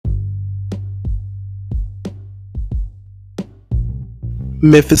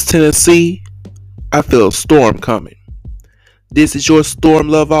Memphis, Tennessee, I feel a storm coming. This is your storm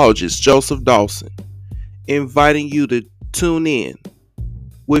loveologist, Joseph Dawson, inviting you to tune in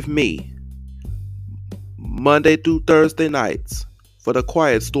with me Monday through Thursday nights for the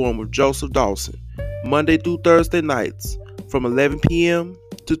Quiet Storm with Joseph Dawson. Monday through Thursday nights from 11 p.m.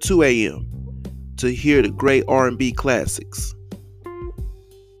 to 2 a.m. to hear the great R&B classics.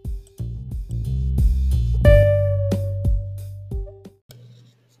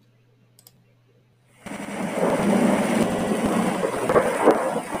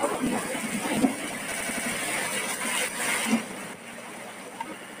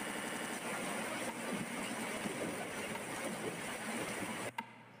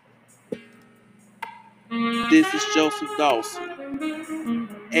 This is Joseph Dawson,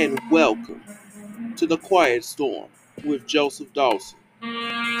 and welcome to the Quiet Storm with Joseph Dawson.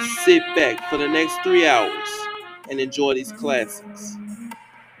 Sit back for the next 3 hours and enjoy these classics.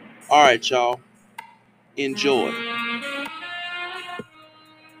 Alright, y'all. Enjoy.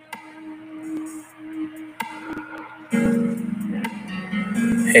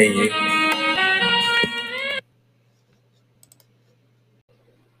 Hey, you.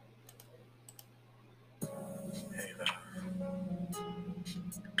 Hey, love.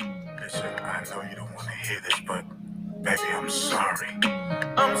 Listen, I know you don't want to hear this, but baby, I'm sorry.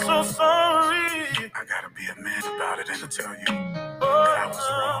 I'm so sorry. I gotta be a man about it and to tell you that I was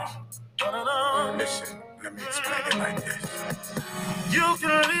wrong. Listen, let me explain it like this. You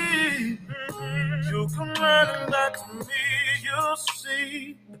can leave. You come running back to me. You'll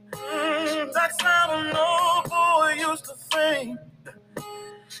see. That's how an old boy used to think.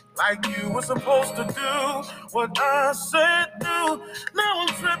 Like you were supposed to do what I said do. Now I'm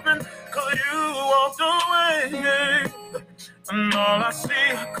tripping cause you walked away. And all I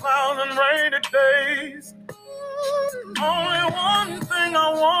see are clouds and rainy days. Only one thing I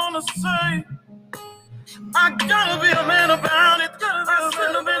wanna say. I gotta be a man about it. I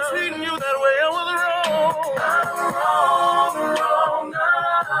shouldn't have been treating you that way. I was wrong. I'm wrong.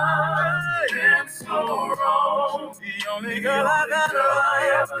 It's so wrong. The only girl I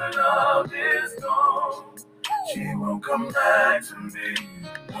ever loved is gone. She won't come back to me.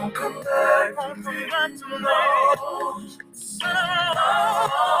 Won't come back to me. No. So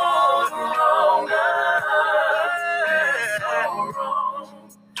wrong. It's so wrong.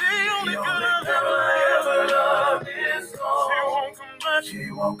 The only girl I ever loved is gone. She won't come back. She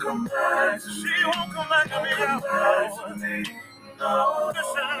won't come back. She won't come back to me. Come back to me. No.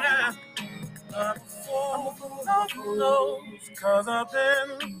 Listen, I'm a fool, knows, cause I've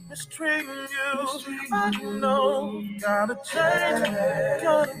been mistreating you. I know, gotta change,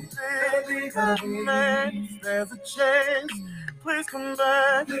 gotta be man. If there's a change, please come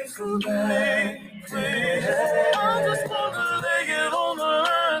back, please come back, please. I just wanna lay it on the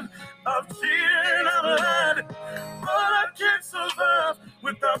line. I've cheated, I've lied, but I can't survive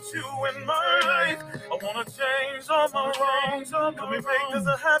without you in my life. I wanna change all my wrongs. Let me make this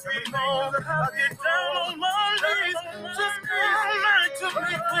a happy home. I get down on my knees. Just come back to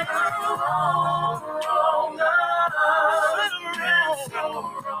me, please. Wrong, wrong.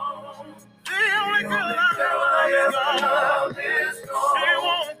 The only girl I love is gone. She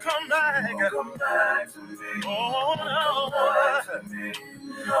won't come back. Come back to me. Oh no.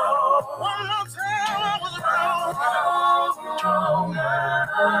 One more time I was wrong.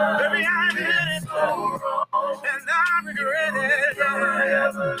 Baby, I did it so wrong, and I regret it. I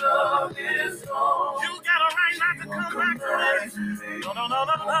ever loved is gone. You got a right not to come back to me. No.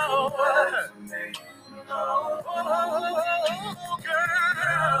 Oh,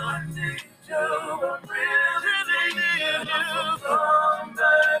 girl, I need you. I really need you. Come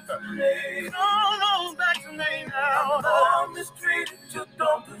back to me. Come on back to me now. I'm mistreated. You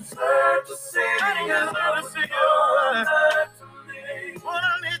don't deserve to see. I don't deserve to see you. Come back to me. But I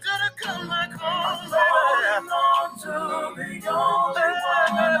need you to come back home. I'm holding on to the only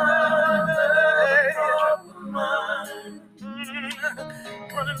one.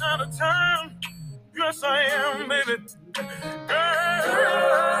 Running out of time. Yes, I am, baby.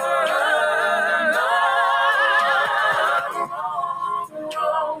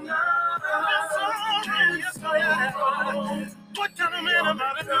 Yes, I am. What kind of man am I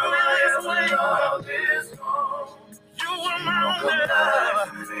to do this way? You were my only love.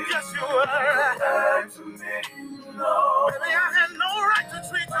 Yes, you were. Baby, I had no right to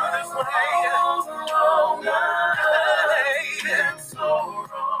treat you this way. It's so wrong.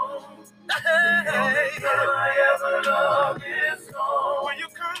 I ever loved is gone. When you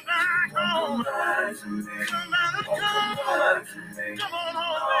come back home, come back to me. Come on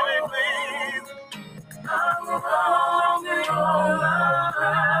home, baby, please. I'm wrong in your life.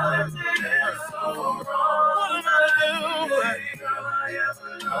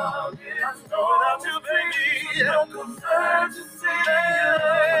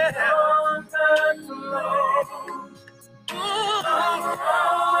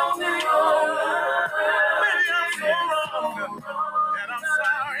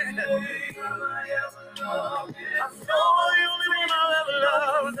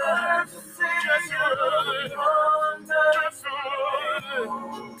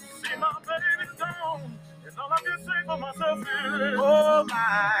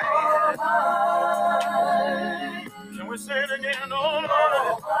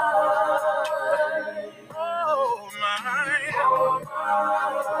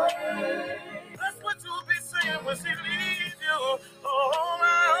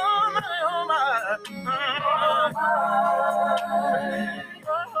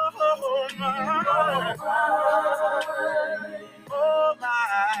 Oh my.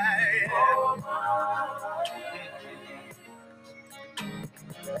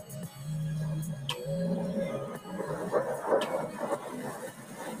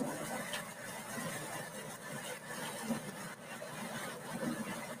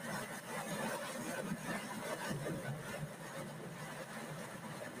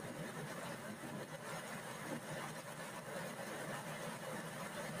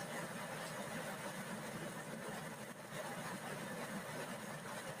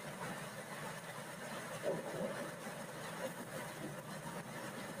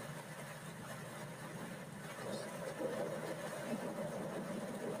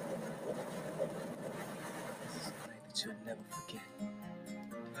 That you'll never forget.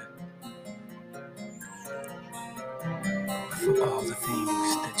 For all the things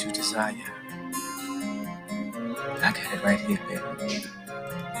that you desire, I got it right here, baby.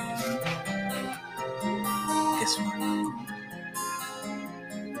 Guess what?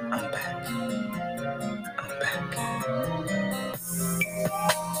 I'm back. I'm back.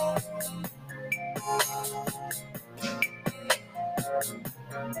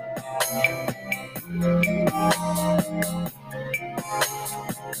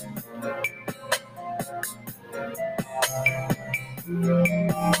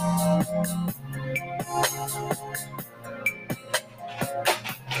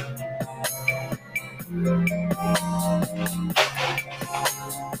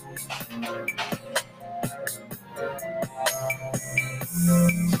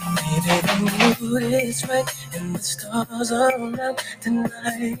 Baby, the mood is right and the stars are around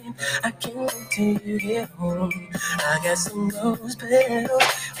tonight. I can't wait till you get home. I got some rose petals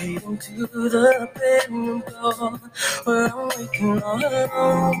leading to the bedroom door, where I'm waiting all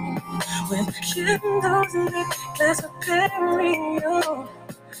alone with candles in a glass of Perrier.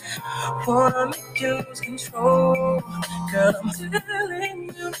 Wanna make you lose control, girl. I'm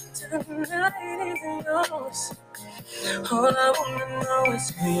telling you tonight is yours. All I wanna know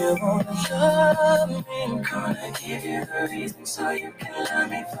is do you wanna love me? Gonna give you the reason so you can love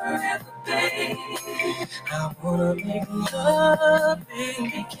me forever, babe. I wanna make love, babe.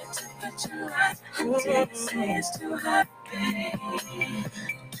 Make your temperature rise until you say it's too hot, babe.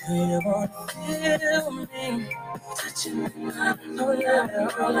 Do you wanna feel me? Touching me, I know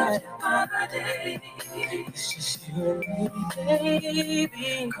that all of your body. It's just you and me,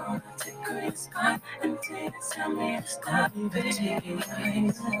 baby. Gonna take a spot until you tell me to stop, baby. I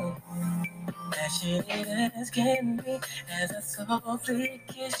know passionate as can be as I softly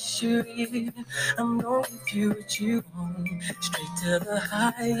kiss you. I'm gonna give you what you want, straight to the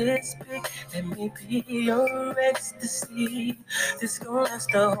highest peak. Let me be your ecstasy. This gon'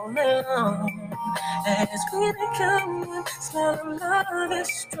 last all night long. As we become one, smell of love is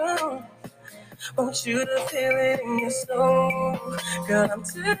strong. Want you to feel it in your soul. Girl, I'm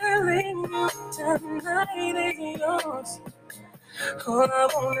telling you, tonight is yours. All I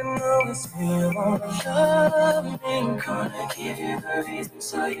wanna know is do you wanna love me? Gonna give you the reason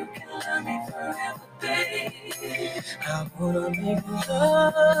so you can love me forever, babe. I wanna make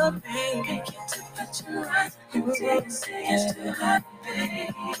love, babe. Make your temperature rise until you say it's too hot,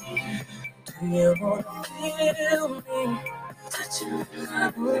 babe. Do you wanna feel me? Touching me,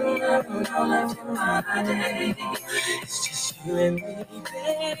 loving all of your body. It's just you and me,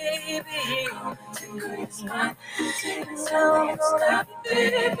 baby. Gonna take a spot until you tell me to stop,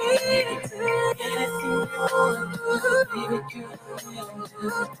 baby. Anything you wanna do, baby, girl,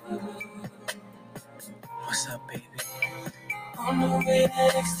 do. What's up, baby? On the way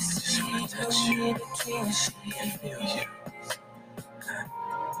to ecstasy, I just wanna touch you between the sheets and feel you.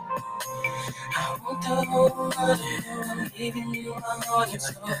 I want the whole world, I'm giving you my heart and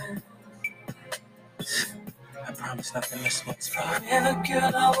soul. I promise nothing less what's forever,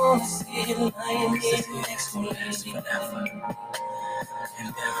 girl. I wanna see you lying here next to me forever and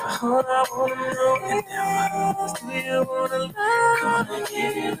ever. All I wanna know is do you wanna love? Gonna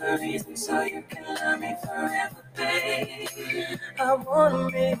give you the reason so you can love me forever, babe. I wanna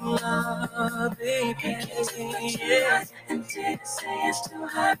make love, baby. Yeah. Until you say it's too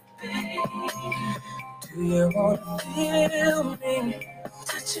hot, babe. Do you wanna feel me?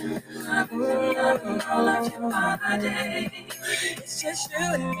 Touching me, loving all of your body. It's just you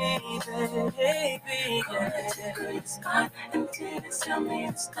and me, baby. Gonna take a spot until you tell me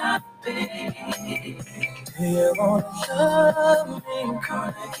to stop, baby. Do you wanna love me?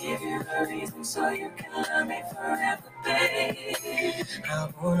 Gonna give you the reason so you can love me forever, baby. I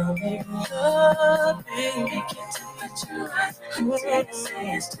wanna make love, baby. Make your temperature rise until you say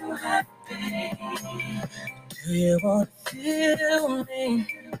it's too hot, baby. Do you wanna feel me?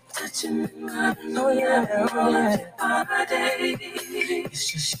 touching and loving. Oh yeah, all day.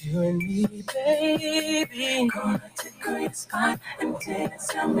 It's just you and me, baby. Gonna tickle your spot until you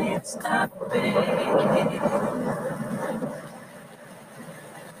tell me to stop, baby.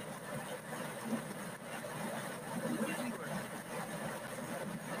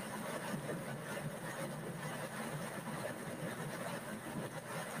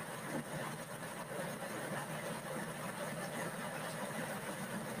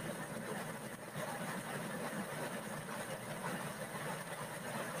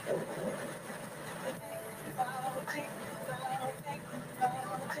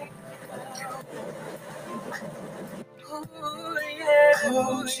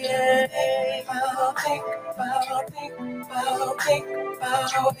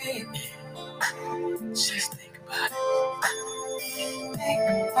 Just think about it.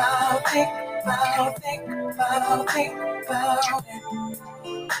 Think about it.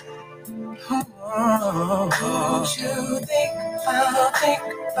 Don't you think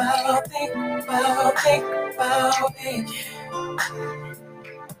about it.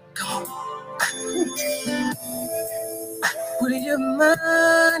 Come on. Would you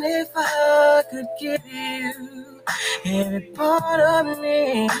mind if I could give you every part of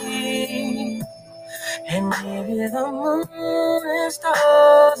me? And maybe the moon and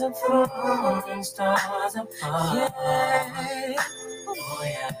stars above. Yeah. Oh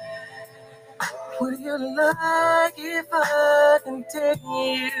yeah. Would you like if I can take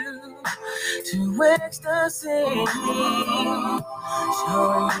you to ecstasy?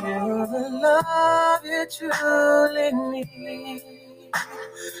 Showing you the love you truly need.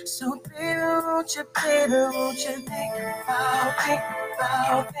 So baby, won't you think about it.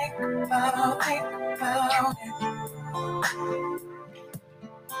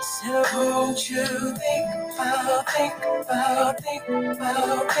 So won't you think about it.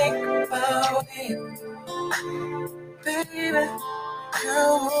 Baby,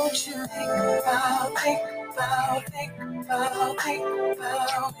 girl, won't you think about it.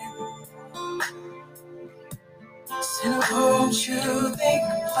 So won't you think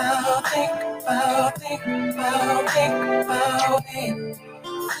about it.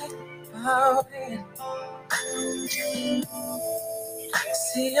 About it.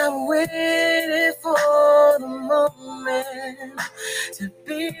 See, I'm waiting for the moment to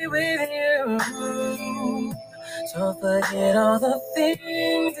be with you. So forget all the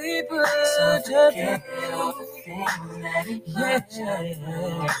things we put together. Yeah.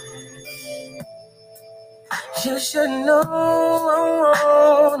 You should know I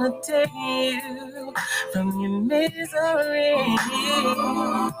wanna take you from your misery,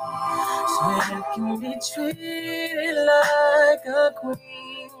 so you can be treated like a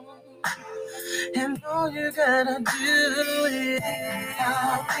queen. And all you gotta do is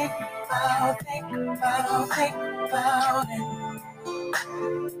think about it.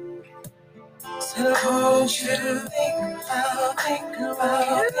 So won't you think about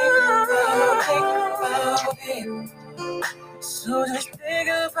it. So just think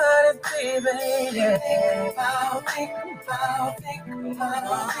about it, baby. Yeah. Think about it. What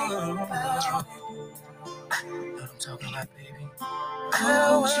I'm talking about, baby.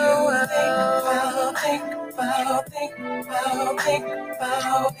 Won't you think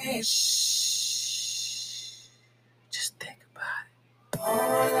about it. Shh. Just think about it. All I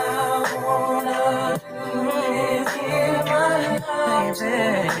wanna do is give my life,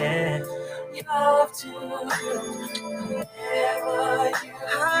 baby. Love to you, wherever you.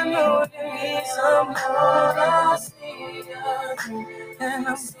 I know you need someone I see you, and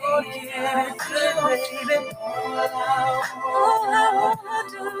I'm so get it good, baby. All I wanna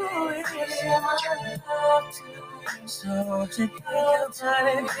do is give my love to you. So to take your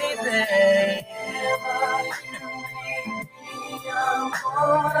time, baby. Wherever you need me, I'm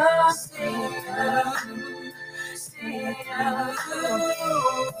gonna see you.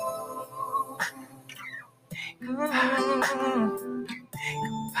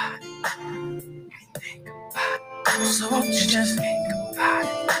 So won't you just think about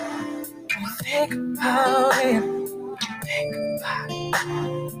it? Think about it. Think about it.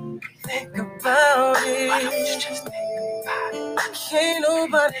 Think about it. Why don't you just think about it? Can't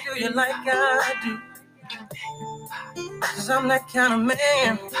nobody do you like I do. 'Cause I'm that kind of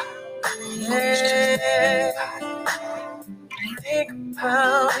man. Yeah. Think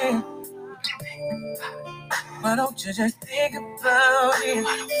about it. Why don't you just think about it?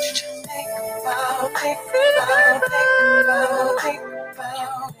 Why don't you just think about it?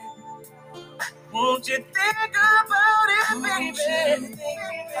 Won't you think about it, baby?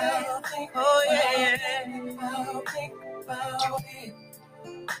 Oh yeah. Think about it.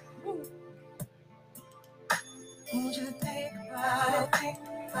 want you to think about it, think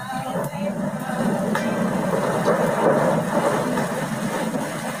about it, think about it.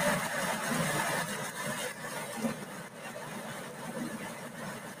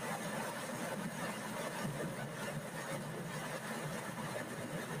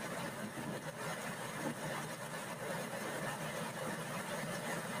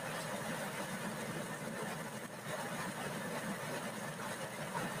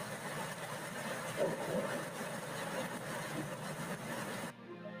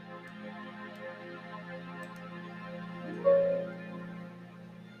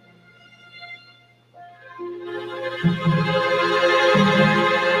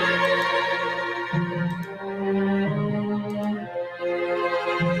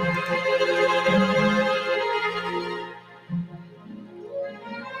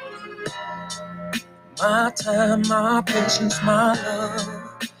 My time, my patience, my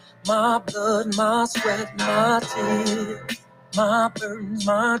love, my blood, my sweat, my tears, my burdens,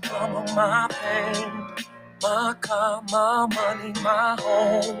 my drama, my pain, my car, my money, my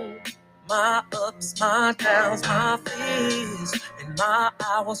home, my ups, my downs, my fears, and my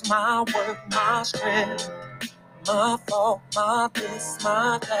hours, my work, my strength, my fault, my this,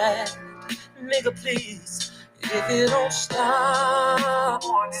 my that. Nigga, please, if it don't stop,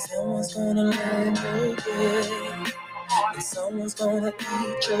 someone's gonna land your bed, and someone's gonna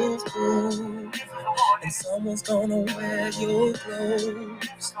eat your food, and someone's gonna wear your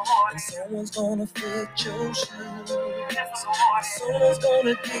clothes, and someone's gonna fit your shoes, and someone's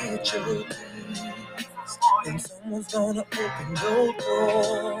gonna get your keys, and someone's gonna open your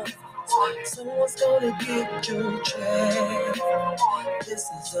door, someone's gonna get your check. This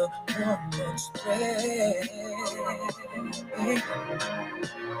is a one-month spread.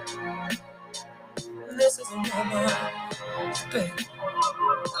 This is a one-month spread.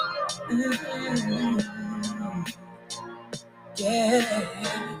 Mm-hmm. Yeah.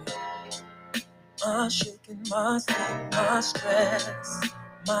 I'm shaking my sleep, my stress,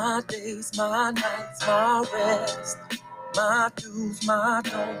 my days, my nights, my rest, my do's, my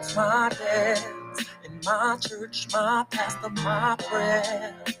don'ts, my dads, in my church, my pastor, my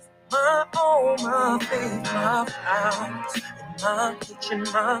prayers, my own, my faith, my vows, in my kitchen,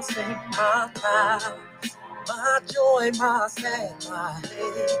 my sink, my tiles, my joy, my sad, my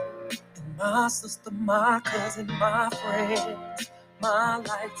hate, and my sister, my cousin, my friend. My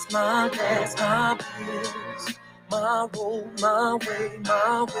lights, my gas, my bills, my road, my way,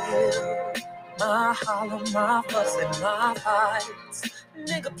 my will, my holler, my fuss, and my fights.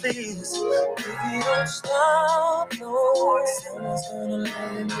 Nigga, please, if you don't stop, no, someone's gonna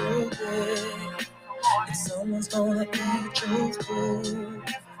lay in your bed, and someone's gonna eat your food,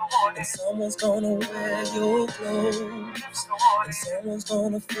 and someone's gonna wear your clothes, and someone's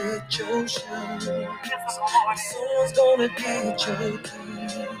gonna fit your shoes, and someone's gonna get your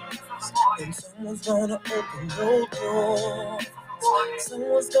keys, and someone's gonna open your door,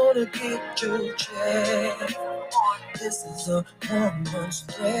 someone's gonna get your check. This is a one-month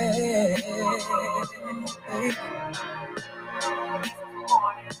spread.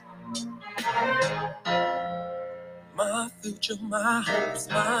 My future, my hopes,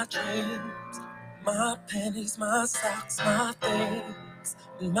 my dreams, my panties, my socks, my things,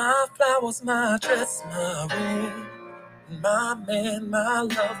 my flowers, my dress, my ring, my man, my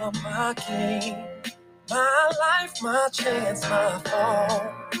lover, my king, my life, my chance, my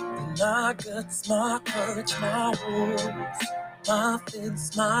fall, my guts, my courage, my wounds, my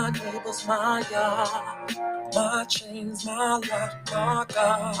fence, my neighbors, my yard, my chains, my lock, my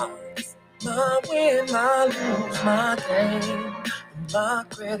guards, my win, my lose, my gain, my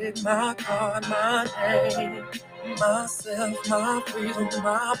credit, my card, my name, myself, my freedom,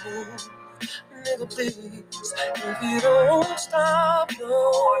 my boo. Nigga, please, if you don't stop,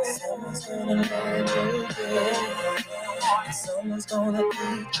 no, someone's gonna land your bed, and someone's gonna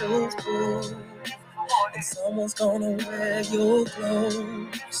eat your food, and someone's gonna wear your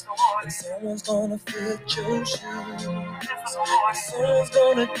clothes, and someone's gonna fit your shoes, and someone's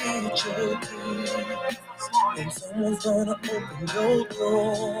gonna get your keys, and someone's gonna open your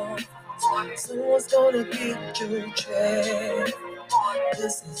door, someone's gonna get your check.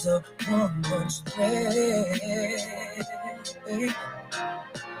 This is a one-month spread.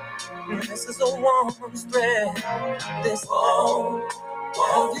 This is a one-month spread. This long.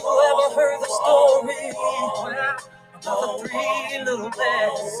 Have you ever heard the story about the three little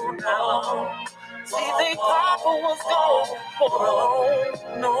bears? See, they Papa was gone for a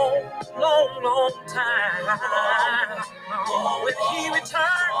long time. When he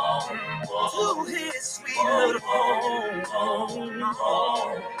returned to his sweet little home,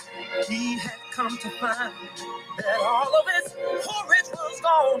 he had come to find that all of his porridge was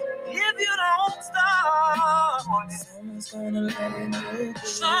gone if you don't stop. Someone's gonna let him know.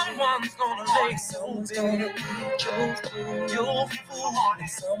 Someone's gonna lay. Someone's gonna eat your food. And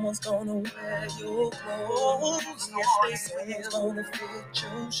someone's gonna wear your clothes. Yes, they say someone's gonna fit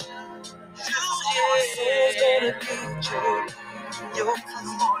your shoes. Someone's gonna get your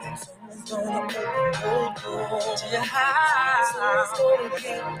keys. Someone's gonna open your door to your house. Someone's gonna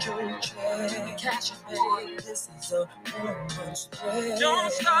get your check. Cash it, baby. This is a one-month spread.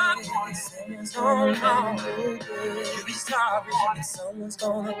 Don't stop. Someone's gonna let you know you be sorry. And someone's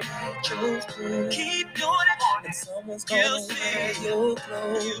gonna get your food. Keep doing it. And someone's gonna wear your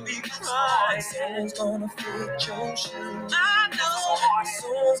clothes. You be crying. Someone's gonna fit your shoes. I know.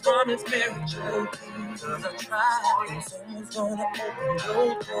 Someone's gonna spirit your keys. Cause I tried. And someone's gonna open your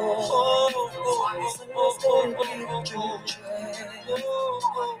door. Someone's gonna get your check.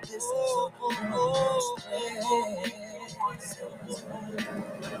 This is a one-month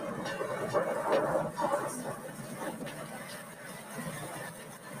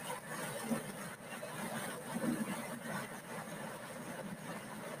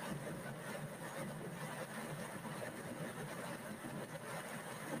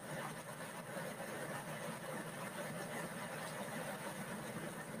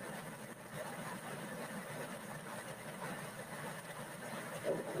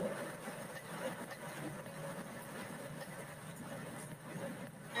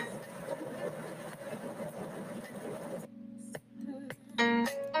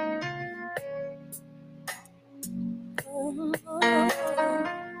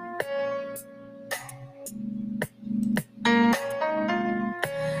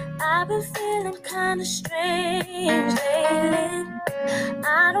I've been feeling kinda strange lately.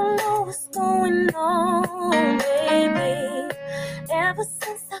 I don't know what's going on, baby. Ever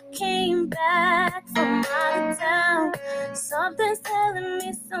since I came back from out of town, something's telling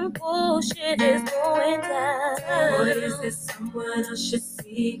me some bullshit is going down. Or is this someone else should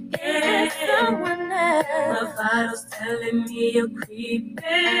see? Is it someone else? My vitals telling me you're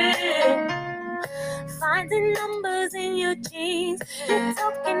creeping. Finding numbers in your jeans, you're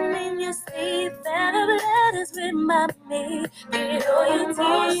talking in your sleep, and of letters written by me. Get all your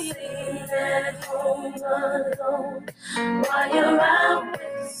teeth at home alone while you're out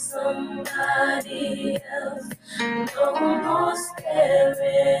with somebody else. No more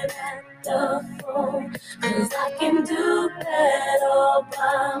staring at the phone, 'cause I can do that all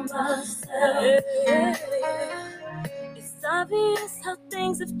by myself. It's obvious how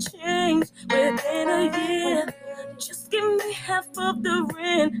things have changed within a year. Just give me half of the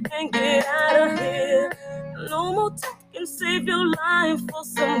rent and get out of here. No more talking, save your life for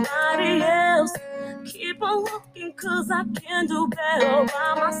somebody else. Keep on walking, 'cause I can do better by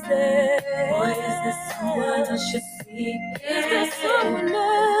myself. Boy, is this someone I should see? Is there someone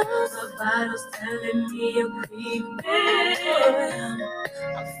else? My vitals telling me you're creeping.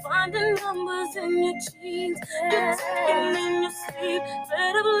 I'm finding numbers in your jeans, you're talking in your sleep,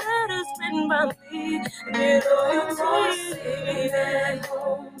 read of letters written by me. Get all your teeth at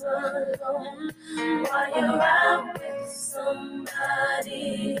home alone while you're out with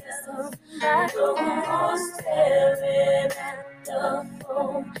somebody else. No more staring at the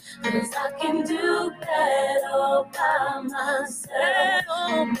phone, 'cause I can do that all by myself.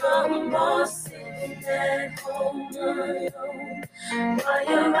 No more sitting at home alone while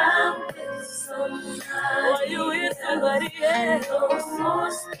you're out with somebody else. No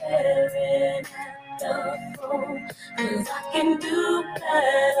more staring at the phone, 'cause I can do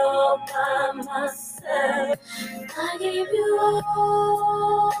that all by myself. I gave you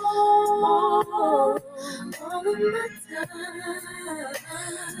all of my time,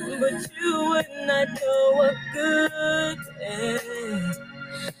 but you would not know what good is.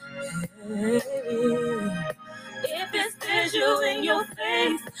 If it's visual in your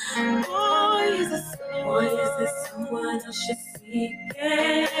face, boy, is this someone I should seek?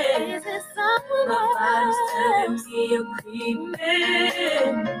 Is it someone my vibe's telling me you're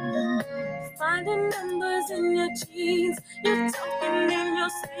creeping? Finding numbers in your jeans, you're talking in your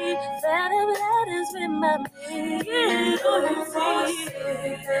sleep, flattered letters with my me. Get on your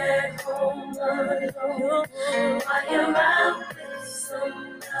feet at home alone while you're out with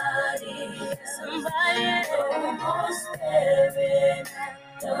somebody else. No more staring at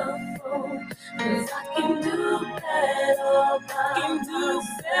the phone, 'cause I can do that all by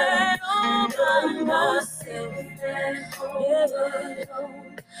myself. Sitting at home alone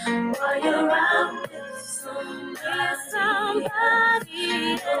while you're out with somebody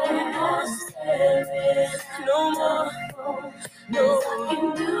else. No more staring, no more. No, I can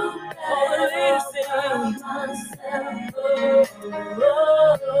do that.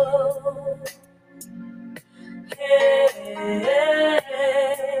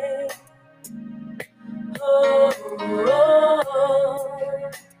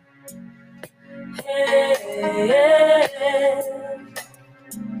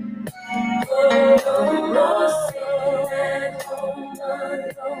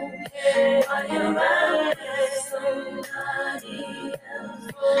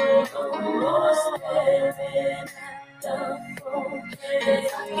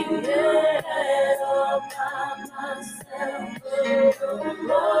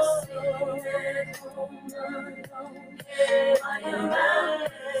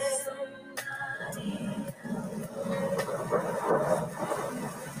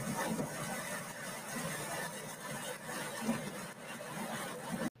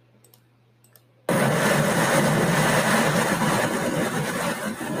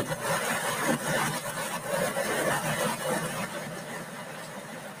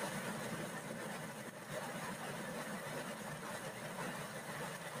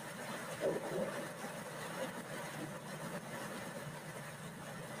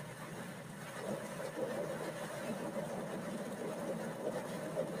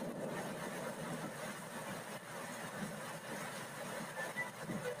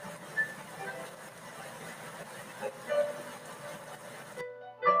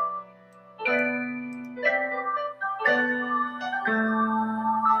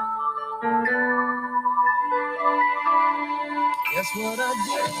 Guess what I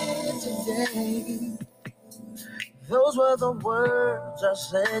did today? Those were the words I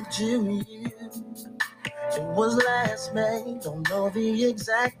said to you. It was last May, don't know the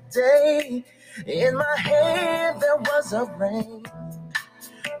exact day. In my hand there was a ring.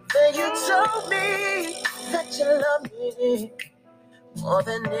 Then you told me that you loved me more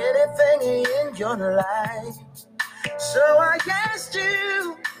than anything in your life. So I asked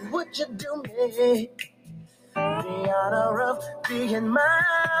you, would you do me the honor of being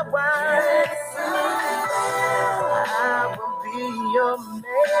my wife? I will be your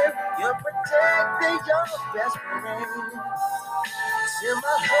man, your protector, your best friend. Till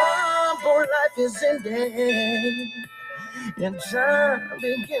my humble life is ended and time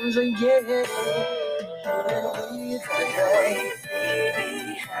begins again. Happily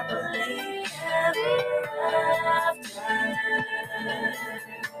ever after.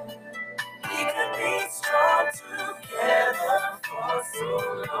 We could be strong together for so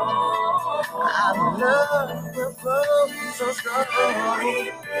long. Our love will grow so strong. Happily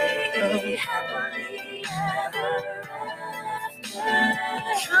ever after.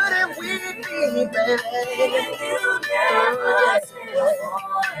 Couldn't we be, baby? You never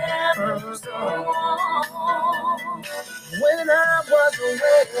forever so. When I was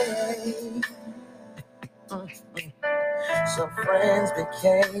away, some friends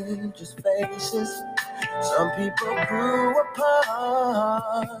became just faces. Some people grew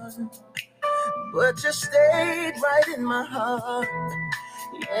apart, but you stayed right in my heart.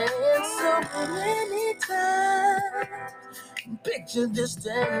 And so many times, picture this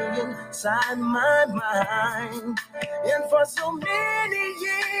day inside my mind. And for so many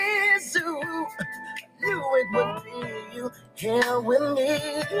years, ooh, knew it would be you here with me.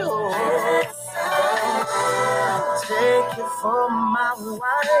 Oh, take you for my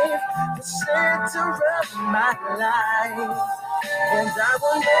wife, the center of my life. And I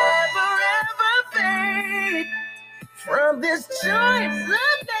will never ever fade from this choice I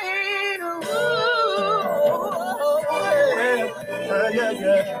made.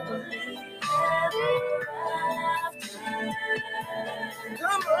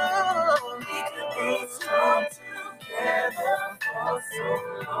 Come on, we could be strong together for so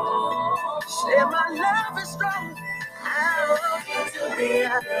long. Say my love is strong. I want you to be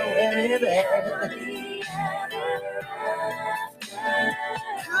happy,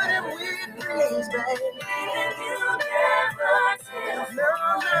 couldn't we please, baby? You never tell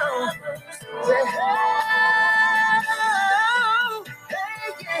no. Say hey,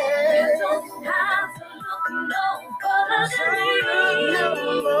 yeah. You don't have to look no further,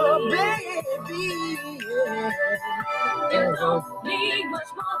 baby. You don't need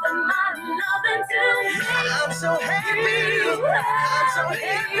much more than my love to me. I'm so happy. I'm so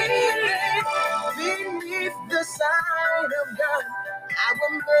happy. Beneath the sign of God, I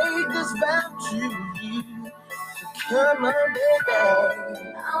will make this vow to you. Come on, baby.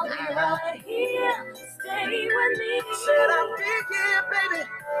 I'll be right here. Stay with me. Said I'll be here, baby.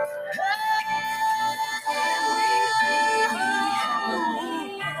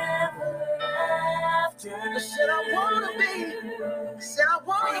 I said I wanna be. Said I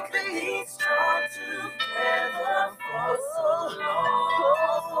wanna be strong together for so long.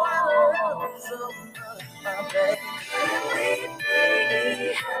 I love so much, my baby. We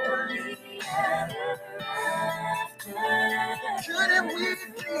be happily ever after. Couldn't we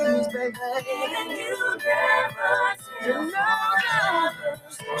please, baby. And you never tell no,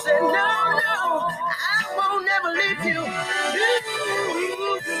 say no, I won't never leave you.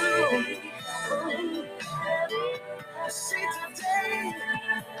 See today,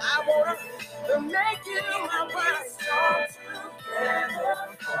 I wanna make you my wife.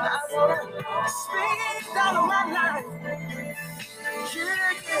 I wanna speak out of my life.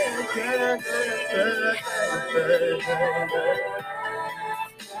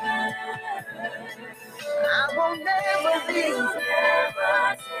 I won't never leave.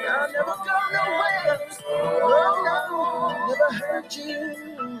 I'll never go nowhere. Oh no, never hurt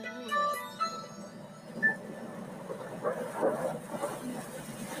you.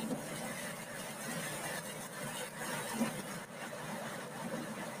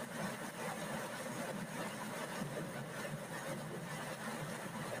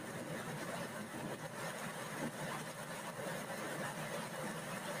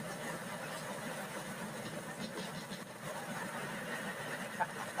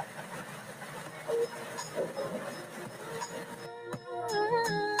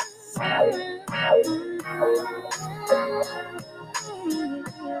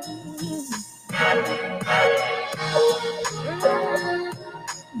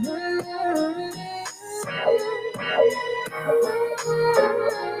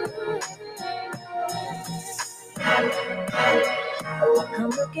 I'm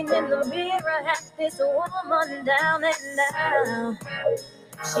looking in the mirror at this woman down and down.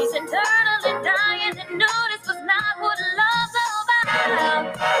 She's internally dying to know this was not what love's all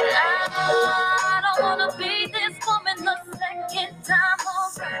about. I don't wanna be this woman the second time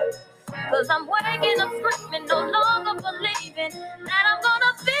around. Cause I'm waking up screaming, no longer believing that I'm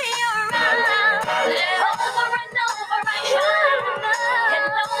gonna be around. Over and over I try,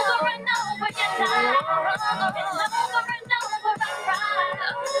 and over and over you die, and over and over I cry.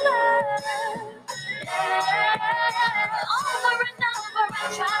 Over and over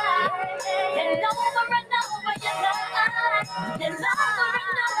I try, and over you die, and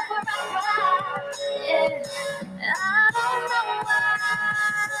over I cry. Yeah, I don't know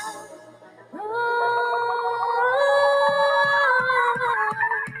why. Rain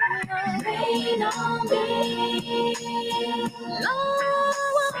on me, Lord,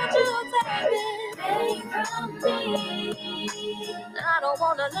 won't you take it away from me? I don't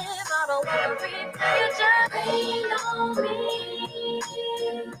wanna live, I don't wanna replay it, just rain on me.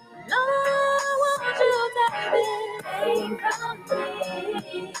 Lord, won't you take it away from me?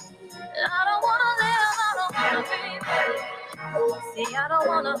 I don't wanna live, I don't wanna replay it. See, I don't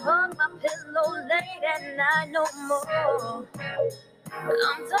wanna hug my pillow late at night no more.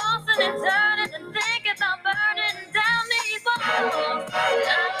 I'm tossing and turning and thinking about burning down these walls.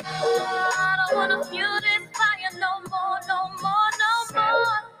 I don't wanna fuel this fire no more.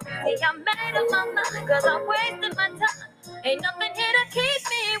 See, I made up my mind 'cause I'm wasting my time. Ain't nothing here to keep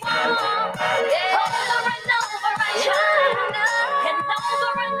me warm. Yeah. Over and over I try, and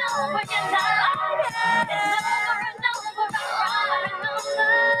over you lie, and over I cry.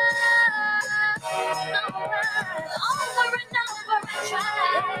 No, over and over I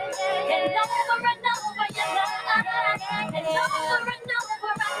try, and over you lie, and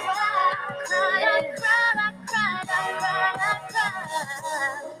over I cry. I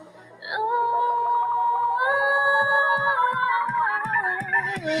cried.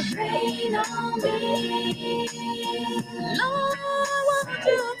 Rain on me, Lord, won't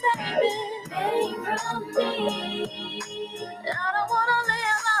you take it away from me? I don't wanna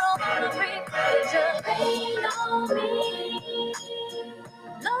live, I don't wanna breathe, just rain on me,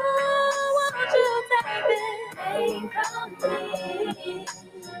 Lord, won't you take it away from me?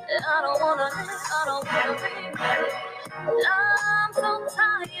 I don't wanna live, I don't wanna breathe. I'm so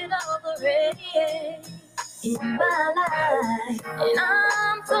tired of the rain in my life, and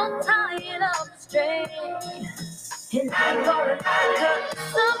I'm so tired of the strain. And I'm gonna lie, 'cause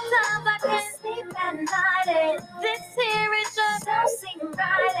sometimes I can't sleep at night, and this here is just don't seem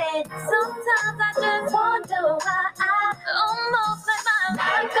right. And sometimes I just wonder why I almost let my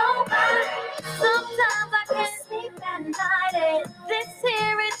life go by. Sometimes I can't sleep at night, and this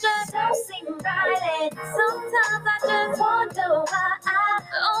here is just don't seem right. And sometimes I just wonder why I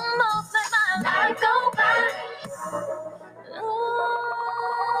almost let my life go by.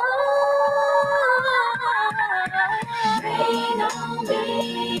 Rain on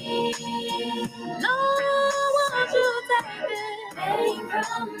me, Lord, won't you take it away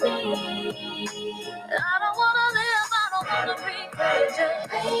from me? I don't wanna live, I don't wanna breathe,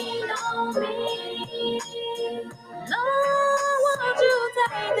 just rain on me, Lord, won't you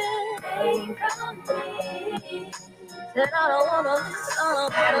take it away from me? I And I don't wanna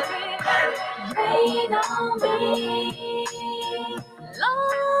rain on me.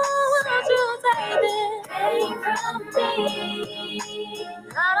 Lord, won't you take this pain from me?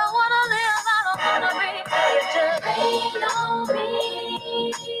 I don't wanna live, I don't wanna be. Just rain on me.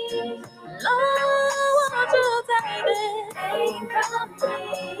 Lord, won't you take this pain from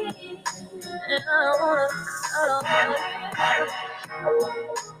me? And I don't wanna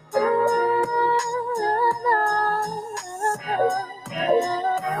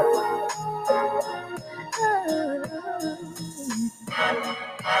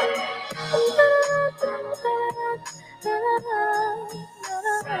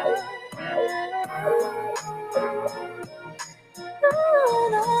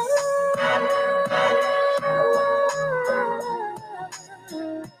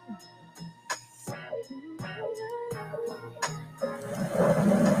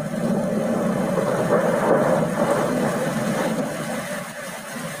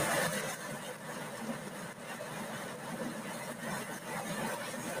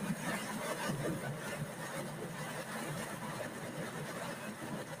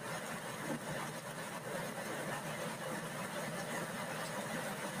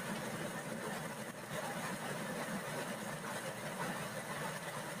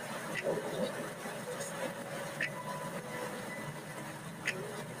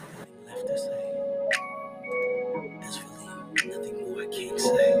left to say. There's really nothing more I can't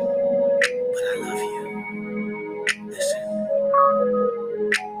say, but I love you. Listen.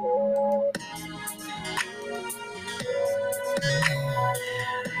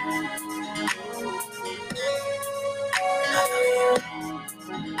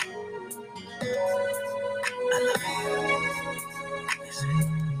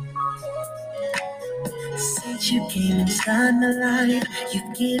 Since you came inside my life,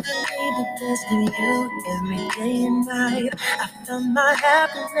 you've given me the best of you every day and night. I found my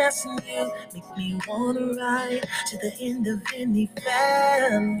happiness in you, make me wanna ride to the end of any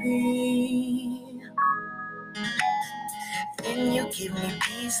valley. Then you give me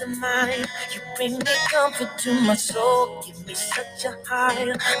peace of mind, you bring me comfort to my soul, give me such a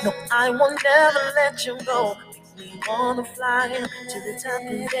high. No, I will never let you go. Make me wanna fly to the top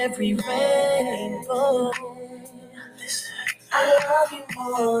of every rainbow. Listen. I love you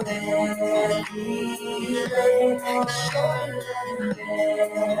more than everything. Show you love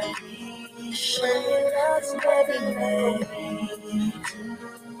every shade that's every way.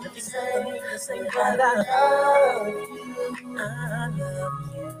 Let me say that I love you. I love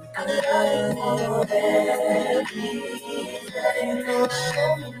you. I love you more than everything.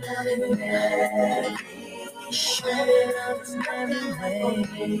 Show me love every shade that's every way.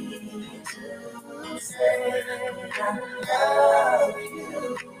 To say I love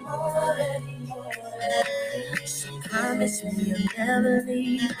you more than you. So promise me you'll never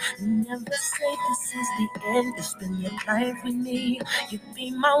leave. Never say this is the end. You spend your life with me. You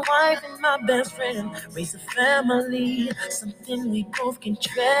be my wife and my best friend. Raise a family, something we both can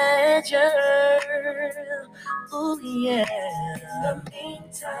treasure. Ooh yeah. In the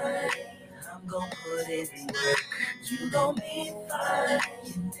meantime, I'm gonna put in work. You gon' be fine.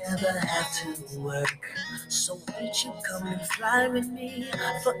 You never have to work. So won't you come and fly with me?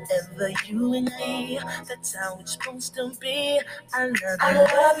 Forever you and me. That's how it's supposed to be. I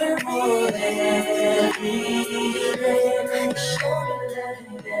love you more than everything. Show me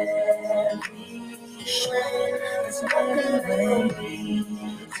love every shade. It's every way.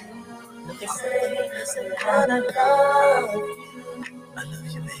 Look at say how I love you. I love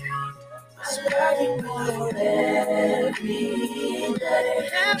you, baby. I love you more than every day.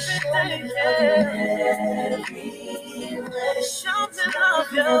 Every day, every way. Show me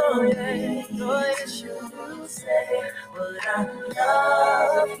love you, yeah. No issue. Say, but I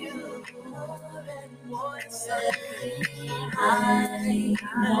love you more than I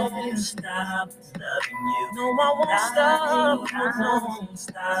won't stop loving you. No, I won't stop. I won't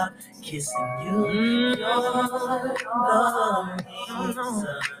stop kissing you. You're the reason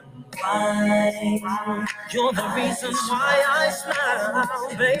why. You're the reason why I smile,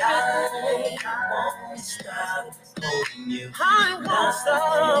 baby. I won't stop holding you. I won't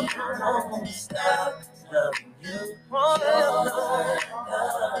stop. I won't stop loving you.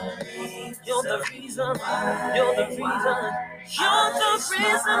 You're the reason. You're the reason. You're the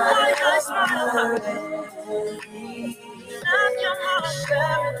reason why I smile. Not your mother,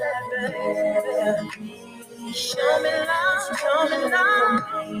 baby. Show me love, show me love.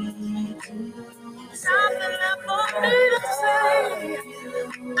 Something left for me to say.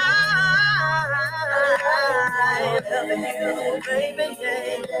 I love you, baby.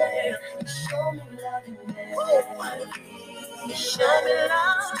 Yeah. Show me love,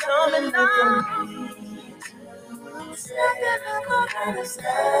 coming down. Say that I'm gonna stay,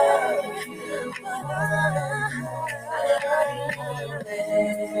 but I love you,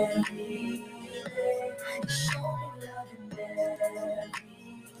 baby. Show me love, baby.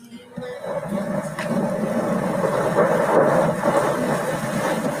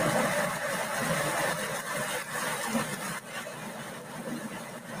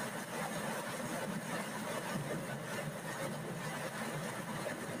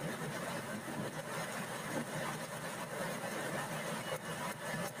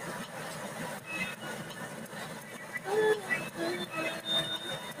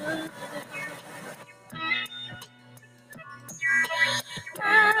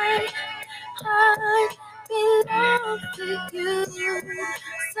 My heart belongs to you.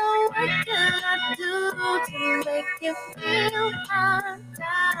 So what can I do to make you feel I'm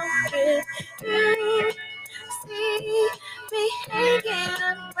down with you? See me hanging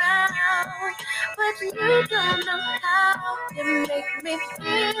around, but you don't know how to make me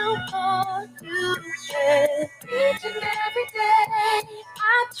feel for you. Each and every day,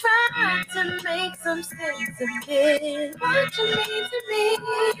 I try to make some sense of it. What you mean to me,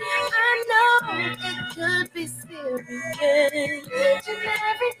 I know it could be serious. Each and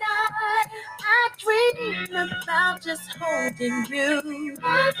every night, I dream about just holding you.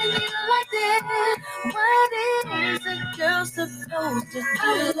 Loving you like this. What is a girl supposed to do?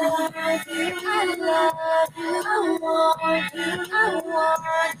 I love you, I love you, I want you, I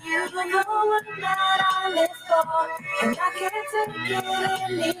want you. You're the one that I live for, and I can't take it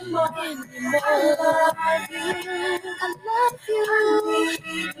anymore. I love you, I need you, and I need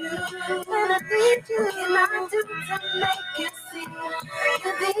you. What can I do to make you see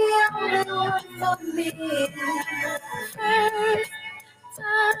you're the only one for me? First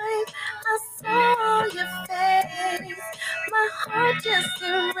time I saw your face, my heart just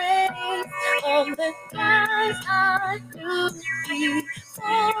erased all the guys I knew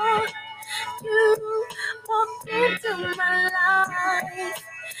before you walked into my life.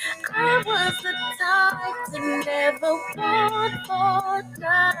 I was the type to never want for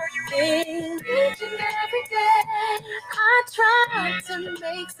nothing. Each and every day, I try to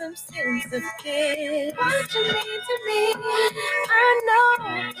make some sense of it. What you mean to me, I know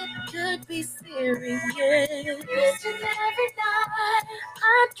it could be serious. Each and every night,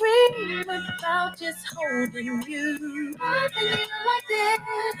 I dream about just holding you. Loving you like this.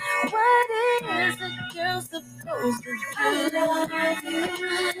 What is a girl supposed to do? I love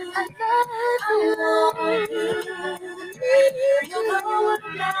you. I love you. You're the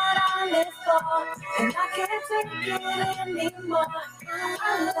one that I live for, and I can't take it anymore.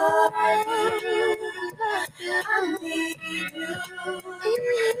 I love you. I need you.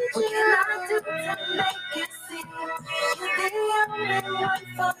 What can I do to make you see you're the only one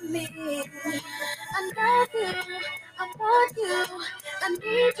for me? I love you. I want you. I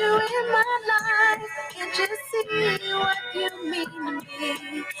need you in my life. Can't you see what you mean to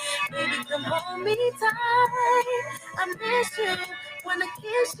me? Baby, come hold me tight. I miss you, wanna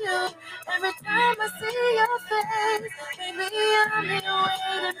kiss you. Every time I see your face, baby, I'm here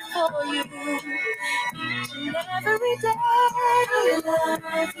waiting for you. Each and every day, I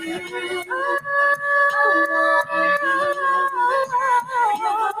love you. I want you.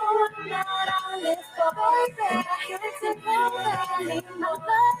 You're the one that I live for, baby. I can't take no anymore.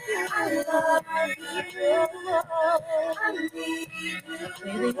 I love you. I need you.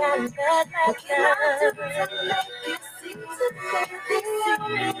 Baby, I'm bad like that. What can I do to make you see? To make you see the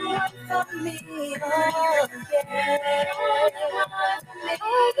only one for me. Oh, yeah. The only one for me.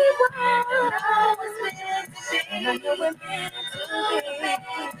 Only one. I was meant to be. And I know we're meant to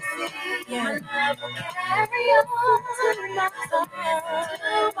be. Yeah. My love will carry on to my soul,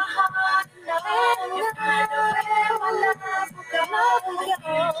 to my heart. And you find a way my love will go.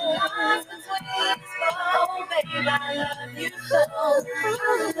 Lost between us both. Oh, baby, I love you so.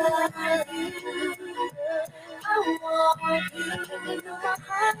 I love you. I want you. You know my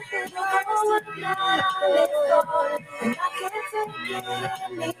heart is yours. That I live for, and I can't take it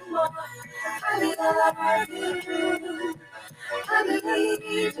anymore. I love you. I need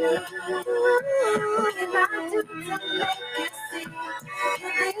you. What can I do to make you see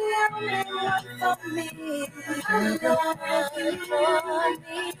you're the only one for me? I love you for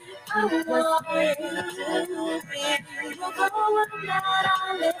me. I want you to be. You're the one that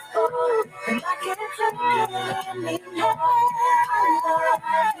I live for, and I can't take it anymore. I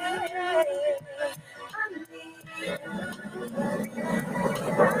love you. I need you.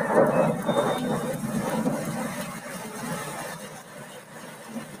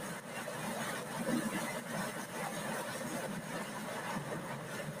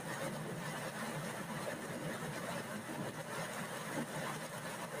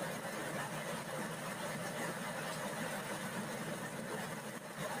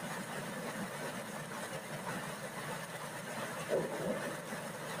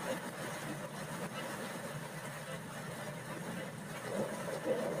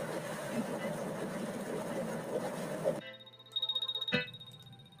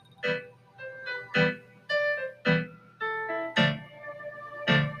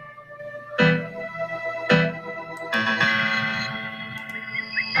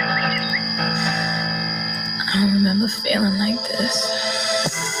 remember feeling like this.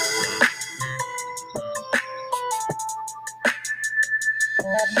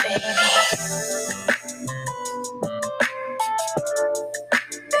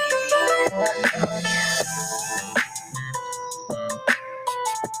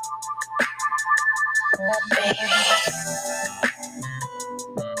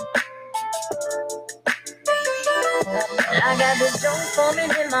 I got this joint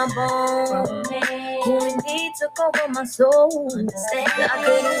forming in my bones. Who indeed took over my soul. I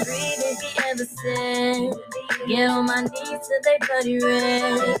couldn't breathe if he ever said, get on my knees till they bloody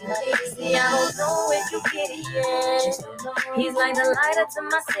red. See, I don't know if you get it yet. He's like the lighter to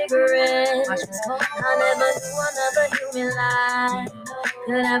my cigarette. I never knew another human life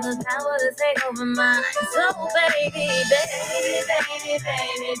could have the power to take over mine. So baby, baby, baby, baby,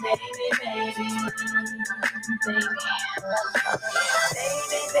 baby, baby, baby.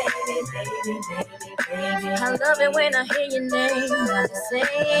 I love it when I hear your name. I'm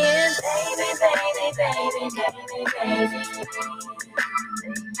saying, baby, baby, baby, baby, baby.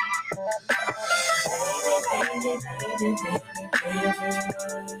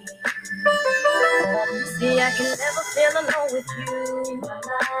 See, I can never feel alone with you.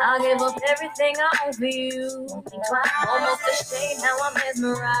 I'll give up everything I own for you. Almost ashamed how I'm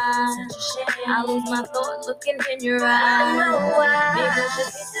mesmerized. I lose my thought looking in your eyes. I know why. Because your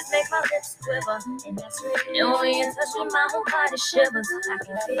kisses make my lips quiver. And when you touch me, my whole body shivers. I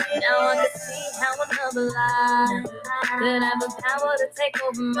can feel it. Now I can see how another life could have the power to take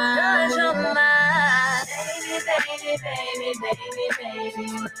over mine. 'Cause you're mine. Baby, baby, baby, baby,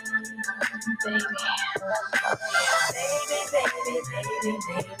 baby. Baby. Baby, baby, baby,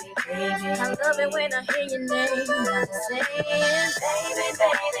 baby, baby. I love it when I hear your name. I'm saying, baby,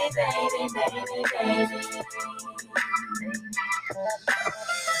 baby, baby, baby, baby.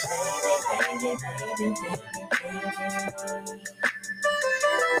 Baby, baby, baby,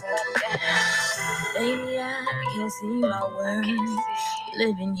 baby, I can't see my words.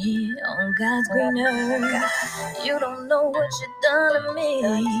 Living here on God's green earth. You don't know what you've done to me.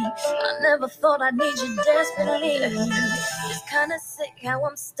 I never thought I'd need you desperately. It's kinda sick how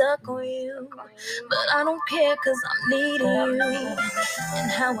I'm stuck on you, but I don't care 'cause I'm needing you.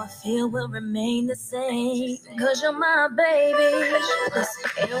 And how I feel will remain the same, 'cause you're my baby.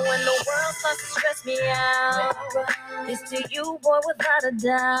 Listen, and when the world starts to stress me out, it's to you, boy, without a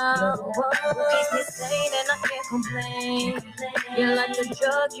doubt. Who keeps me sane and I can't complain. You're like the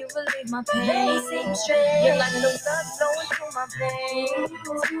drug, you relieve my pain. You're like the blood flowing through my veins.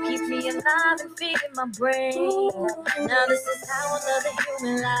 Keeps me alive and feeding my brain. Now this is how another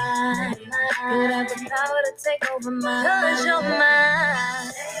human life could have the power to take over mine. 'Cause you're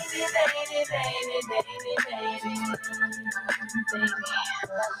mine. Baby, baby, baby, baby, baby. Baby.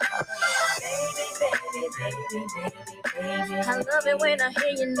 Baby, baby, baby, baby, baby. I love it when I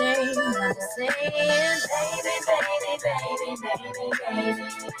hear your name. I'm saying, baby, baby, baby, baby, baby.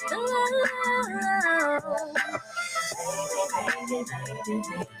 Ooh.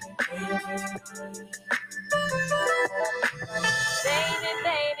 Baby,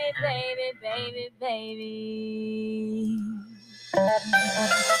 baby, baby, baby, baby, baby, baby.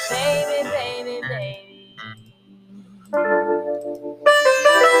 Baby, baby, baby.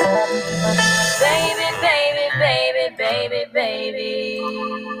 Baby, baby, baby, baby, baby.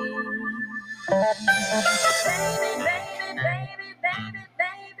 Baby, baby, baby, baby,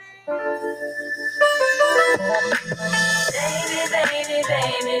 baby. Baby, baby,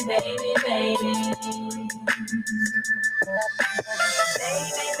 baby, baby, baby.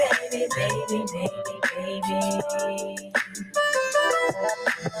 Baby, baby, baby, baby, baby.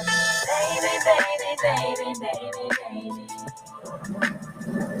 Baby, baby, baby, baby, baby.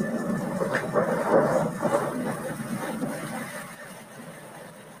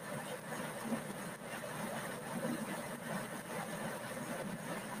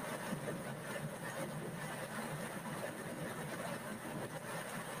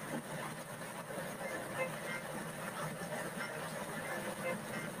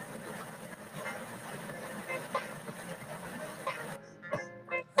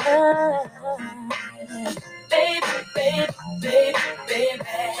 Baby, baby, baby,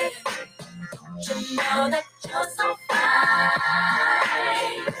 baby. You know that you're so fine.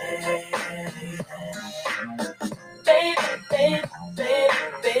 Baby, baby, baby,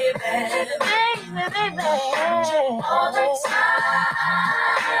 baby. Baby, baby. All the time.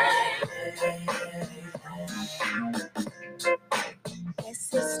 Guess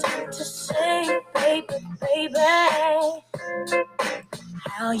it's time to say, baby, baby.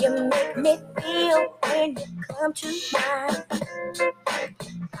 How you make me feel when you come to mind.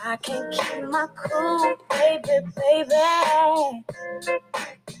 I can't keep my cool, baby, baby.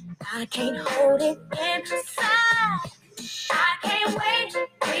 I can't hold it inside. I can't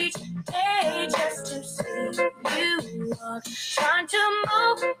wait each day just to see you walk. Trying to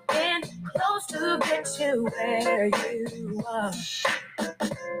move in close to get to where you are.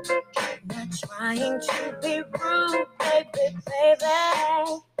 Not trying to be rude, baby,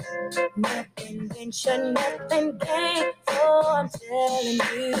 baby. Nothing venture, nothing gain, so I'm telling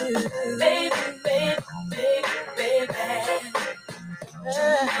you, baby, baby, baby, baby. You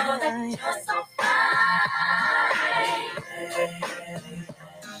know that you're so fine.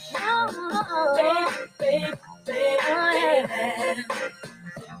 Oh, baby, baby, baby.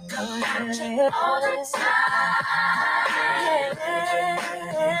 Come touching all the time.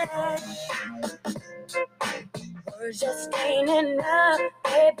 Words just ain't enough,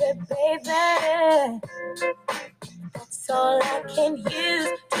 baby, baby. That's all I can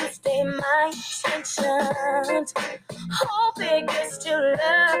use to stay my intentions. Hoping you still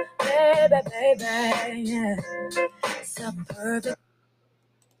love, baby, baby. Yeah. It's a perfect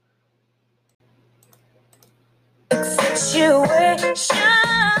situation.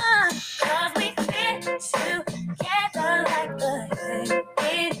 Cause we fit together like a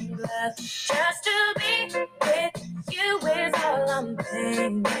hand in glove. Just to be with you is all I'm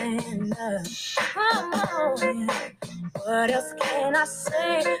thinking of. Come on, yeah. What else can I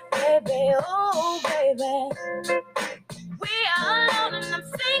say, baby? Oh, baby. We are alone and I'm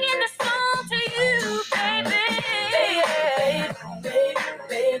singing this song to you, baby. Baby, baby,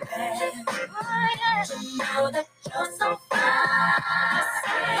 baby. Oh, yeah. You know that you're so fine. You're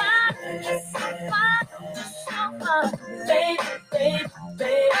so fine. You're so fine. You're so fine. Baby, baby,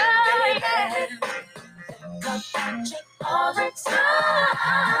 baby, oh, yeah. Come touching all the time.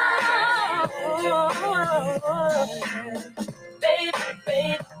 Baby,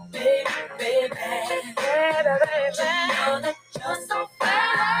 baby, baby, baby, baby, baby. You know that you're so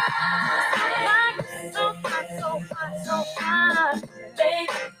fine, so fine, so fine, so fine.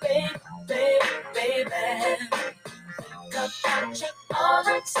 Baby, baby, baby, baby. Come touching all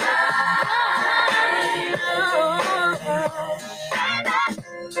the time.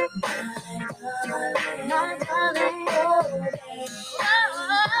 My darling, oh,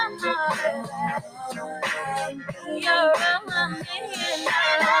 baby. You're a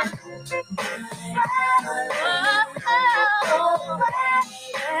midnight.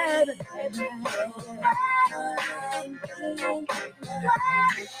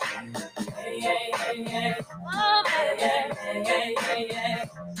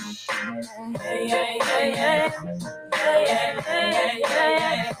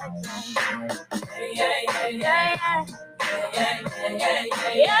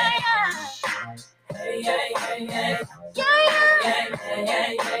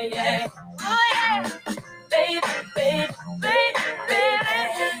 Baby, baby, baby,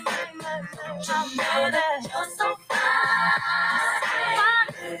 baby. You know that you're so fine,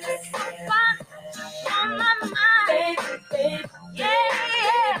 so fine, on my mind. Baby, baby,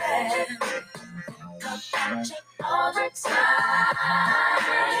 yeah. Come touching all the time.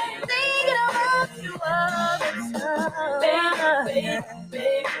 Thinking about you all the time. Baby,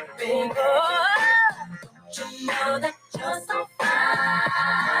 baby, baby, oh. You know that you're so fine.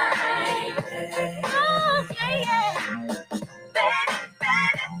 Oh, yeah, yeah. Baby,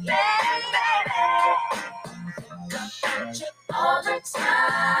 baby, baby, baby. Come touching all the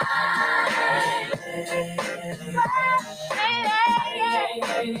time. Baby,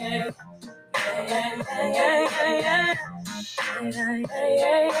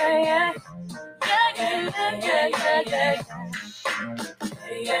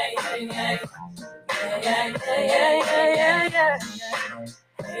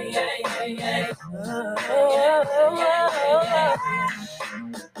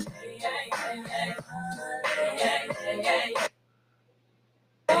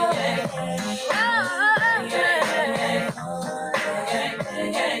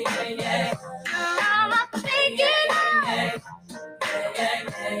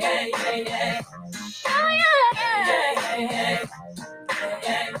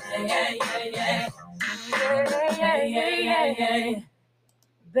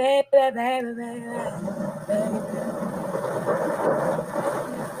 baby,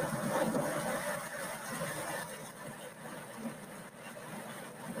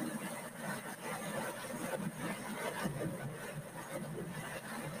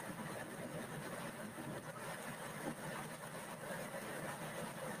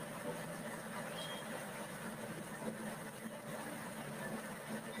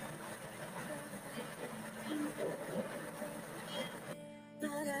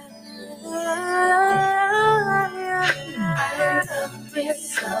 baby.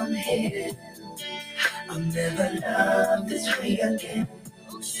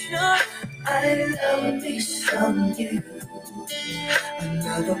 I love me some you.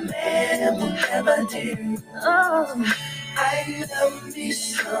 Another man will never do. Oh, I love me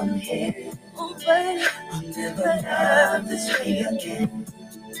some him. Oh, baby, I'll never love this way again.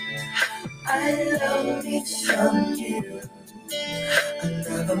 I love me some you.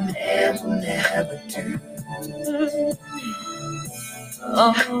 Another man will never do.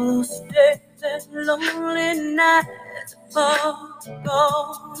 All those days and lonely nights are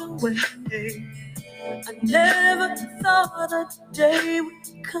gone away. I never thought a day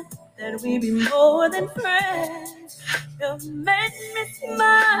would come that we'd be more than friends. You made me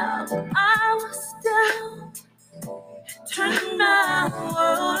smile when I was down, turned my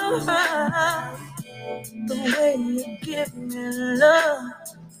world around. The way you give me love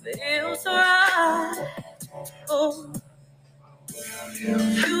feels right. Oh,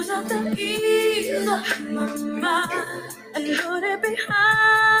 use up the ease of my mind and put it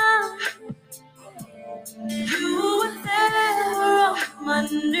behind. You were there on my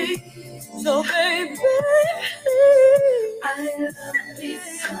knees, so baby, I love me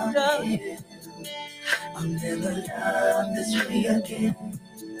some you. I'll never love this way again.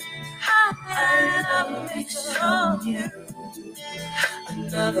 I love me some you.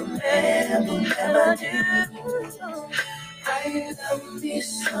 Another man will never do. I love me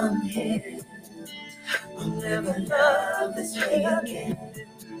some you. I'll never love this way again.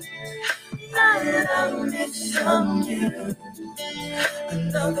 I love me some you.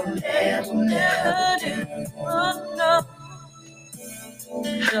 Another man will never do. Oh no.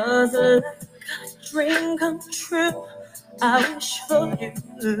 Does a dream come true? I wish for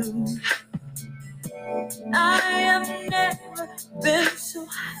you. I have never been so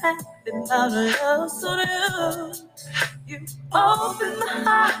happy about a love so new. You open my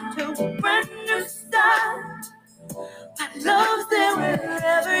heart to a brand new start. My love's there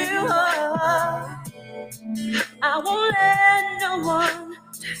wherever you are. I won't let no one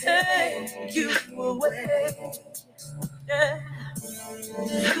take you away. Yeah.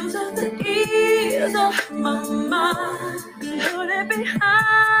 Use up the ease of my mind and put it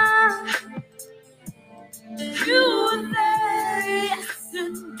behind. You were there, yes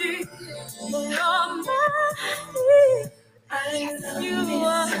indeed, for all my needs. I love you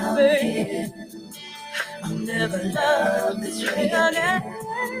are, baby. I'll never love this way again.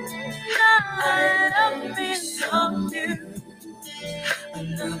 I love me some you.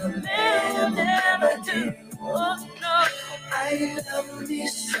 Another man will never do. Oh no, I love me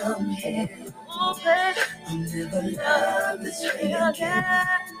some him. Oh baby, I'll never love this way again.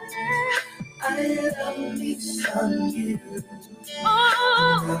 I love me some you.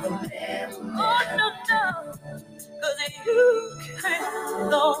 Oh, another man will never no, no, 'cause you came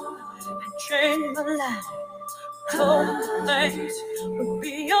along and changed my life. Told things would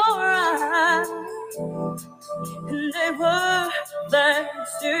be alright. And they were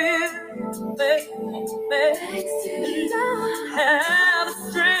thanks to you, baby. And I have the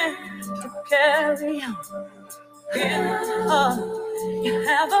strength to carry on. In my heart, you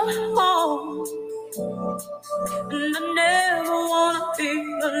have a home. And I never wanna be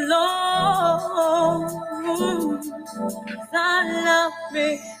alone. 'Cause I love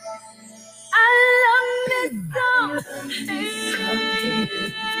me. I love me some him.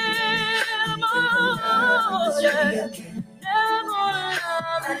 Oh, yeah. Never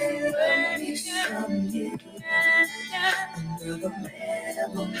love me some you. Another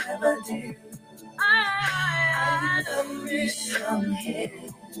man will never do. I love me some him.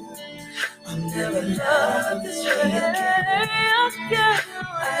 I'll never love this way again.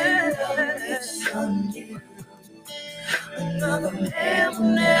 I love me some you. Another man will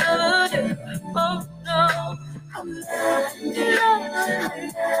never do. Oh no, I'm not me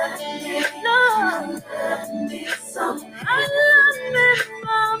some. I love me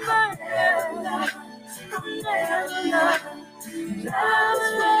some. I'm never love. Love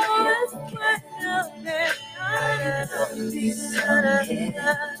is always again. I love me some.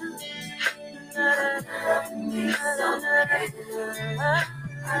 I love me some.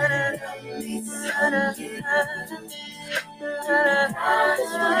 I love me some.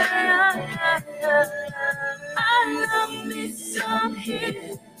 I love me some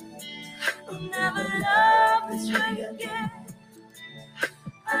here. I'll never love this way again.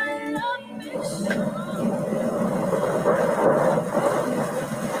 I love me some.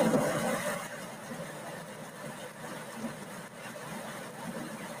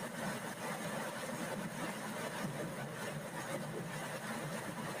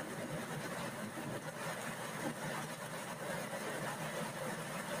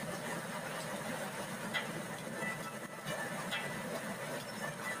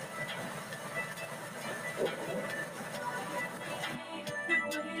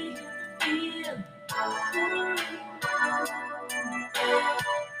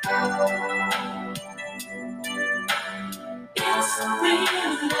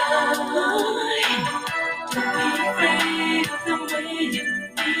 real love. Don't be afraid of the way you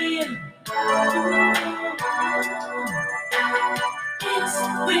feel. It's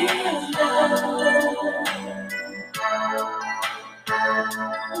real love.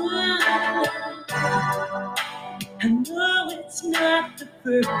 I know it's not the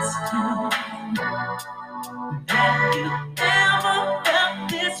first time that you ever felt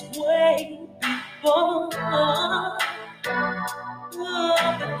this way before.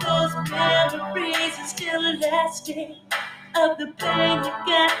 But those memories are still lasting of the pain you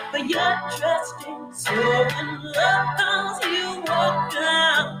got for your trusting. So when love calls, you walk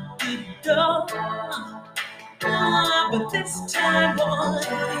out the door. But this time, boy,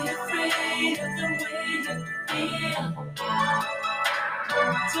 don't be afraid of the way you feel.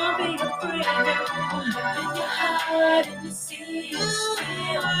 Don't be afraid of in your heart and you see it's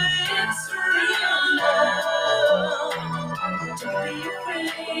real. It's real love. Don't be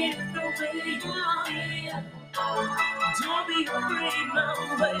afraid of the way you feel. Don't be afraid,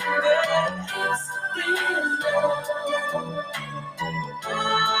 my baby. It's real love.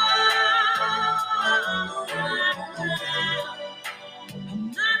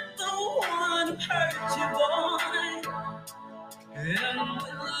 I'm not the one who hurt you, boy. And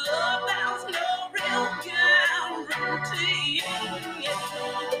with love, there's no real guarantee.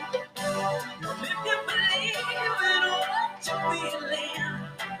 If you believe in what you're feeling,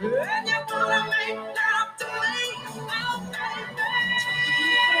 and you wanna make love to me, oh baby,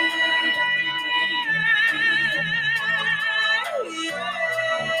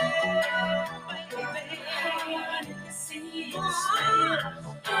 see it's real love.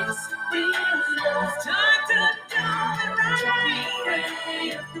 It's time to do it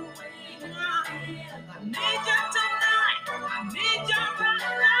right. I need you tonight. I need you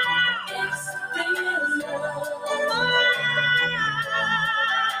right now. It's real love.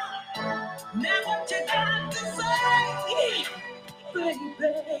 Now what you got to say,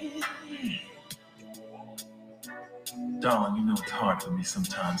 baby? Darling, you know it's hard for me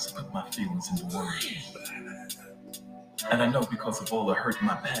sometimes to put my feelings into words. And I know because of all the hurt in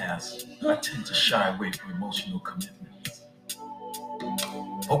my past, I tend to shy away from emotional commitments.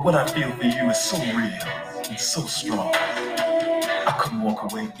 But what I feel for you is so real and so strong. I couldn't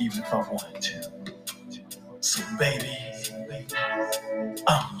walk away even if I wanted to. So baby,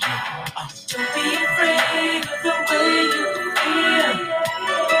 I'm yours. Don't be afraid of the way you feel.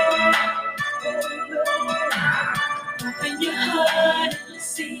 Open your heart and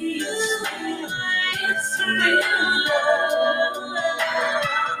see it's real love.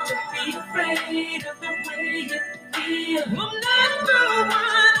 Don't be afraid of the way you feel. I'm not the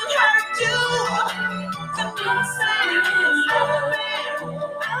one who hurt you. So don't say love.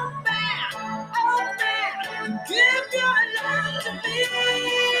 Out there, give your love to me.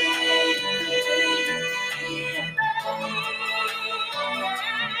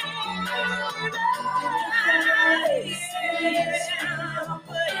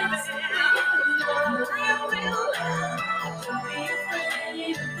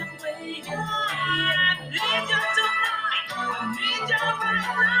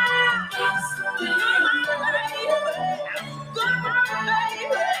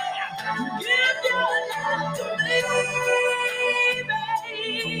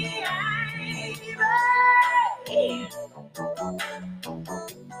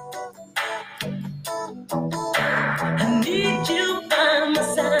 I need you by my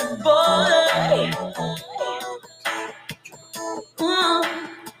side, boy.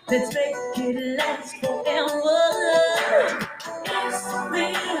 Let's make it last forever. It's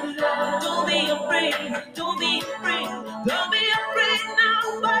real love. Don't be afraid. Don't be afraid. Don't be afraid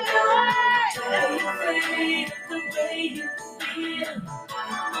now, baby. Don't be afraid of the way you feel.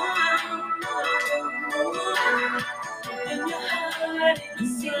 In your heart,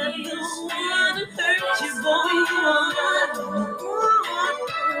 it's the one who hurt you, boy.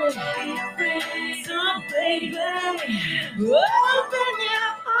 Be afraid, so baby, open your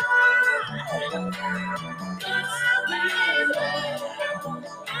heart. It's real.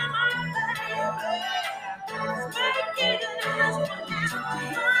 Come on, baby. Let's make it last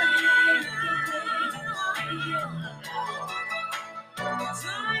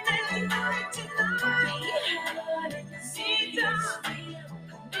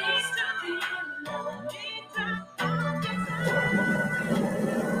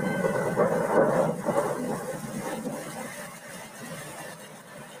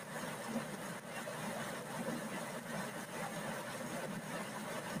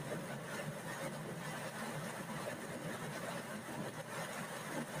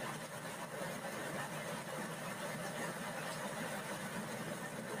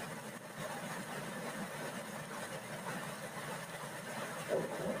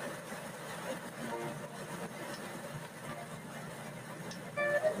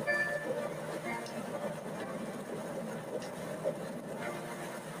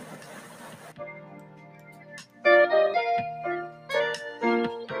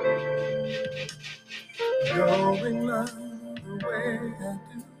knowing love the way I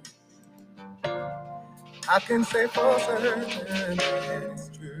do, I can say for certain it's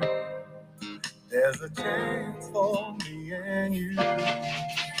true. There's a chance for me and you.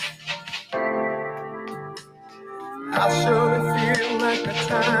 I surely feel like the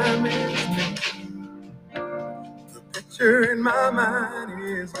time is new. The picture in my mind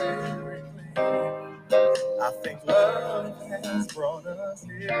is very clear. I think love has brought us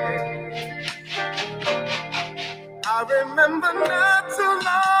here. I remember not too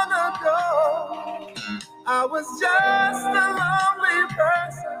long ago, I was just a lonely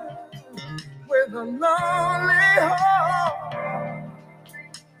person with a lonely heart.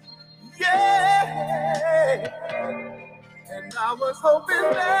 Yeah. And I was hoping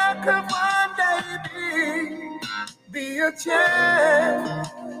there could one day be a chance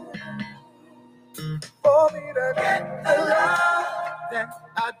for me to get the love that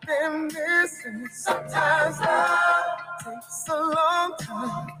I've been missing. Sometimes love takes a long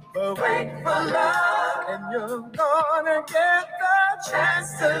time, but wait for love, and you're gonna get the chance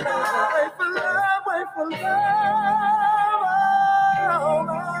to love. Wait for love, wait for love. Oh,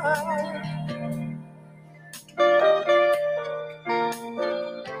 my.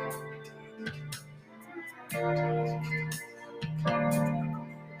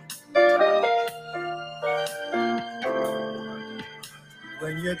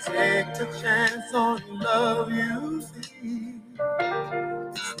 When you take the chance on love, you see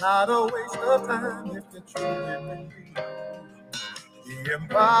it's not a waste of time if you truly believe the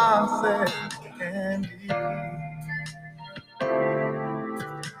impossible can be.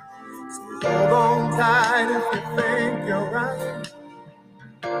 So hold on tight if you think you're right.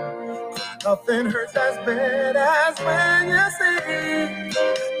 Nothing hurts as bad as when you see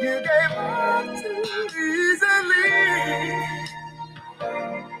you gave up too easily.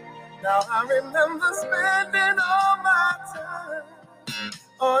 Now I remember spending all my time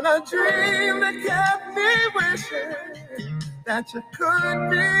on a dream that kept me wishing that you could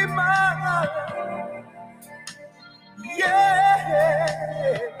be mine.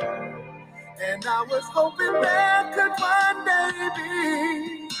 Yeah. And I was hoping there could one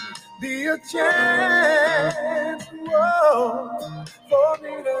day be a chance, whoa, for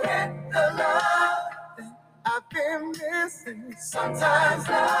me to get the love that I've been missing. Sometimes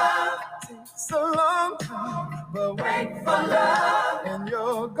love takes a long time, but wait for love, and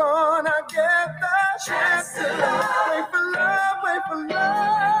you're gonna get the chance to love. Wait for love, wait for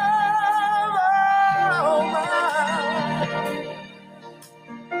love. Oh, my.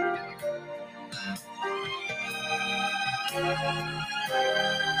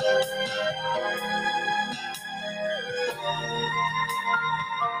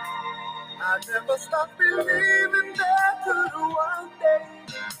 I never stopped believing there could one day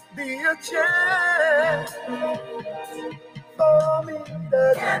be a chance for me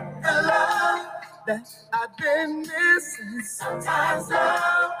to get the love that I've been missing. Sometimes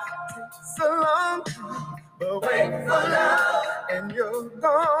love takes a long time, but wait for love, and you're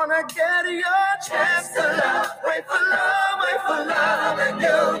gonna get your chance to love. Wait for love, and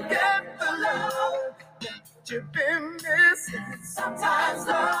you'll get the love you've been missing. Sometimes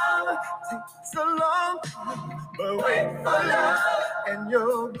love takes a long time, but wait for love, and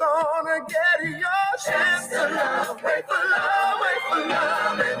you're gonna get your chance to love. Wait for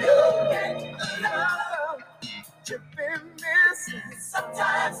love, and you'll get the love you've been missing.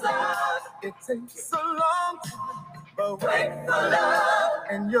 Sometimes love, it takes a long time, but wait for love,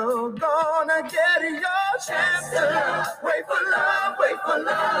 and you're gonna get your chance to love. Wait for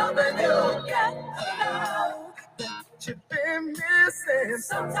love, and you'll get the love that you've been missing.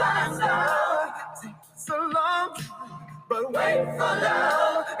 Sometimes love takes a long time, but wait for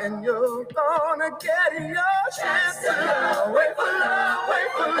love, and you're gonna get your chance to love. Wait for love,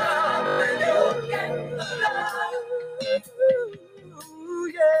 and you'll get the love. Ooh,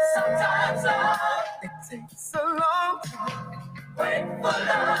 yeah. Sometimes love, it takes a long time. Wait for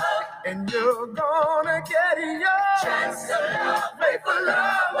love, and you're gonna get your chance to love. Wait for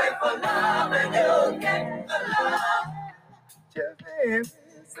love, and you'll get the love you've been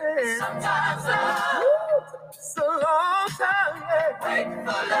missing. Sometimes love takes a long time. Yeah. Wait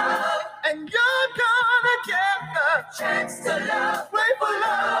for love, and you're gonna get the chance to love. Wait for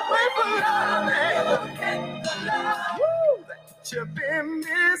love, and you'll get the love that you've been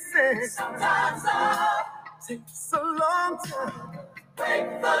missing. Sometimes love takes a long time. Wait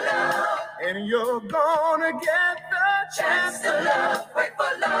for love, and you're gonna get the chance to love. Wait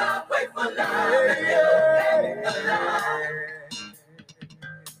for love, and you'll get the love.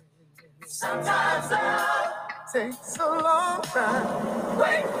 Sometimes love takes a long time.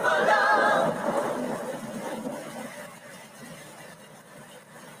 Wait for love.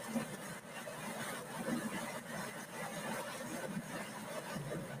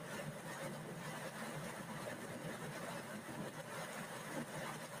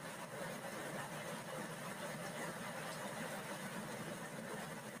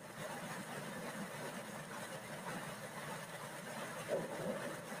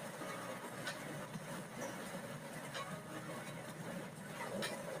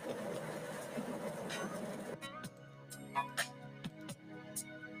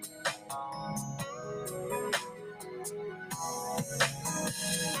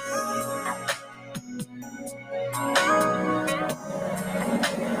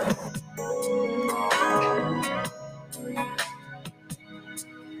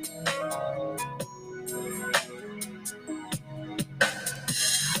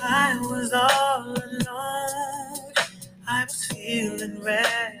 I was all alone. I was feeling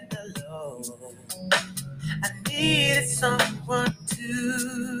rather low. I needed someone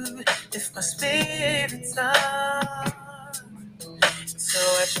to lift my spirits up. So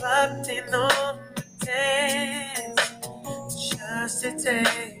I dropped in on the dance just to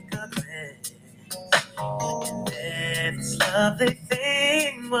take a glance. And then this lovely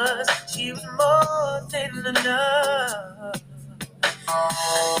thing was, she was more than enough.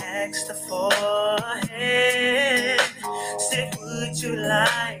 I asked her for a hand, said, would you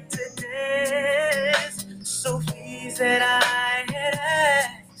like to dance? So pleased that I had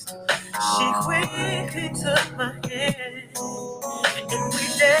asked, she quickly took my hand, and we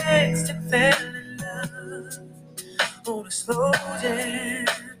danced and fell in love on a slow jam.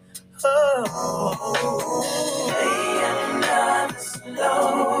 Oh, hey, another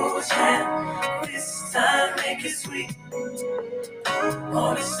slow jam. This time make it sweet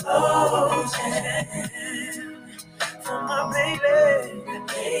on a slow jam. For my baby,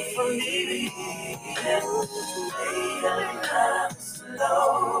 for me. Hey, another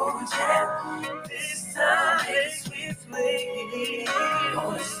slow jam. This time make it sweet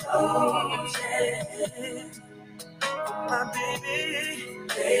on a slow jam. My baby,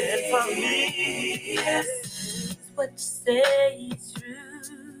 and for me, yes. What you say is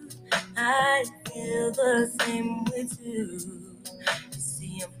true. I feel the same way too. You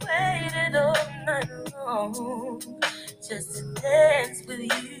see, I've waited all night long just to dance with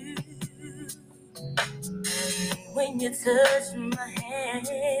you. And when you touched my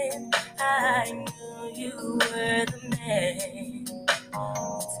hand, I knew you were the man.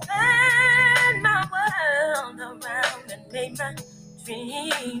 Turned my world around and made my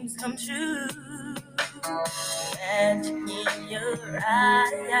dreams come true. Magic in your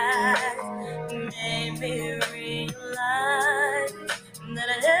eyes made me realize that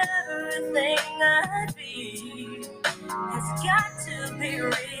everything I feel has got to be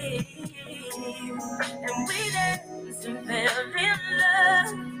real. And we danced and fell in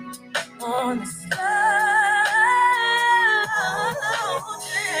love on the slow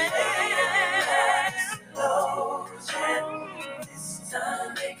jam. Slow jam. This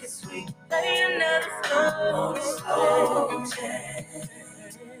time make it sweet. Play another slow jam.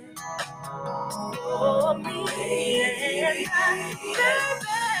 For me and my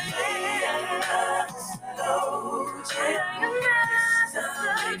baby. Another slow jam. This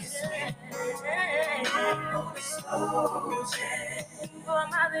time make it sweet. Slow jam. For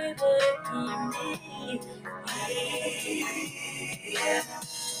my baby and me. Yeah.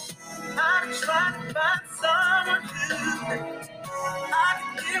 I'm trying to find someone who I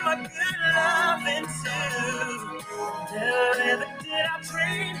can give my good loving to. Never did I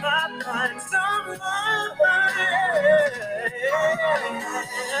dream I'd find someone.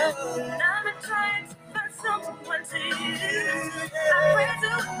 And I've been trying to find someone to you. I pray to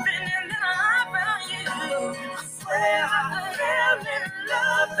heaven and then I found you. I swear I fell in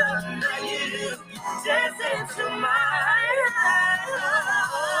love the night you danced into my eyes.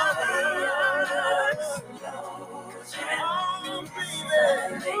 Oh,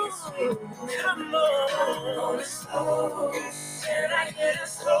 baby, come on, slow. Can I get a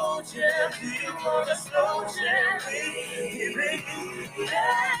slow jam? Do you want a slow jam, baby?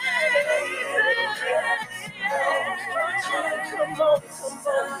 Come on,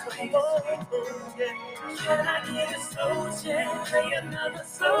 come on. Can I get a slow jam? Play another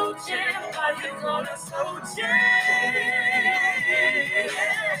slow jam. Are you gonna slow jam?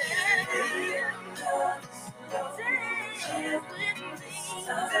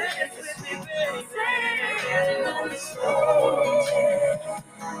 Dance with me, baby. Dance on the slow jam.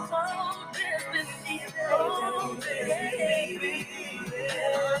 Oh, dance with me, oh, baby.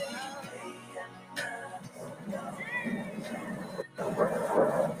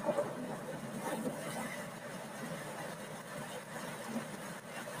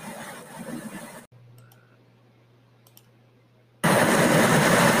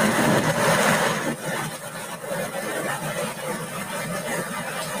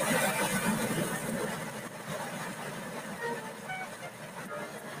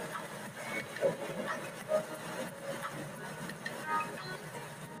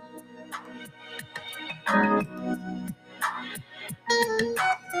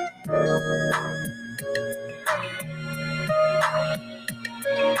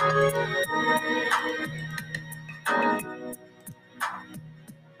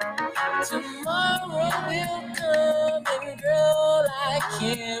 Tomorrow will come and girl, I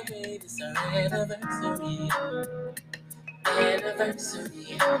can't wait. It's our anniversary.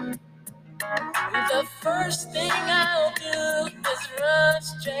 The first thing I'll do is run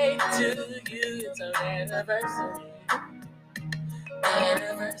straight to you. It's our anniversary.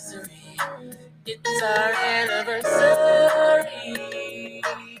 Anniversary. It's our anniversary.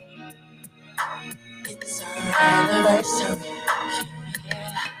 It's our anniversary.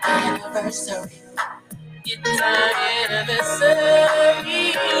 Yeah, anniversary. It's our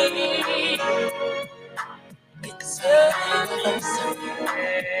anniversary. It's our anniversary.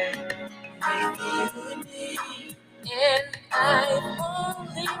 Baby, you and me. And I've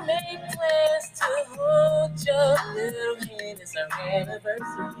only made plans to hold your little hand. It's our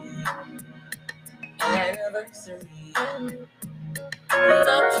anniversary. Anniversary.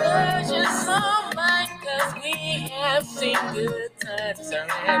 The pleasure's all mine, 'cause we have seen good times. It's our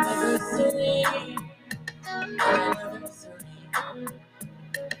anniversary. Anniversary.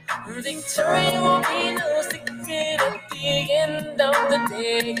 Victory won't be no secret at the end of the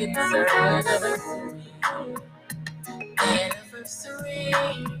day. It's our anniversary. Anniversary.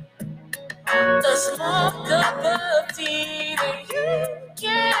 The small cup of tea that you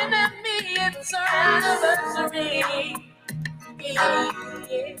can have me. It's our anniversary. Yeah,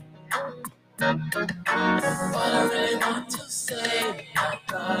 yeah. All I really want to say, my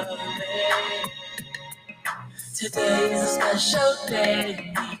darling, today is a special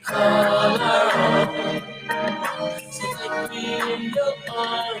day we call our own. So take me in your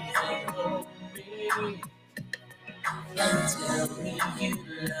arms and hold me and tell me you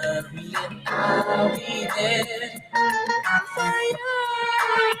love me and I'll be there for you.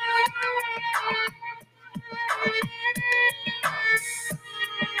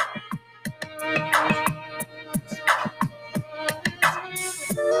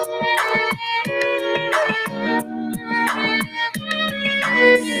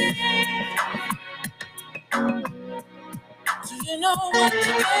 Do you know what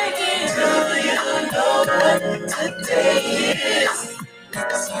today is? Do you know what today is?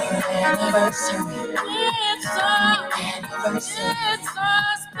 It's our anniversary. It's our anniversary. It's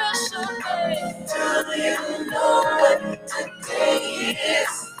our special day. Do you know what today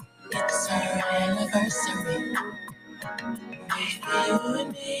is? It's our anniversary. Baby, you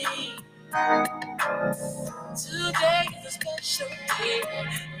and me. Today is a special day,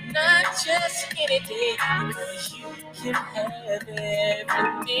 not just any day, because you can have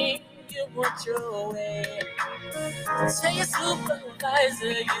everything you want your way. Tell your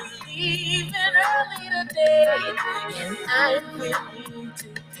supervisor you're leaving early today, and I'm willing to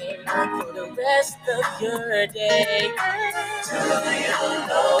pay for the rest of your day. Do you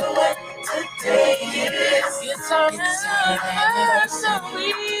know what today is? It's our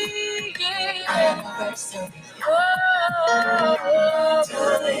anniversary. Yeah. Anniversary. Oh,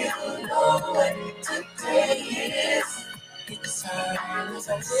 do you know what today is? It's our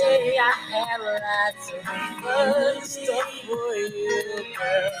anniversary. I had lots of fun stuff for you,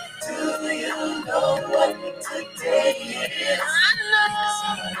 girl. Do you know what today is? I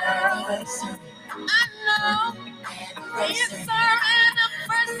know. It's our anniversary. I know. It's our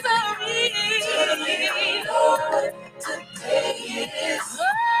anniversary. Do you know what today is? It's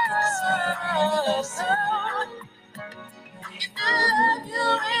our anniversary. I love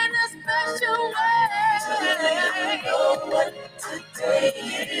you in a special way. Do you know what today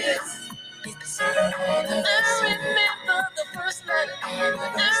is? It's our anniversary. I remember the first night. I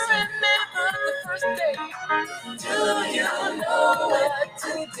remember the first day. Do you know what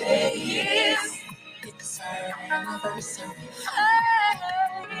today is? It's our anniversary.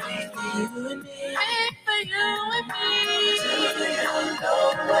 Hey, for you and me. For you and me. Do you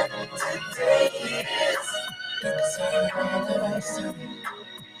know what today is? It's our anniversary.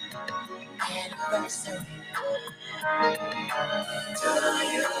 Anniversary. Do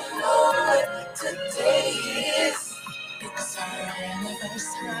you know what today is? It's our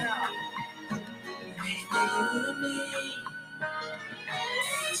anniversary. Baby, you and me.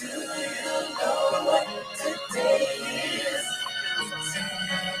 Do you know what today is? It's our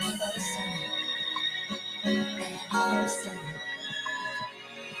anniversary. Anniversary.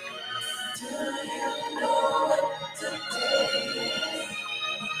 Do you know what today is?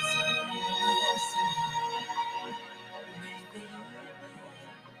 It's our anniversary. Baby, you and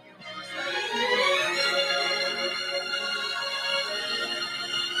me.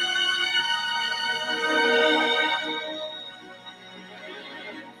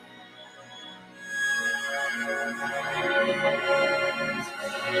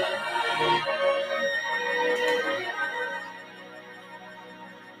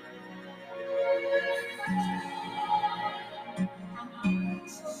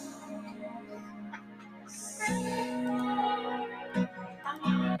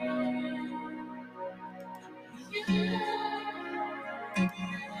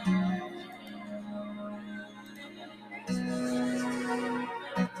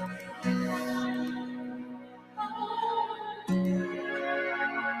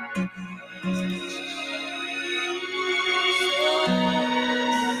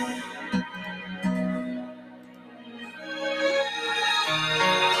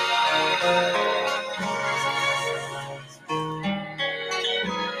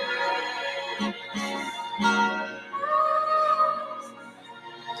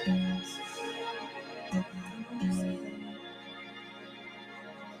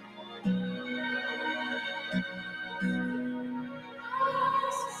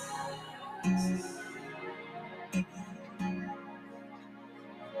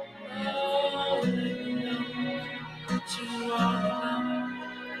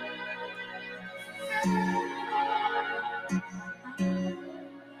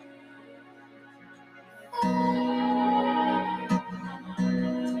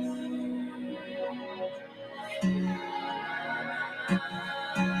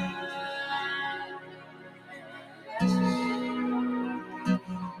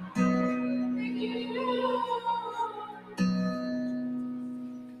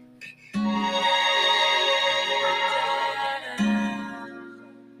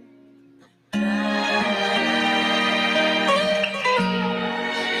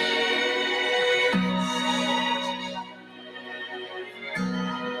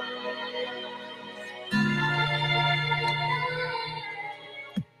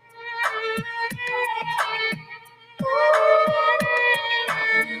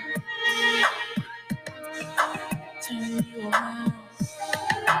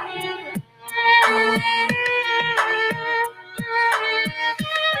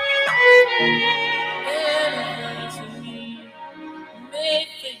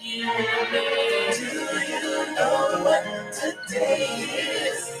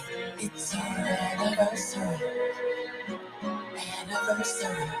 It's our anniversary.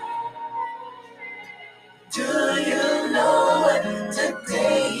 Anniversary. Do you know what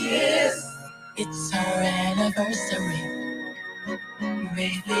today is? It's our anniversary.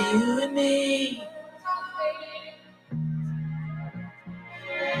 Baby, you and me.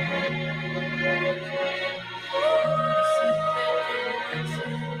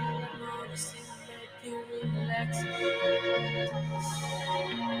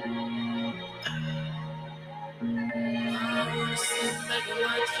 I wanna sit back and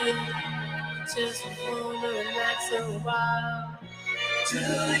watch you. Just wanna relax a while. Do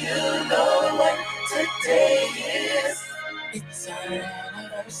you know what today is? It's our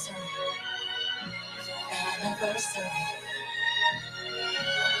anniversary. Anniversary.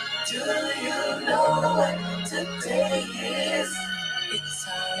 Do you know what today is? It's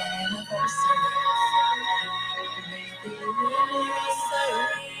our anniversary. Baby,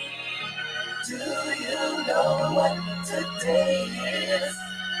 anniversary. Do you know what today is?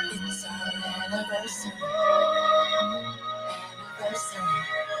 It's our anniversary. Anniversary.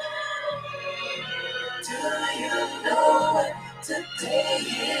 Do you know what today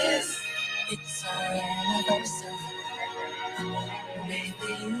is? It's our anniversary.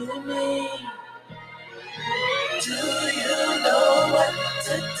 Maybe you and me. Do you know what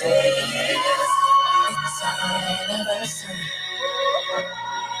today is? It's our anniversary.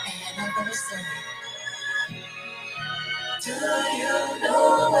 Anniversary. Do you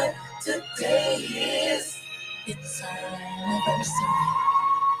know what today is? It's our anniversary.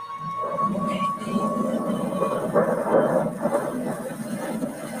 Maybe you and me.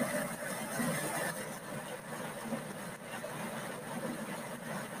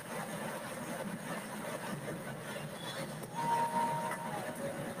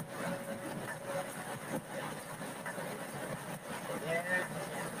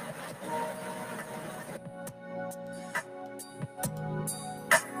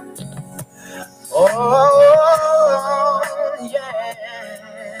 Oh,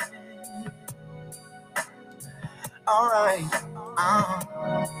 yeah. All right.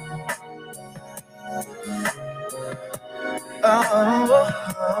 Oh,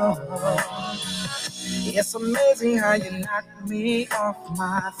 it's amazing how you knock me off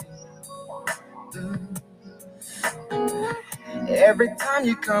my feet. Every time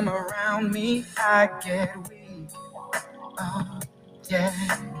you come around me, I get weak. Oh, yeah.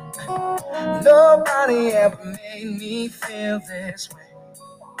 Nobody ever made me feel this way.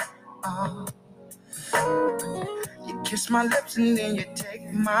 Oh, you kiss my lips and then you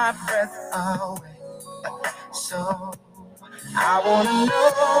take my breath away. So I wanna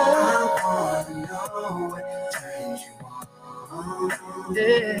know what turns you on.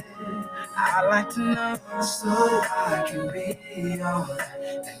 Yeah, I like to know so I can be all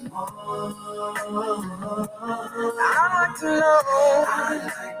that and more. I like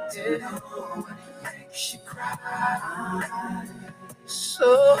to know what makes you cry.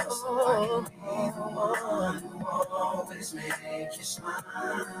 So I can be the one who always make you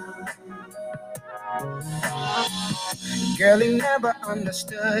smile. Girl, he never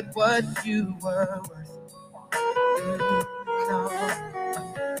understood what you were worth. No.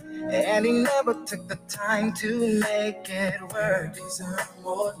 And he never took the time to make it work. Deserve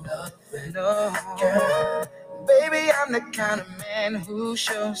more love than no. Girl, baby, I'm the kind of man who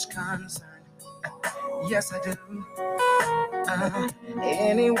shows concern. Yes, I do.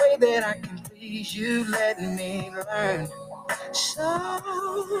 Any way that I can please you, let me learn. So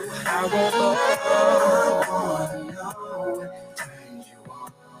I wanna know what turns you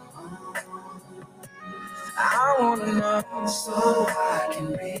on. I wanna know so I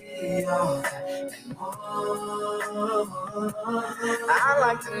can be all that and more. I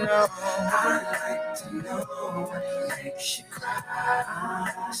like to know what makes you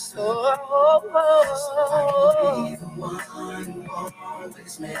cry. So I can be the one who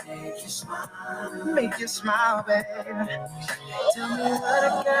always make you smile. Make you smile, baby. Tell me what I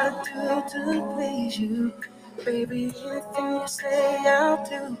gotta do to please you. Baby, anything you say I'll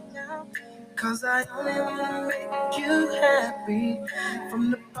do. Cause I only wanna make you happy. From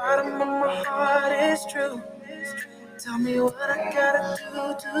the bottom of my heart, it's true. Tell me what I gotta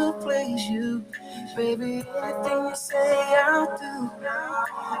do to please you. Baby, anything you say I'll do.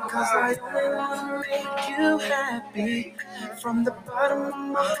 Cause I only wanna make you happy. From the bottom of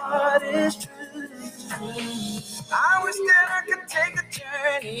my heart, it's true. I wish that I could take a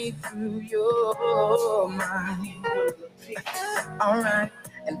journey through your mind. Alright,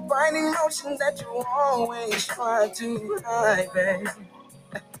 and find emotions that you always try to hide, babe.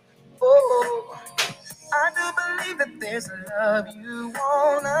 Oh, I do me that there's a love you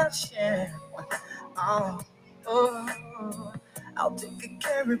wanna share. Oh, I'll take good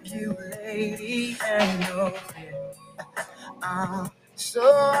care of you, lady, and no fear. So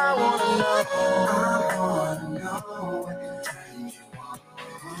I wanna know what turns you on.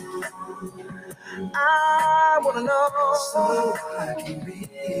 I wanna know so I can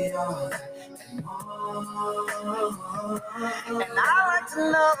be all that and more. And I like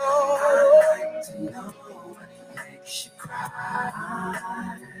to know what makes you cry.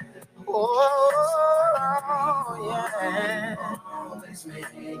 Oh, yeah. Always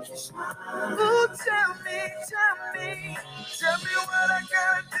make you smile. Ooh, tell me what I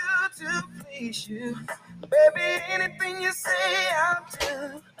gotta do to please you. Baby, anything you say, I'll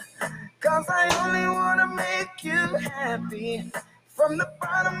do. 'Cause I only wanna make you happy. From the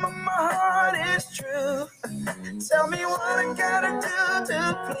bottom of my heart, it's true. Tell me what I gotta do to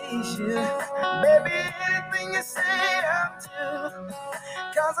please you. Baby, anything you say, I'll do.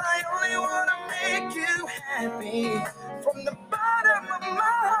 'Cause I only wanna make you happy. From the bottom of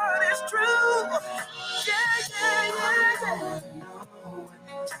my heart, it's true. Yeah.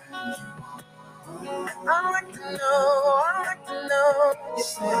 I like to know. You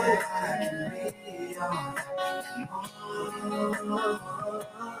say I can be all that more.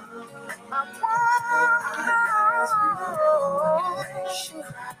 I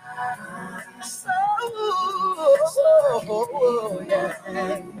so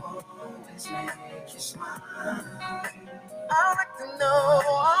yeah. Always make you smile. I like to know,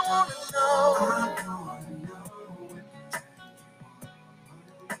 I wanna know.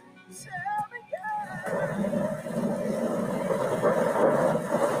 Tell me, yeah.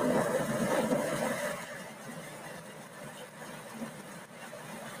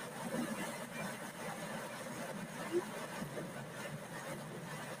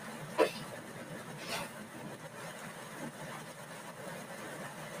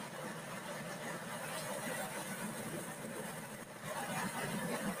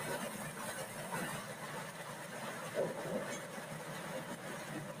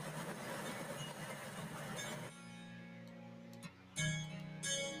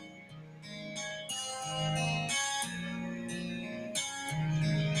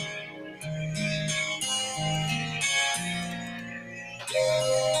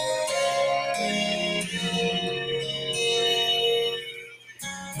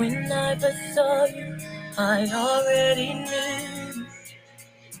 When I first saw you, I already knew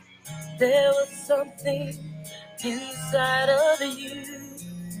there was something inside of you.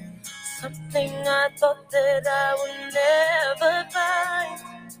 Something I thought that I would never find.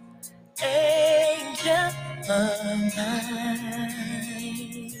 Angel of mine.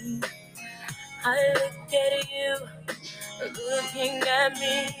 I look at you, looking at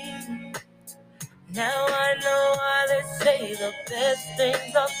me. Now I know why they say the best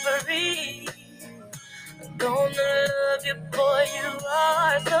things are free. I'm gonna love you, boy, you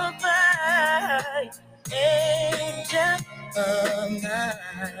are so fine. Angel of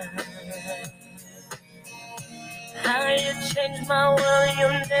mine. How you changed my world,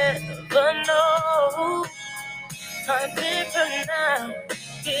 you'll never know. I'm different now,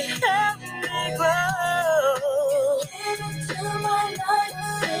 it helped me grow. Into my life,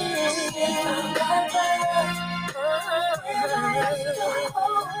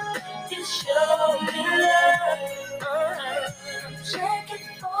 you show me love. I'm checking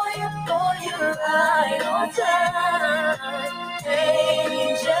for you right on time.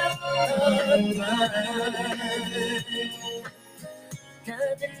 Angel of mine.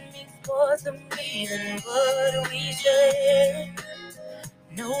 Nothing means more to me than what we share.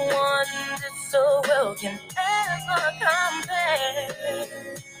 No one did so well can ever compare.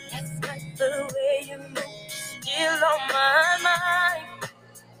 That's like the way you move, still on my mind.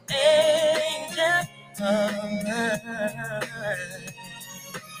 Angel of mine.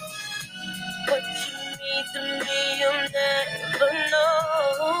 What you mean to me, you'll never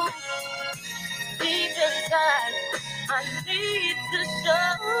know. Deep inside, I need to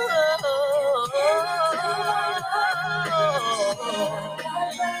show.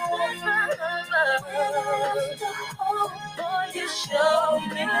 Boy, you show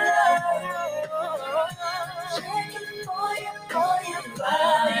me love. Checking for you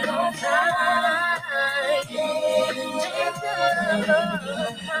right on time.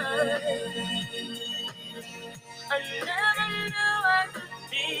 I never knew I could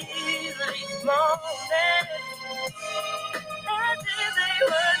feel these moments as if they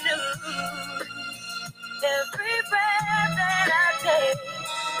were new. Every breath that I take,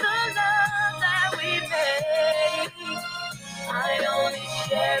 the love that we make, I only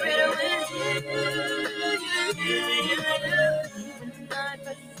share it with you.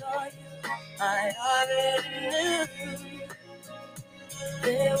 I already knew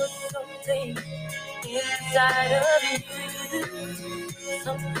there was something inside of you,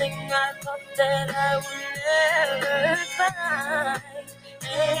 something I thought that I would never find.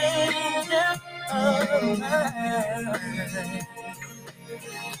 Angel of mine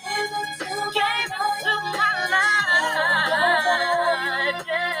came into my life,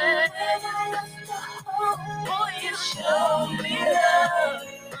 yeah. Boy, you showed me love.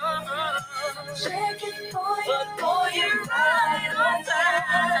 Checking for you, but boy, you're right on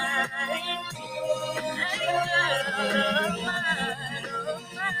time.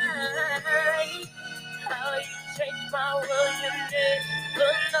 How you changed my world, you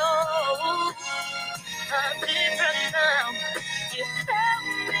never know. I'm different now. You help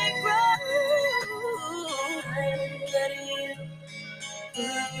me grow. I am letting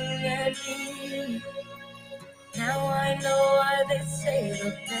you. Now I know why they say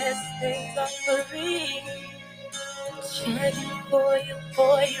the best things are free. Checking for you,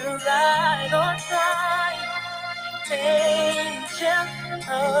 boy, you're right on time. Angel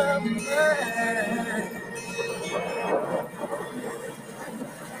of mine.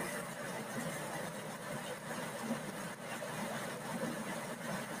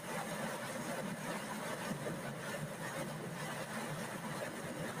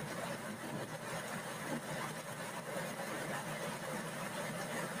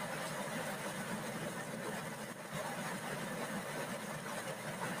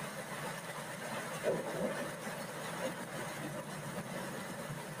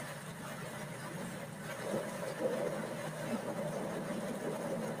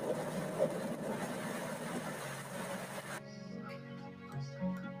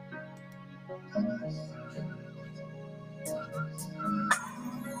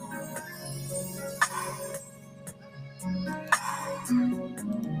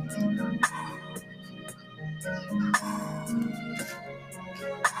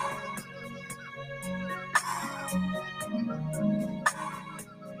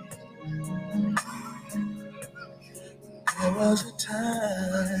 There was a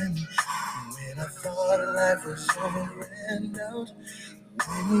time when I thought life was over and out.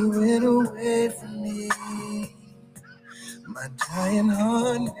 When you went away from me, my dying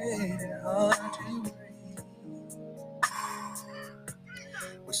heart made it hard to breathe.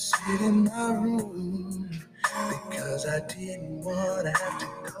 Was sitting in my room because I didn't want to have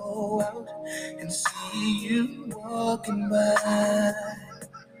to go out and see you walking by.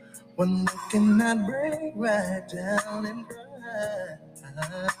 One look and I'd break right down and cry.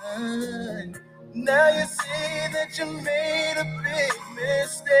 Now you see that you made a big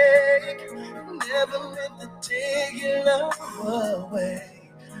mistake. Never meant to take your love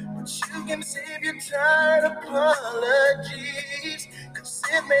away. But you can save your tired apologies, 'cause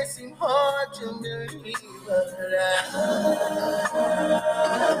it may seem hard to believe, but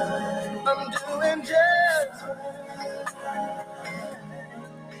I'm doing just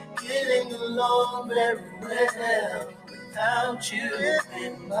getting along very well without you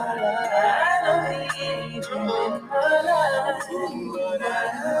in my life. I don't need you in my life, but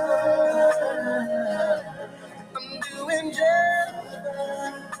I'm doing just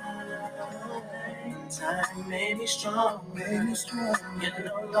fine. Time made me strong, You're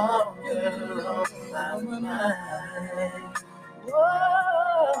no longer on my mind. Whoa.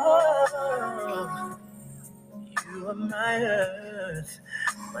 You are my earth,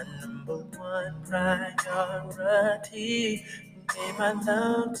 my number one priority. Gave my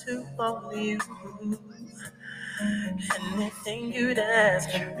love to only you. Anything you'd ask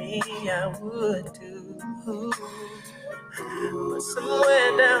of me, I would do. But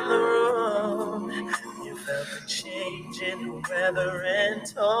somewhere down the road, you felt the change in the weather and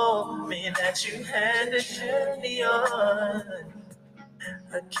told me that you had to journey on.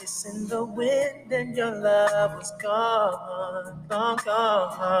 A kiss in the wind and your love was gone, long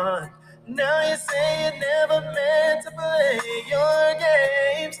gone. Now you say you never meant to play your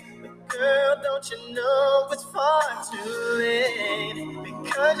games, but girl, don't you know it's far too late?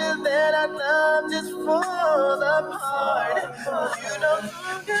 Because of that, our love just falls apart. You no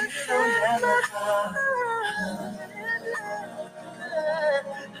longer have my heart.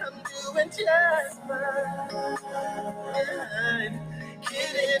 I'm doing just fine.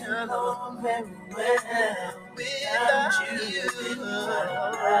 Getting along very well without you.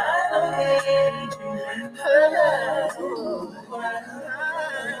 I don't need you.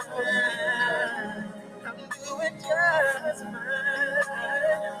 I'm doing just fine.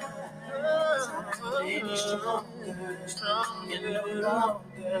 Baby, stronger, no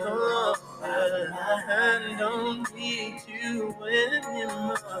longer. I don't need you in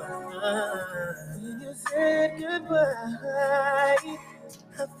When you said goodbye,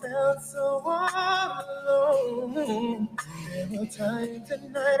 I felt so all alone. There were times at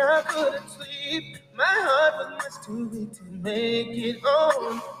night I couldn't sleep. My heart was much too weak to make it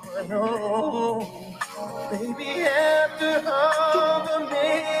on my own. Baby, after all the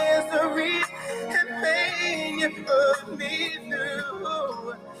misery and pain you put me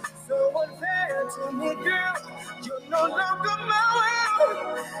through, so unfair to me, girl. You're no longer my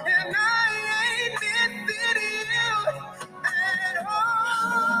world, and I ain't missing you at all.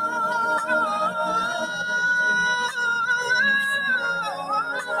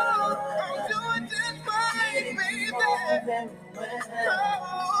 I'm doing just fine, baby.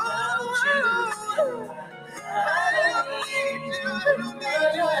 I don't need you, I don't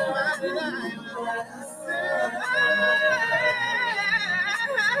need you in my life.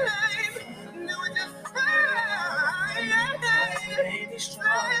 Doing just fine.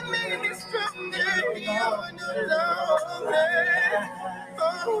 That made me stronger, you're no longer.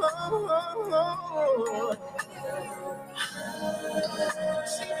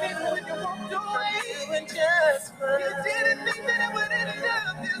 See, baby, when you walked away, and just you didn't think that it would end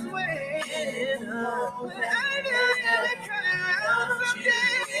up this way. But I knew you would come around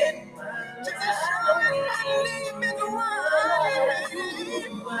someday. Just as sure as my name is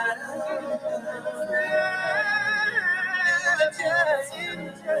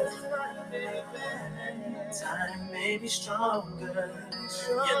time may be stronger.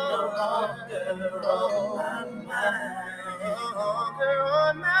 You're no longer on my mind. No longer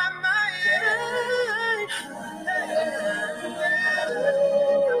on my mind.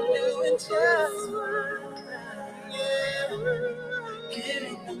 I'm doing just fine. Yeah.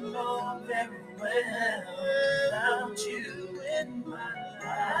 Getting to know very well without you in my life.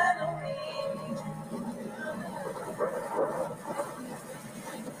 I don't need you.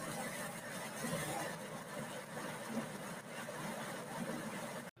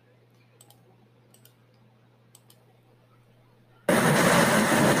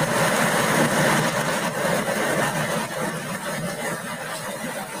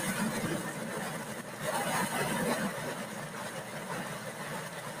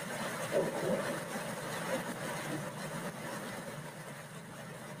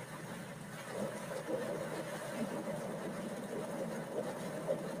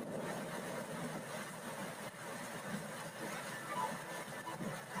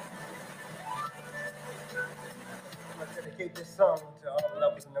 Dedicate this song to all the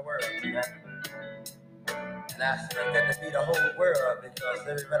lovers in the world tonight. And I expect that to be the whole world because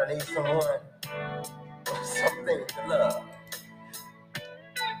everybody needs someone or something to love.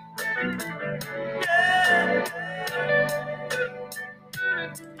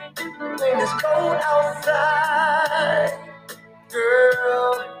 When it's cold outside,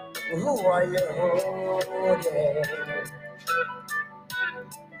 girl, who are you holding?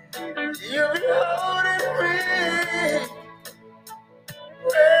 You'll be holding me.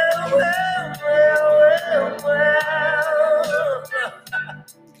 Well.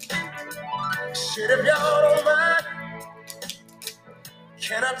 Shit, if y'all don't mind,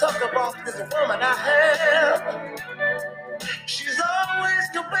 can I talk about this woman I have? She's always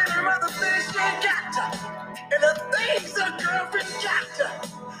complaining about the things she got and the things her girlfriend got.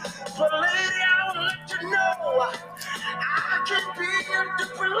 But lady, I will let you know I can be in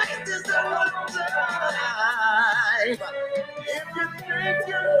different places at one time. If you think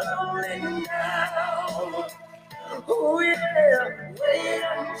you're lonely now, oh yeah, wait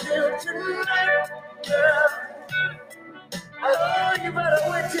until tonight, girl. Oh, you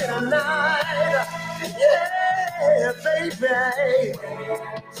better wait till tonight. Yeah, baby.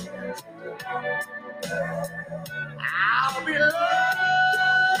 I'll be long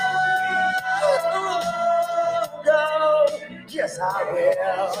gone. Yes, I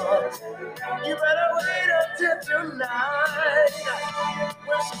will. You better wait until tonight.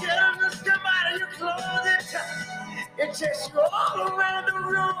 When skeletons come out of your closet, it takes you all around the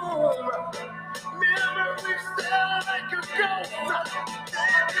room. Memories feel like a ghost.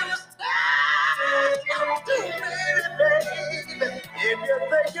 Then you start to baby. If you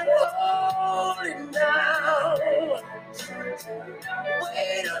think you're holding down,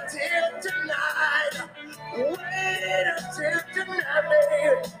 wait until tonight. Wait until tonight,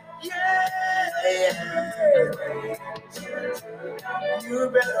 baby. Yeah. You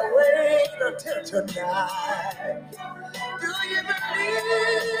better wait until tonight. Do you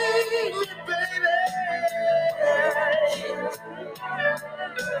believe me, baby?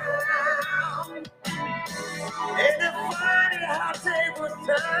 Ain't it funny how tables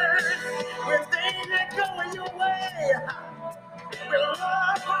turn when things ain't going your way? Well,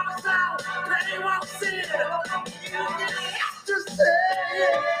 Dawson, you got to say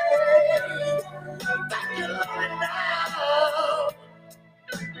that you love me now.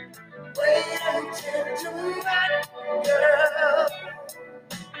 Wait until tonight, girl.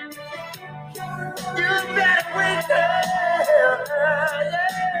 You better wait there.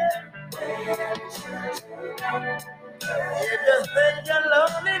 You just think you're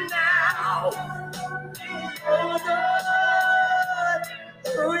lonely now. Oh, God.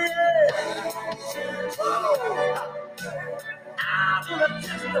 Oh, yeah. Oh, I wanna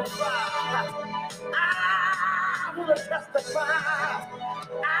testify. I wanna testify.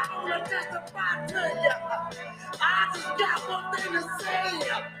 I wanna testify to you. I just got one thing to say.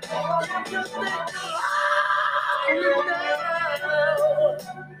 You just think you're lonely now.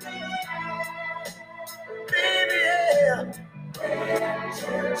 Baby, yeah.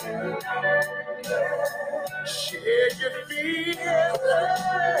 Share your feelings.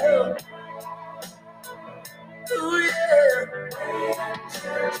 Ooh, yeah.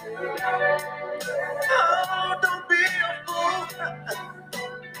 Oh, don't be a fool.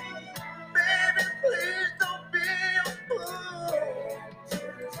 Baby, please don't be a fool.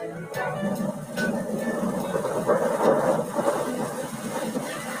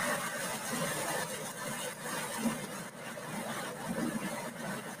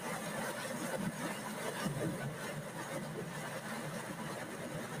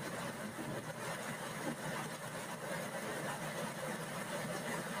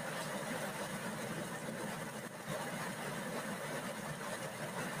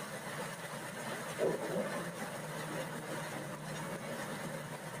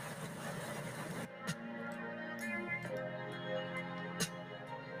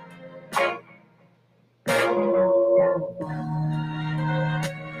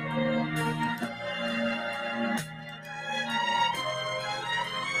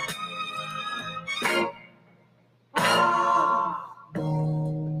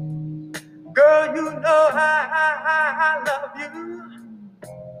 Girl, you know I love you,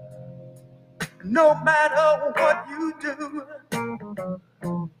 no matter what you do.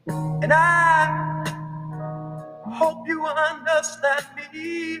 And I hope you understand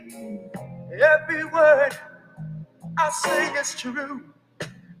me. Every word I say is true.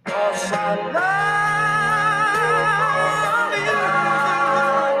 'Cause I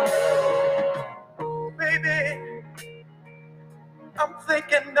love you. Baby, I'm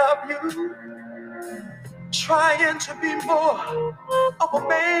thinking of you. Trying to be more of a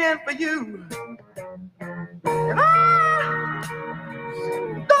man for you. And I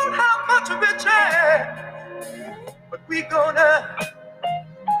don't have much riches, but we gonna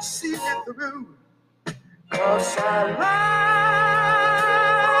see it through. 'Cause I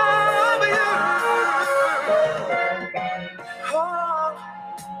love you. Oh,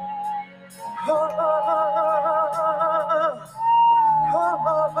 oh, oh.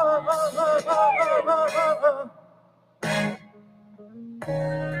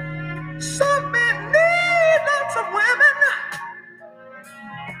 Some men need lots of women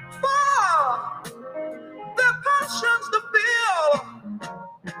for their passions to feel.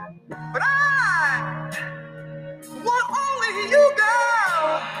 But I want only you,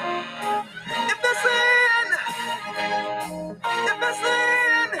 girl. If it's in, if it's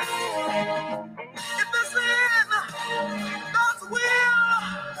in, if it's in God's will,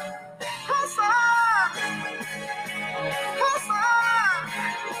 cause I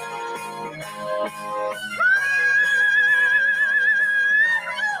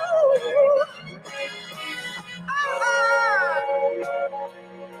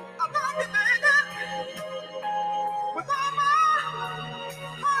love you, baby, with all my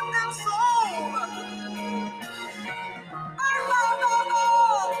heart and soul.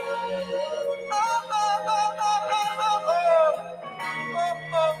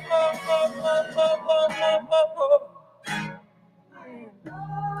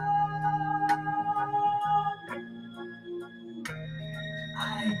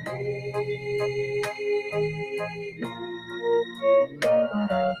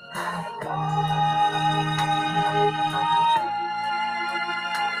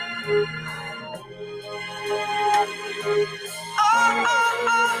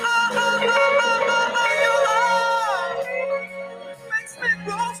 Makes me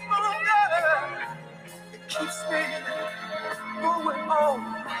grow stronger. It keeps me going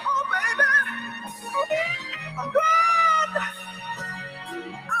on. Oh, baby, I'm glad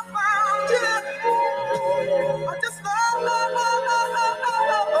I found you. I just love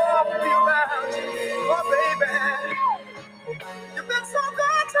you around. Oh, baby, you've been so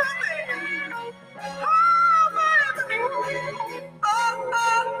good to me.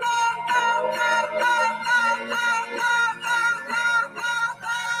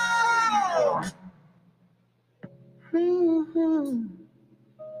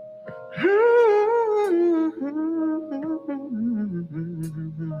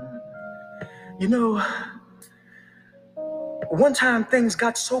 You know, one time things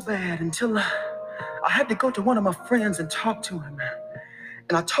got so bad until I had to go to one of my friends and talk to him.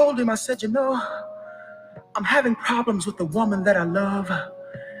 And I told him, I said, I'm having problems with the woman that I love.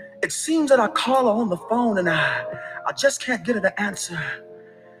 It seems that I call her on the phone and I just can't get her to answer.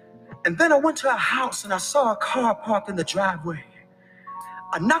 And then I went to her house and I saw a car parked in the driveway.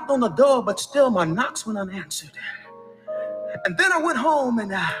 I knocked on the door, but still my knocks went unanswered. And then I went home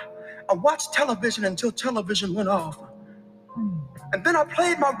and I watched television until television went off. And then I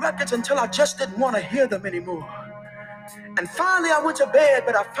played my records until I just didn't want to hear them anymore. And finally I went to bed,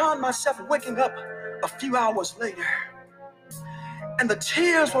 but I found myself waking up a few hours later. And the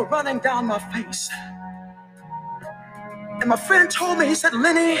tears were running down my face. And my friend told me, he said,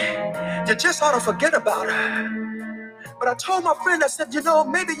 Lenny, you just ought to forget about her. But I told my friend, I said,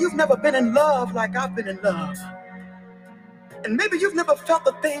 maybe you've never been in love like I've been in love. And maybe you've never felt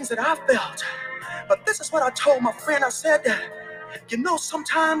the things that I felt. But this is what I told my friend. I said,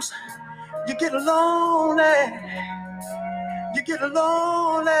 sometimes you get lonely. You get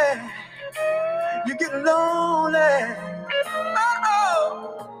lonely. You get lonely.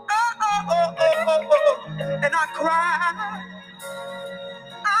 Oh, and I cry.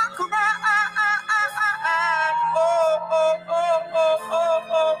 I cry.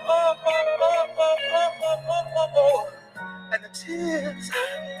 And the tears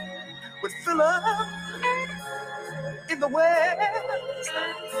would fill up in the wells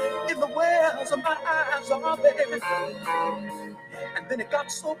of my eyes, oh baby. And then it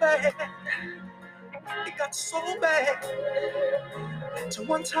got so bad. It got so bad. So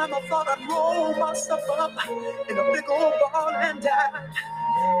one time I thought I'd roll myself up in a big old ball and die.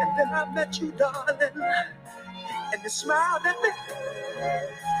 And then I met you, darling, and you smiled at me.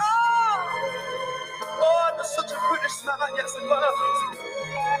 Oh, it was such a pretty smile, yes it was.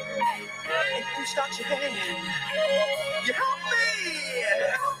 And you reached out your hand. You helped me.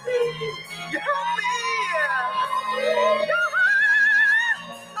 You helped me.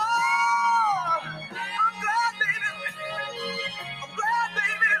 Oh, I'm glad, baby. I'm glad,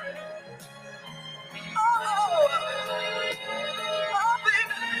 baby. Oh,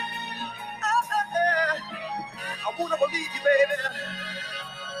 baby. I won't ever leave you, baby.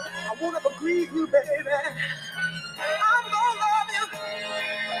 I won't ever grieve you, baby. I'm gonna love you.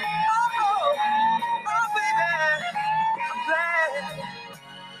 Oh, baby. I'm glad.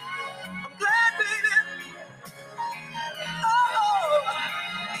 I'm glad, baby. Oh,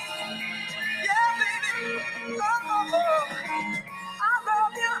 yeah, baby. Oh, I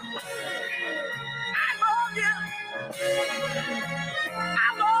love you. I love you.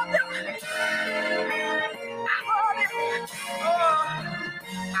 I love you. I love you. Oh,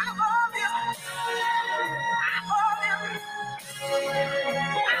 I love you. I love you.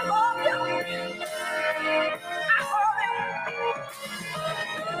 I love you.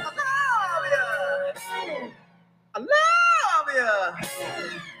 I love you.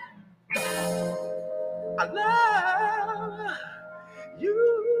 I love you.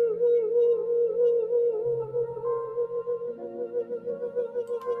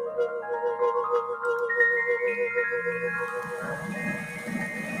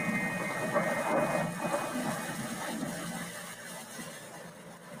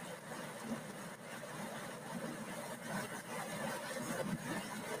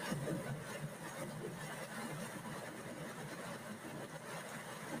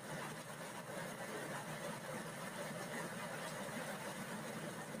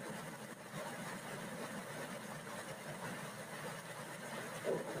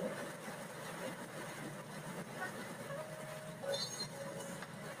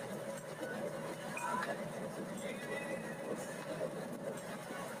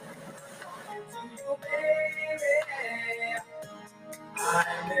 I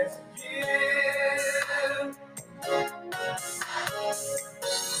miss you.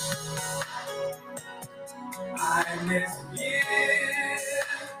 I miss you.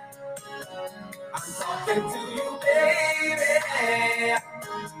 I'm talking to you, baby.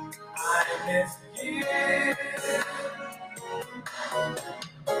 I miss you.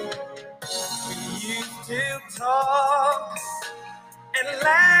 We used to talk and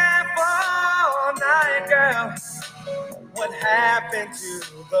laugh all night, girl. What happened to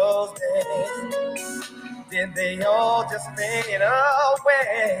those days? Did they all just fade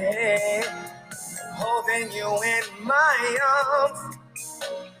away? Holding you in my arms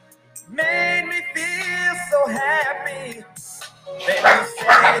made me feel so happy. Then you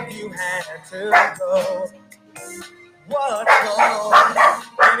said you had to go. What's wrong?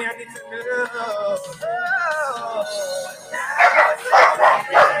 Baby, I need to know. Oh, now it's all right.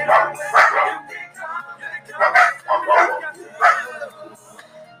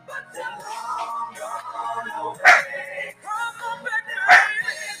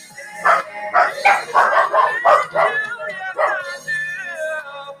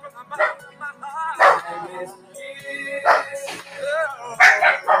 miss you. Oh,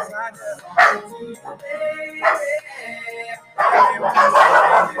 yes, I do. Baby,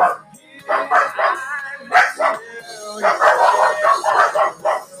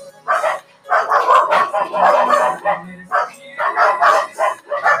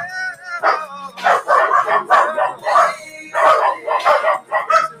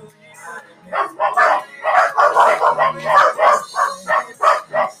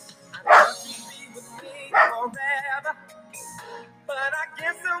 forever, but I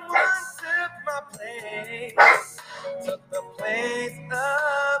guess someone took my place. Took the place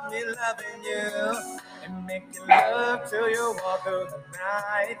of me loving you and making love till you walk through the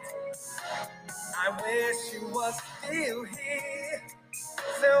night. I wish you was still here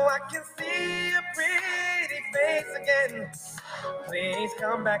so I can see your pretty face again. Please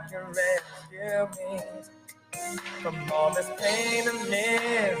come back and rescue me from all this pain and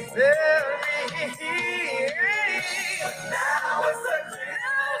misery. Now it's a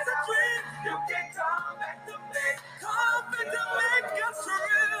dream. You can come back to me. Come back to make us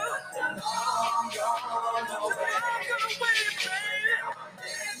true. Long gone away, baby.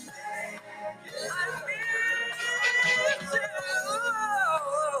 I miss you.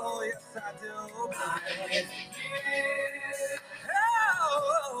 Yes, I do. I miss you.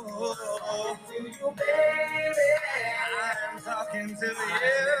 Oh, to you, baby. I'm talking to you.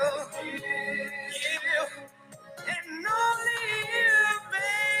 You and only you,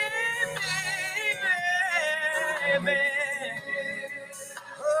 baby.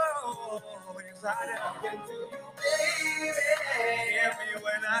 Oh, yes, I talking to you, baby. Hear me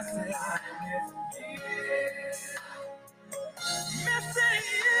when I say I miss you. Missing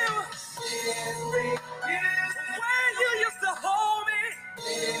you. Missing you. When you used to hold me.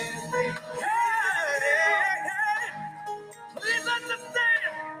 Missing you. Hey, please understand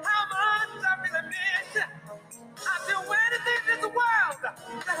how much I really miss you. I'd do anything in the world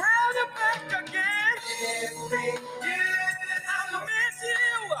to have you back again. Missing you. I miss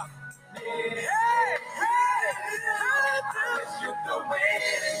you. Hey, I miss you the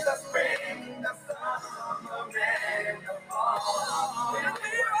wind, the spring, the summer, and the fall. When we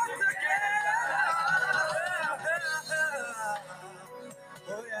were together.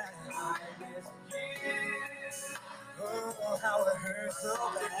 Oh yeah, I miss you. Oh, how it hurts so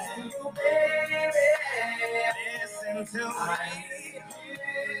bad. You, baby, listen to me.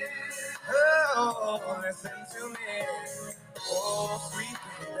 Oh, listen to me. Oh, sweet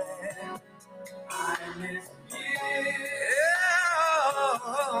baby. I miss you.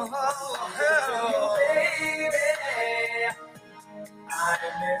 Oh, baby. I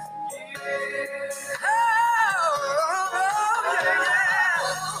miss you. Oh, yeah,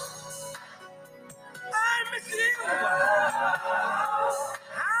 yeah. I miss you.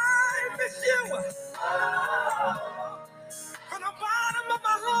 I miss you. From the bottom of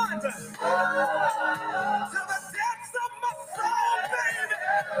my heart to the depths of my soul, baby.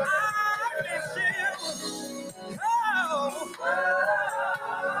 I miss you. Oh,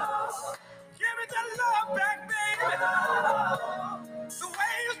 give me that love back, baby. The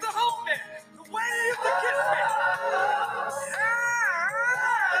way you used to hold me, the way you used to kiss me.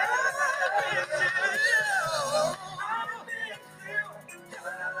 I miss you. I miss you.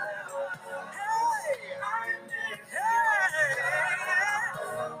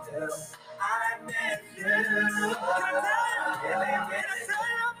 I miss you. Can I tell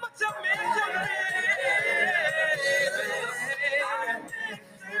you how much I miss you, baby? I miss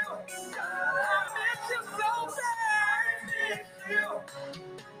you. I miss you so bad. I miss you.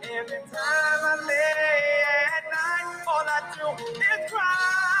 Every time I lay at night, all I do is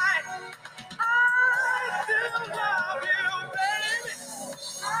cry. I still love you, baby.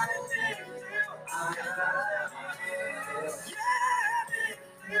 I miss you. I miss you. Yeah, I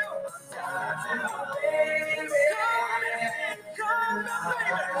miss you. Baby. Come,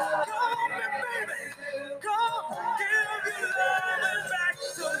 baby. Come, baby. Come, give your love back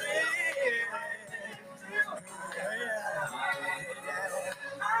to me.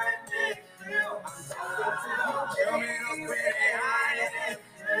 I miss you. Show me those pretty eyes.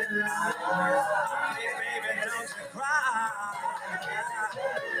 Baby, don't you cry.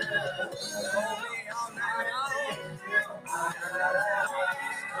 Hold me all night long.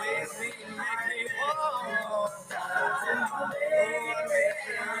 Squeeze me, make me warm.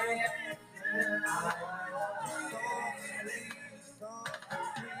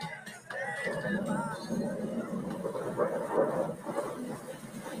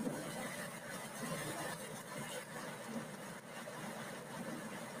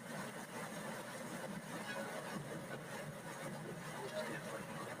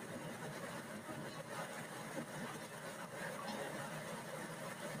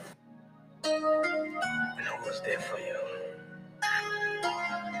 was there for you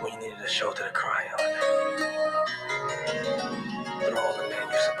when you needed a shoulder to cry on. Through all the men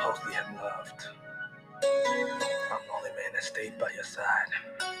you supposedly have loved, I'm the only man that stayed by your side.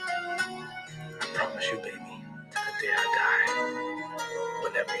 I promise you, baby, to the day I die,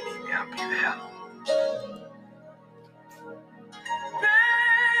 whenever you need me, I'll be there. Baby,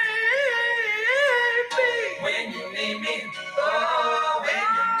 when you need me, oh, when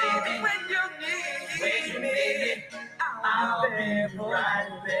you need me, when you need me, I'll be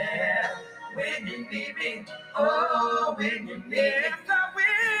right there. When you need me, oh, when you need me, yes, I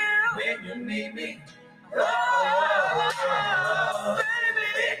will. When you need me, oh, baby,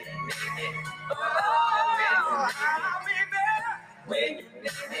 when you need me, oh, I'll be there. When you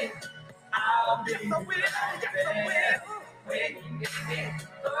need me, I'll be right there. When you need me,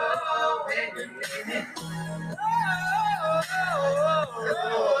 oh, when you need me,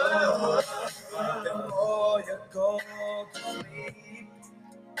 before you go to sleep,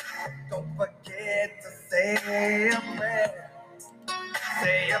 don't forget to say a prayer.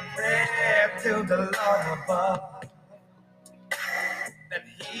 Say a prayer to the Lord above, that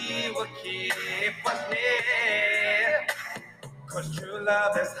He will keep us near. 'Cause true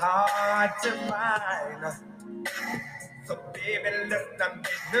love is hard to find. So baby, let's not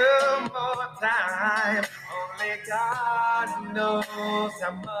waste no more time. Only God knows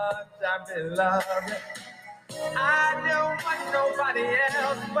how much I've been loved. I don't want nobody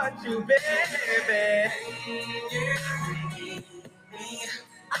else but you, baby. You need me,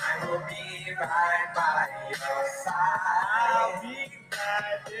 I will be right by your side. I'll be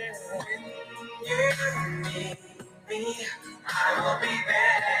right there. When you need me, I will be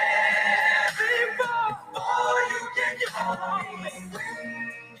there. Before you can call me.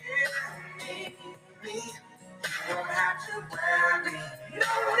 When you need me, you don't have to worry.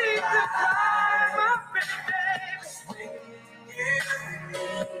 No need to cry, my baby. When you need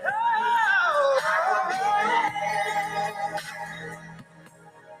me, oh, I will be there.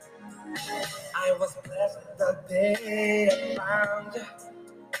 I was blessed the day I found you.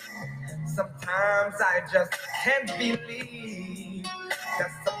 Sometimes I just can't believe that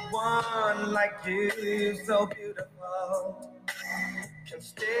someone like you, so beautiful, can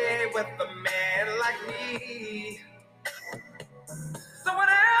stay with a man like me. So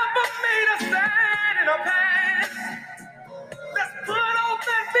whatever made us stand in our past, let's put all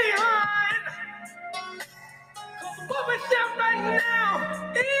that behind. 'Cause what we share right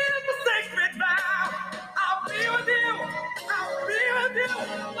now is a sacred vow. I'll be with you, I'll be with you,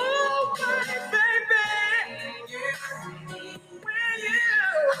 oh my baby. When you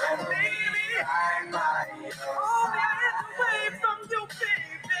need me, all I have to wait from you,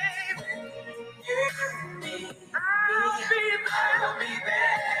 baby. I'll be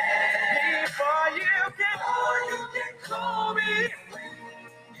there before you can call me.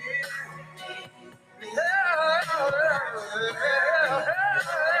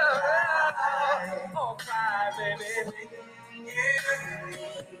 Oh, cry, baby.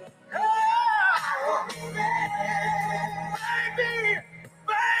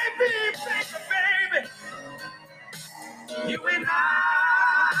 Baby. You and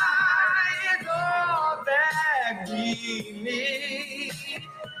I is all that we need,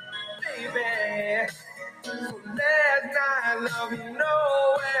 baby. So last night, love you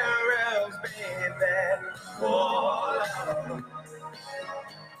nowhere else, baby. Oh,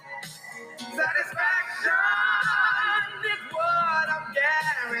 satisfaction is what I'm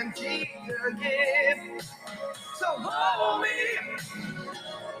guaranteed to give. So hold me,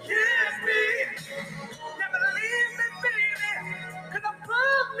 kiss me, never leave me, baby. 'Cause I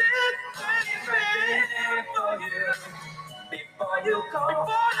promise, baby, for you. Before you call,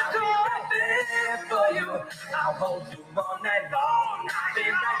 I'll be there for you. I'll hold you all night long. I'll be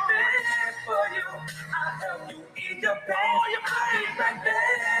right there for you. I'll help you ease your pain. I'll be right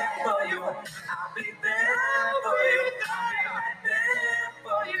there for you. I'll be there for you. I'll be right there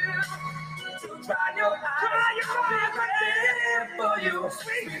for you. To dry your eyes, I'll be right there for you.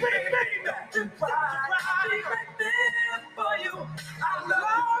 Sweet baby, to cry, I'll be right there for you. I'll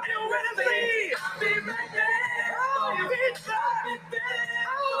love you endlessly. I'll be right there for you. I'll be there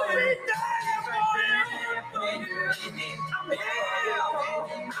for you.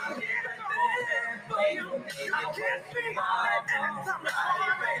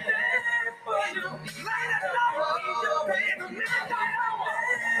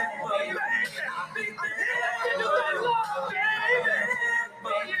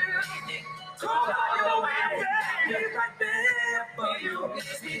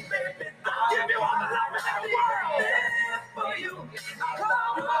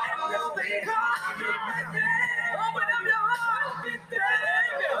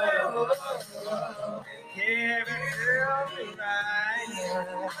 Come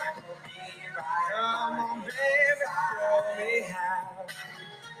on, baby, show me how.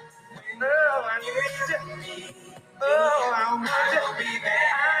 Oh, I need you. Oh, I want you.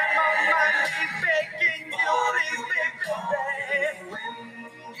 I'm on my knees begging you, please, baby.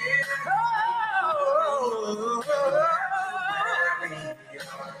 Oh,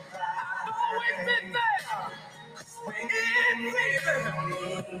 always been there. In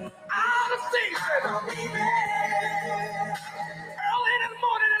season, out of season. Early in the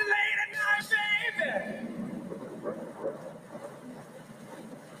morning and late at night, baby.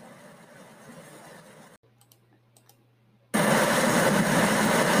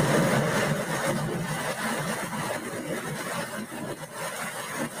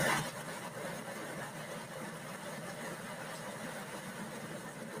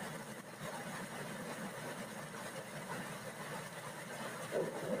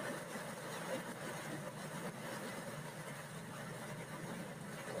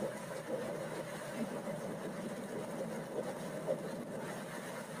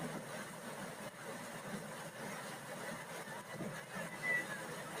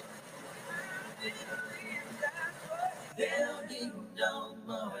 There'll be no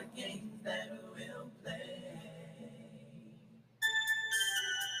more games that we'll play.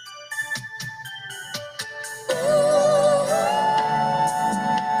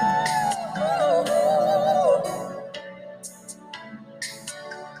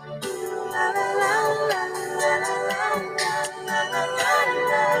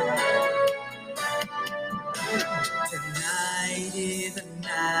 Tonight is a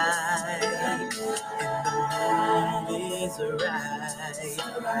night, and the mood is right.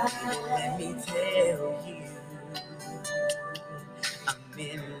 Let me tell you, I'm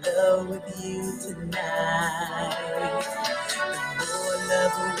in love with you tonight. The more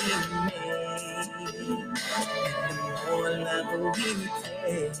love we make, and the more love we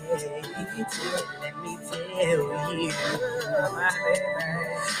take. Let me tell you, my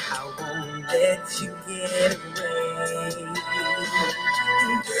baby, I won't let you get away.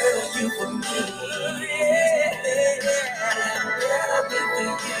 Girl, you for me, girl, baby,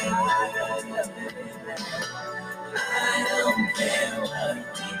 I don't care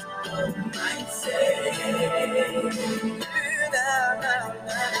what people might say.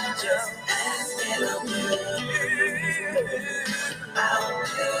 Just ask and I'll do it. I'll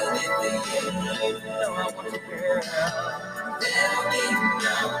do it for you. No, I want to, girl. There'll be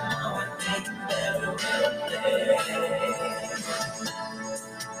no more things that will play.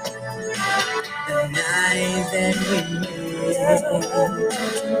 The night that we met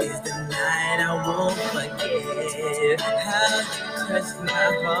is the night I won't forget. How you touched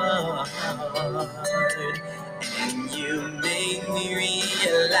my heart, and you made me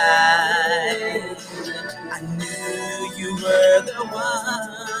realize I knew you were the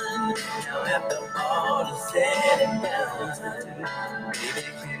one. Now after all is said and done, baby,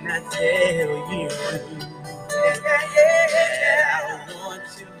 can I tell you? Yeah, I want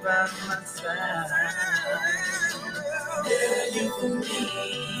you by my side. Girl, you for me.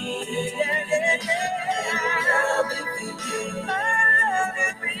 Love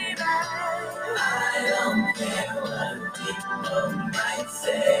it for you. I don't care what people might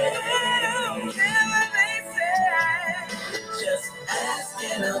say. Just ask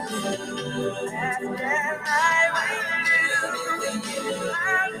and I'll do. Ask and I will do.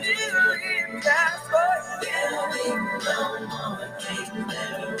 I'll do it just for you. There'll be no more games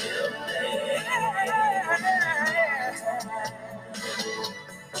that we'll play.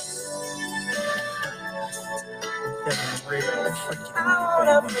 I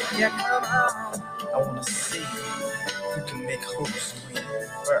wanna freak you, come on. I wanna see who can make hopes real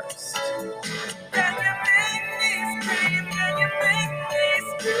first. Can you make me scream? Can you make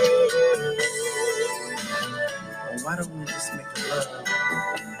me scream? Well, why don't we just make love?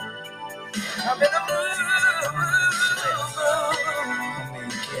 I'm in the mood. My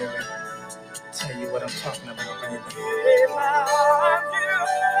man Gary, tell you what I'm talking about, baby. In my heart, you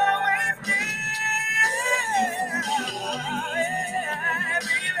always be.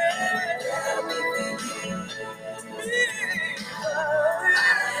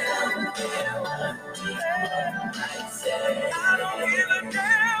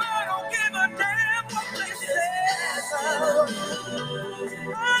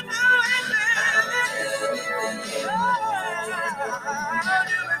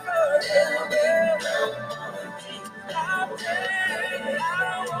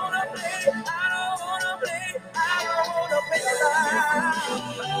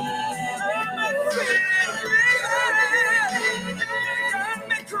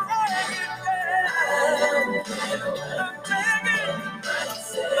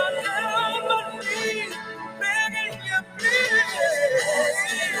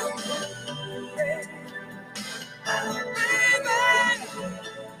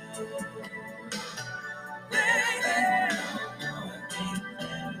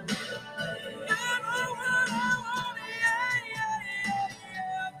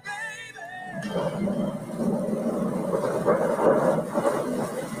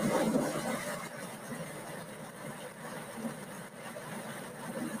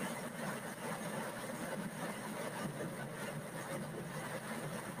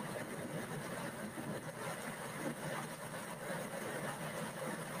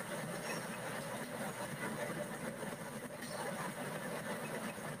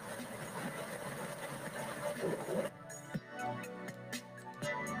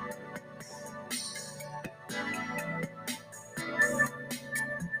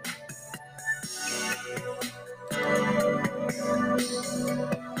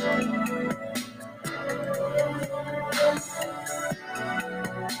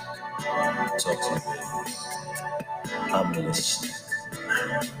 Talk to me, baby. I'm listening.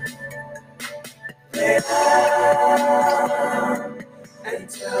 Lay down and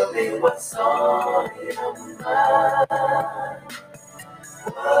tell me what's on your mind.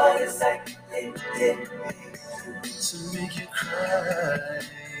 What exactly did we do to make you cry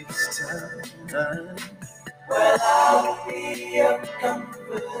this time? Well, I'll be your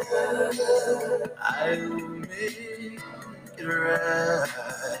comfort. I'll make it right.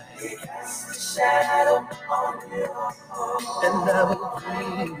 He casts a shadow on your heart, and I will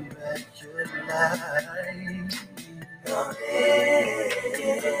bring back your light. Come in.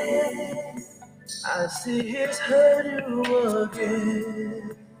 I see his hurt you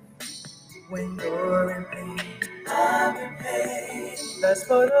again. When you're in pain, I'm in pain. That's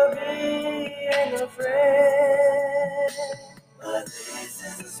part of being a friend. But this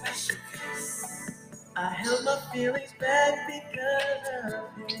is a special case. I held my feelings back because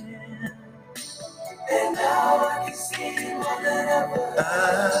of him. And now I can see more than ever.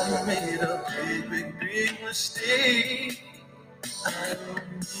 I made a big mistake. I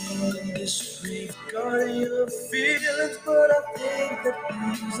don't mean to disregard your feelings, but I think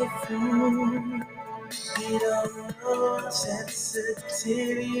that he's a fool. He don't know how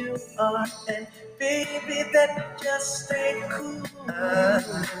sensitive you are, and baby, that just ain't cool. I'm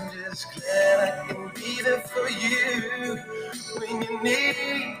just glad I can be there for you when you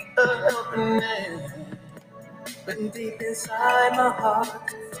need a helping hand. But deep inside my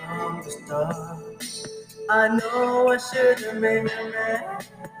heart, from the start, I know I should have made me mad.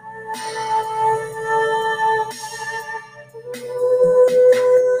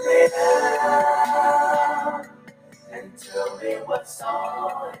 Lay down and tell me what's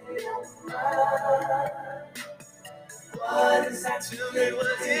on your mind. What is that? Tell me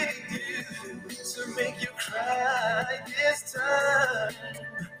what did you do to make you cry this time?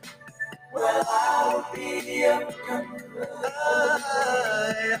 Well, I'll be your comfort.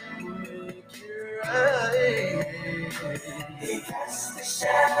 I'll make you right. He casts a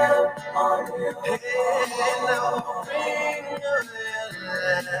shadow on your head, and I'll bring your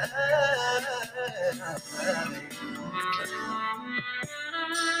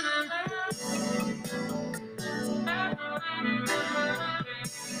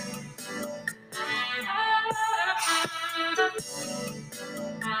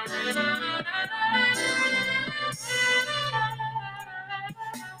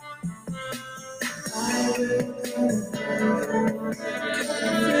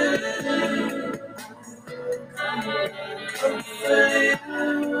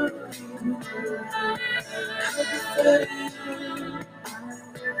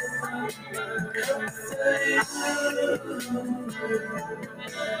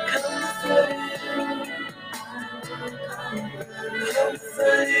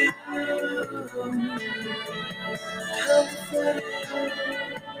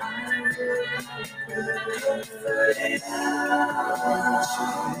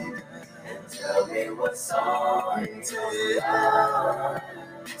and tell me what's on your mind.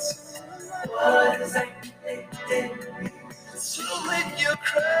 What is that thing to make you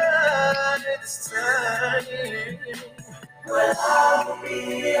cry this time? Well, I'll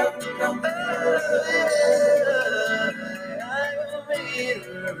be your comfort. I'll be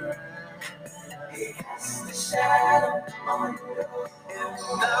right. He casts the shadow on you,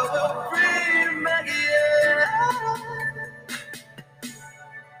 and I will bring back your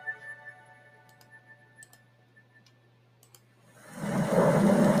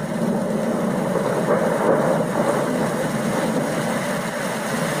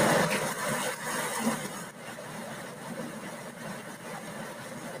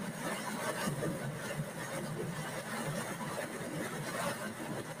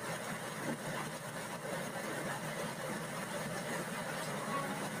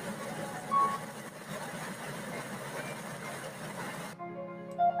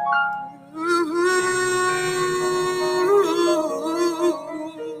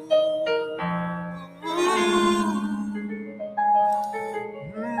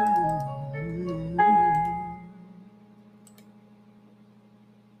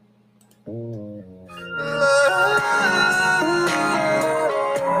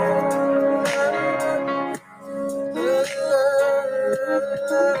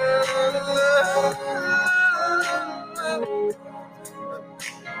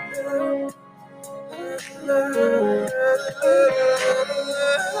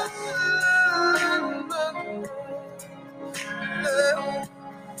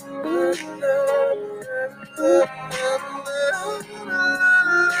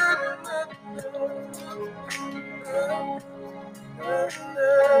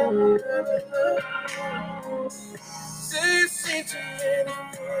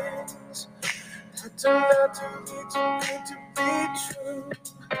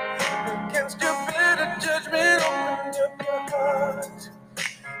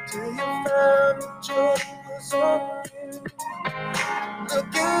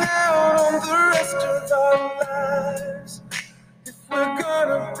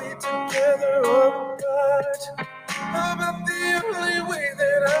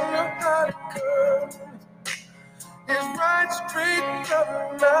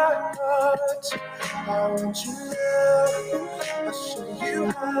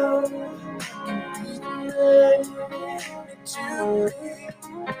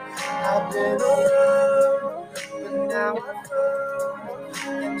I've been around, but now I found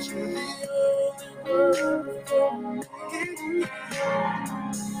that you're the only one for me.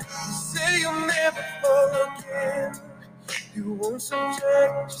 You say you'll never fall again. You won't subject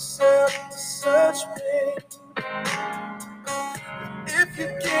yourself to such pain. If you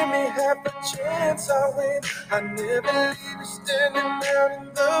give me half a chance, I'll win. I never leave you standing out in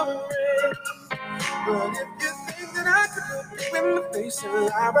the rain. But if you think that I could look you in the face and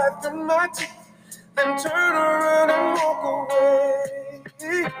lie right through my teeth, then turn around and walk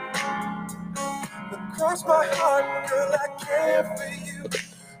away. But cross my heart, girl, I care for you.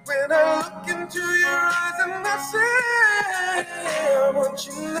 When I look into your eyes and I say, I want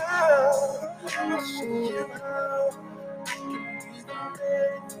you now, I'll show you how I can be the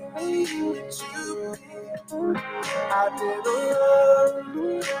man you need to be. I've been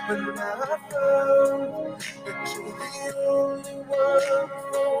around, but now I found that you're the only one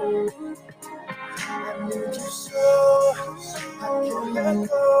for me. I need you so I can't let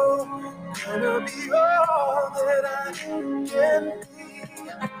go. Gonna be all that I can be.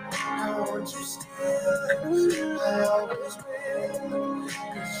 I want you still, I always will.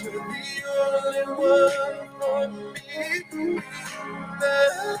 'Cause you're the only one for me. La,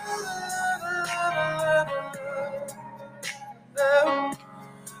 la, la, la,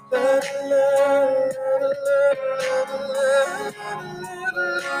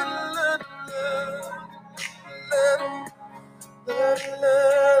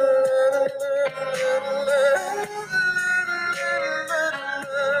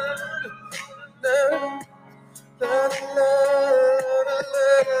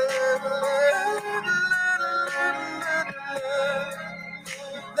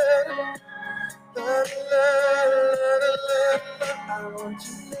 I want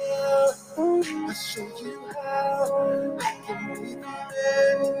you now. I'll show you how I can be the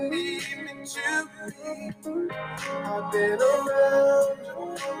man you need me to be. I've been around,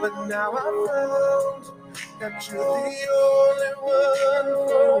 but now I found that you're the only one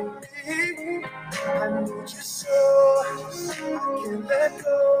for me. I need you so I can't let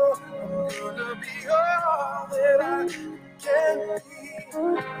go. I'm gonna be all that I can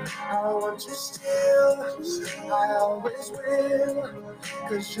be. I want you still, I always will.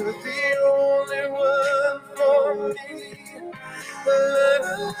 'Cause you're the only one for me.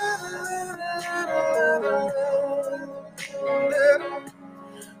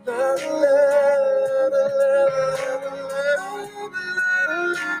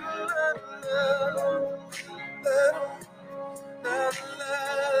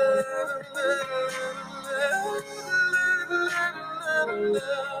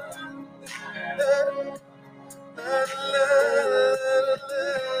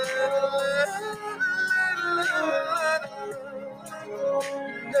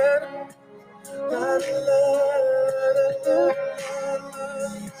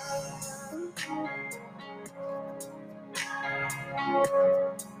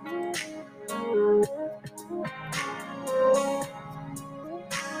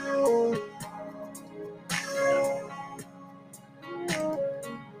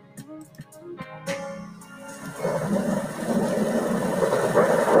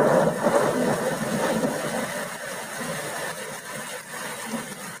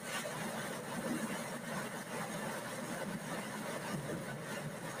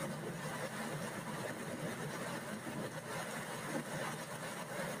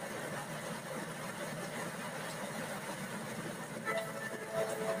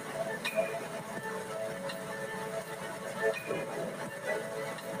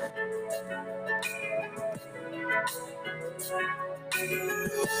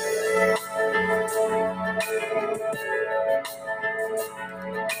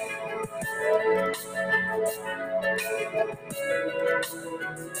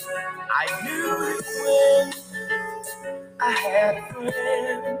 I knew it when I had a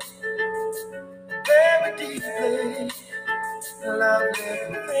friend, very deeply loved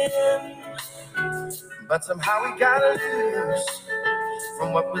him. But somehow we got loose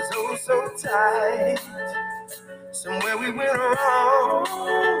from what was oh so tight. Somewhere we went wrong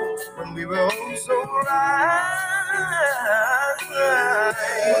when we were oh so right.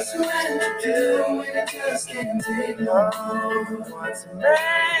 What's a man to do when it just can't take long? What's a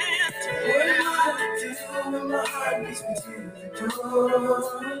man to do? What am I to do when my heart beats me to the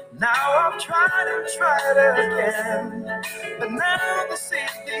door? Now I've tried and tried again, but now this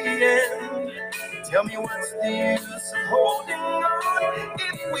is the end. Tell me what's the use of holding on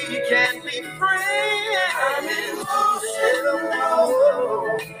if we can't be friends? I'm emotional,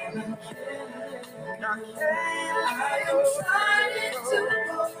 am trying to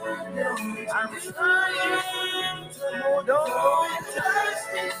hold on. I'm trying to hold on. It hurts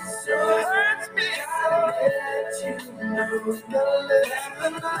me so. Gotta let you know that the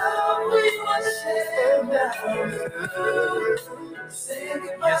love we once shared now. Say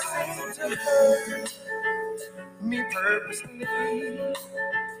goodbye. You seem to hurt me purposely.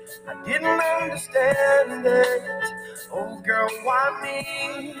 I didn't understand it. Oh girl, why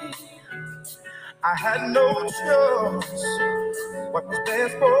me? I had no choice. What was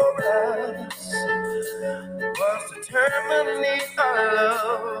best for us was to terminate our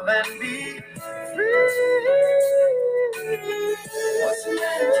love and be free. What's a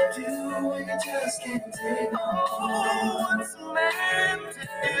man to do when you just can't take no more? What's a man to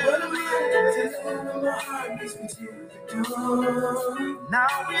do? What am I to do when my heart beats me to the door? Now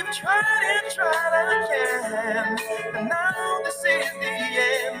we've tried and tried again, and now this is the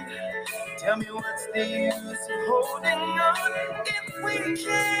end. Tell me what's the use of holding on if we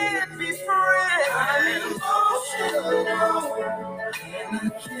can't be friends? I'm emotional and I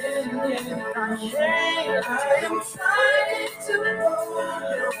can't. I am trying to hold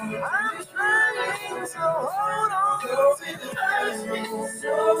on. I'm trying to hold on. Cause it hurts me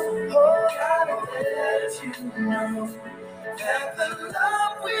so. Gotta let you know that the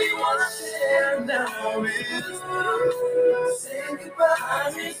love we once shared now is through. Say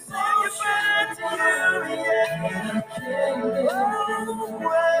goodbye to you, yeah.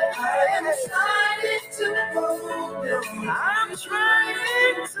 I am trying to hold on. I'm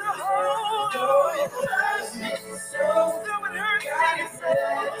trying to hold on. It hurts me so. It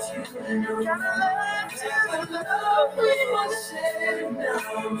hurts me so. Gotta let you know the love we once shared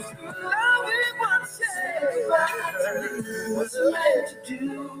now. Love we once shared. What's a man to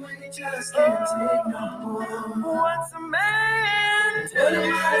do when he just can't take no more? What's a man to do? What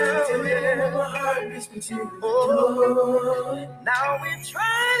am I to do when my heart beats me to the door? Now we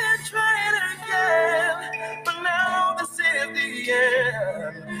tried and tried again, but now this is the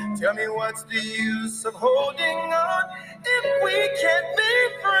end. Tell me what's the use of holding on if we can't be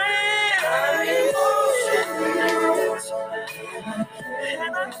friends? I'm emotional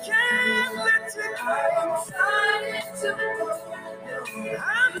and I can't let you go. I'm trying to hold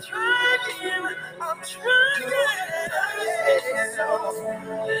on. I'm trying.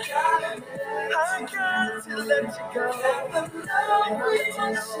 I got to let you go. The love we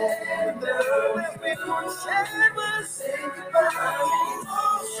once shared, the love we once shared, but say goodbye.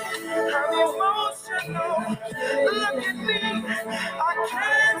 I'm emotional. Look at me. I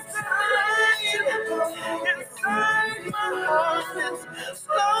can't find inside my heart. It's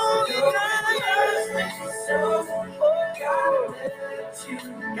slowly dying. So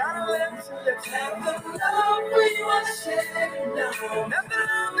gotta let you have the love we once shared now. That the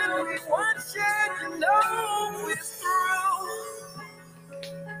love that we once shared, you know it's through.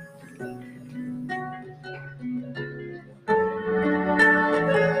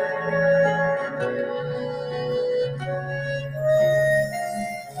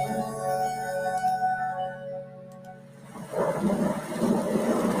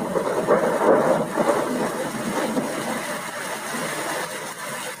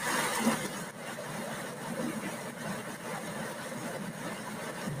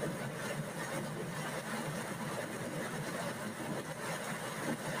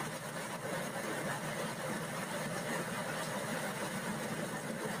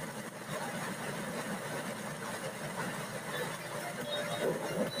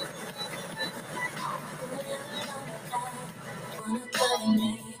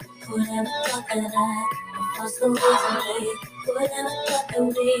 Whatever thought that I lost the ways I made. Whatever thought that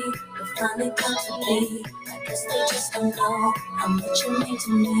we would finally come to be. I guess they just don't know how much you mean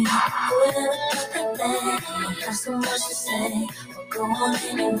to me. Whatever thought that they have so much to say. We'll go on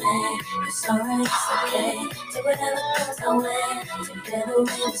anyway. It's alright, it's okay. Take whatever comes our way. Together we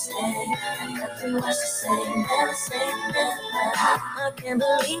will stay. I got too much to say. Never say never. I can't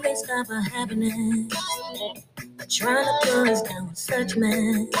believe they stop our happiness. Trying to pull us down with such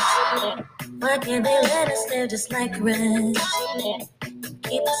mess. Why can't they let us live just like the rest?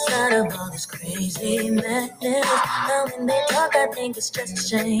 Keep us out of all this crazy madness. Now when they talk, I think it's just a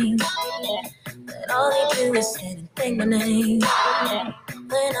shame. But all they do is sit and think my name.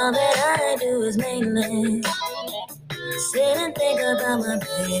 When all that I do is mainly sit and think about my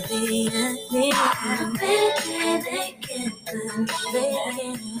baby and me. Baby, they can't believe they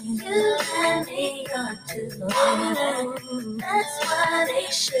can't. You and me are together. That's why they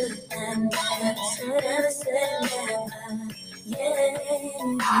should have never said never. Yeah,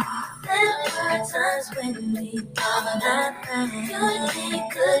 there were times when we thought that you and me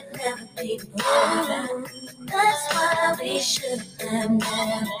could never people. That's why we should have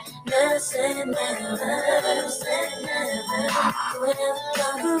never said never, said never. Whatever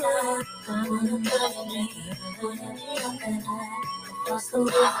comes out, I wanna love me. Whatever you can I, across the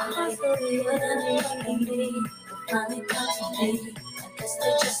way, whatever you can be, finally come to me. I guess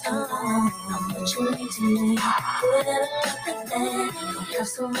they just don't know how much you mean to me. Whatever got the day, don't have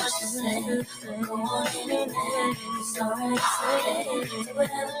so much to say. Go on anyway, it's alright, it's okay. Do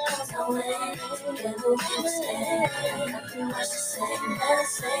whatever comes our way, together we'll stay. Nothing much to say, never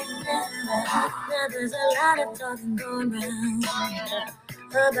say never. Now there's a lot of talking going around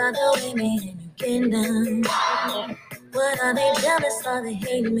about the way me and you get down. What are they jealous? Are they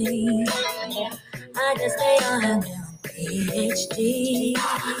hating me? I guess they all have their own PhD.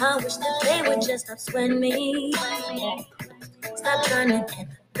 I wish that they would just stop sweating me. Stop trying to get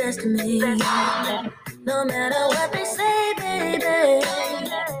the best of me. No matter what they say, baby,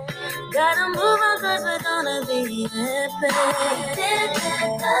 gotta move on 'cause we're gonna be epic. Didn't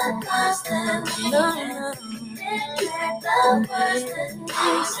get the worst that we had. Didn't get the worst that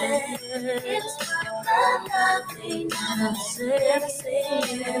we said. It's the love we never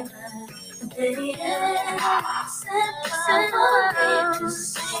said. Baby, said for me to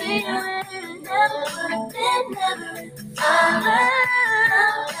see it. Never could have been, never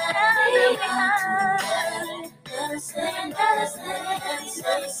in never say, never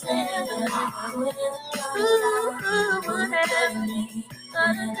say, whatever me.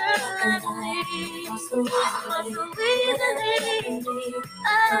 But a girl like me, what's the reason they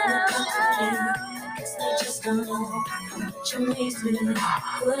I guess they just don't know how much you mean to me.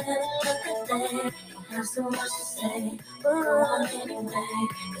 Whatever look at that, have so much to say. But go on anyway,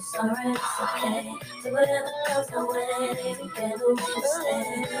 it's alright, it's okay. So whatever comes our way, together we'll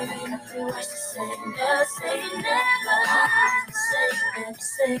stay. Nothing much to say, never say never. Never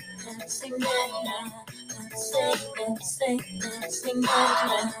say never. Never say never. Never say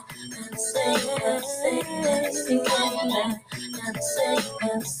never. Never say never. Never say never. Never say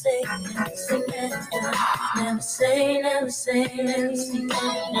never say never. Never say never say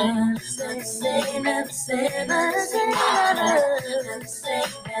never. Never say never say never. Never say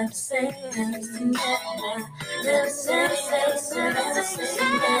never say never. Never say never say never. Never say never say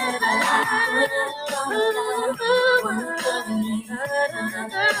never. Wanna love me,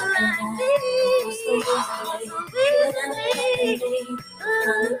 another like me. What's the reason they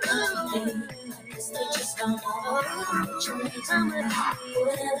I guess they just don't know how much you mean to me.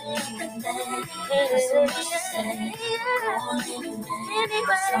 Whatever you can think, there's so much to say. Go on anyway,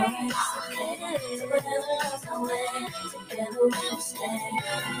 it's alright, it's okay. So whatever comes our way, together we'll stay.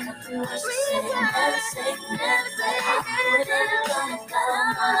 Nothing much to say, never say, never say. Whatever gonna come,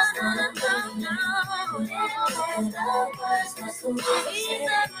 it's gonna come now. Whatever the worst, that's what we say.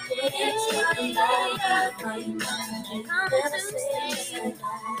 It's my life, how you know. Never say, just say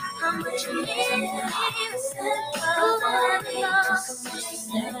how much you need to know. Just so much to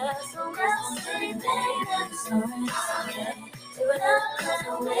say. So much to say, baby. Sorry, it's okay. Do whatever comes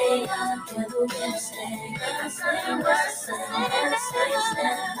our way, together we'll stay. Never say what to say, never say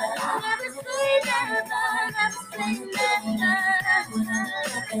never. Never say never, never say never.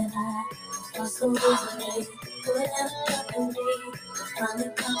 Whatever I what's the reason, baby? Whatever that can be, finally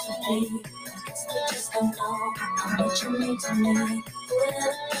come to be. I guess they just don't know how much you mean to me.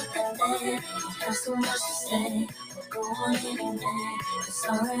 Whatever that they have so much to say, we'll go on anyway. It's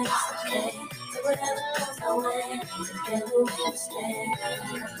alright, it's okay. So whatever comes our way, together we'll stay.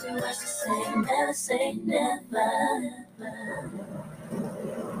 Nothing much to say, never say never.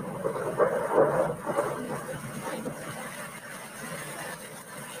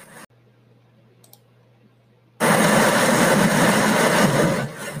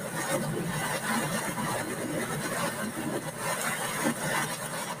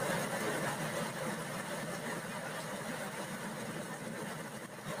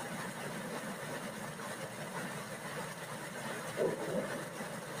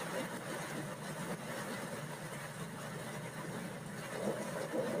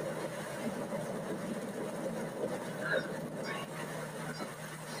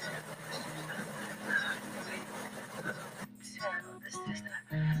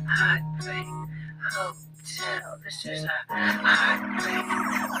 Heartbreak Hotel. This is a Heartbreak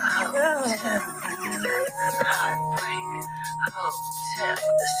Hotel. Heartbreak Hotel.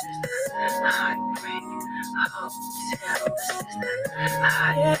 This is the Heartbreak Hotel. This is the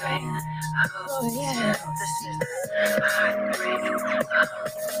Heartbreak Hotel. This is the Heartbreak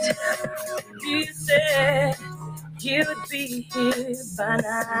Hotel. You said you'd be here by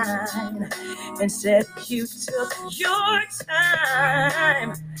 9 and said you took your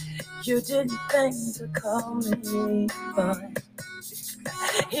time. You didn't think to call me, but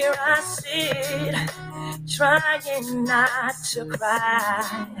here I sit, trying not to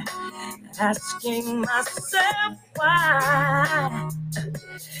cry, asking myself why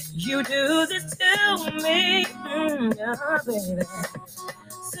you do this to me, oh, baby.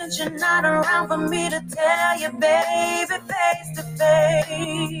 Since you're not around for me to tell you, baby, face to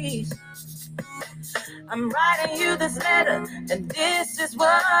face, I'm writing you this letter, and this is what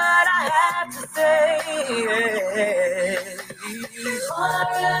I have to say. All I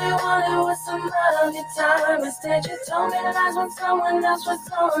really wanted was some of your time. Instead, you told me lies when someone else was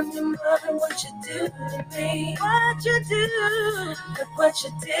on your mind. What you do to me? What you do? Look what you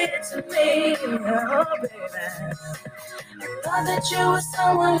did to me, oh baby. Thought that you were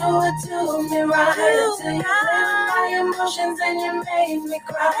someone who would do me right until you played with my emotions and you made me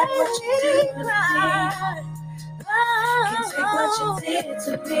cry. What you do to me? Can't take what you did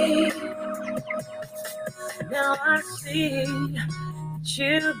to me. Now I see that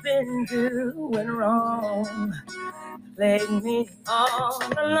you've been doing wrong, played me all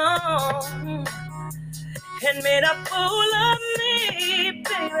along, and made a fool of me,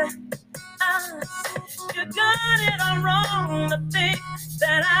 baby. You got it all wrong to think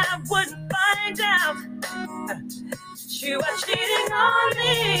that I wouldn't find out you are cheating on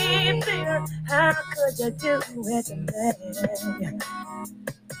me, baby. How could you do it to me?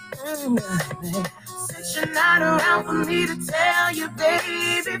 Since you're not around for me to tell you,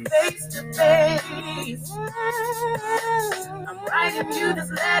 baby, face to face, I'm writing you this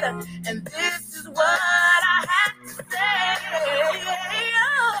letter, and this is what I have to say.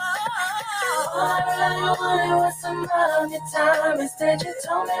 All I really wanted was some of your time. Instead, you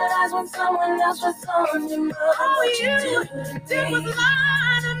told me lies when someone else was on your mind. What you did was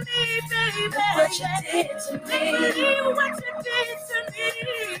lie to me, baby. Look what you did to me. What you did to me.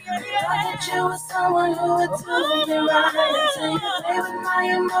 Thought that you were someone who would do me right until you play with my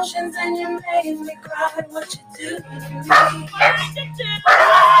emotions and you made me cry. What you do to me? What you do?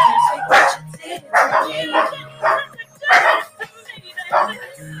 Take what you did to me.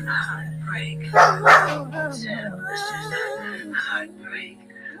 Heartbreak. Tell the sister. Heartbreak.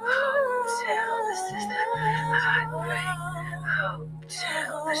 Tell the sister. Heartbreak.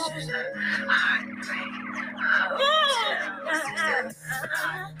 Tell the sister. Heartbreak.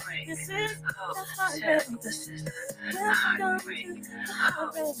 This is the heartbreak. The sister. Heartbreak.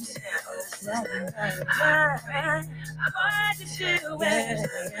 Tell the sister. Heartbreak. Why did you wait?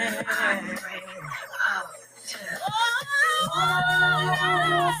 Heartbreak. All I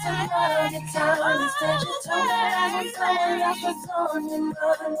really was some of your time. Instead, you told me lies when someone else was on your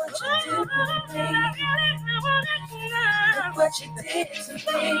mind. What you do to me? Look what you did to me.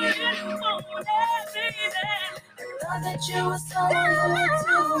 Thought that you were someone who would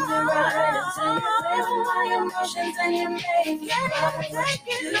do me right until you played with my emotions and you made me cry. What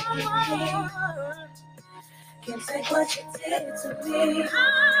you do to me? Can't take what you did to me.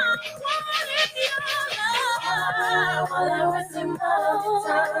 I wanted was some of your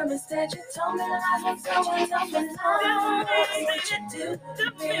time. Instead, you told me lies when someone else was on. What you do to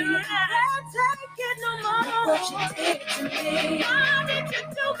me? Can't take it no more. Look what you did to me. Why did you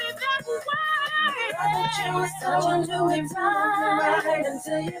do me that way? Thought that you were someone who would do me right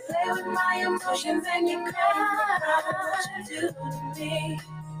until you play with my emotions and you cry. What you do to me?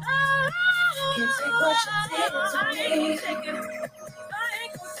 Can't take what you did to me. I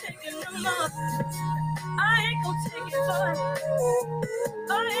ain't gonna take it no more. I ain't gonna take it, boy.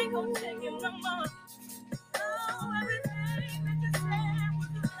 I ain't gonna take it no more. Oh, everything that you said was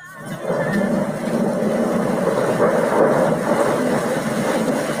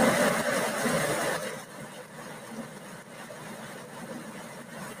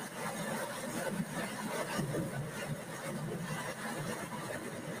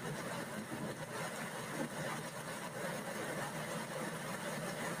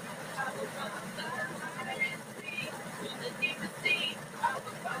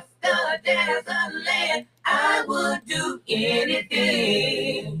land. I would do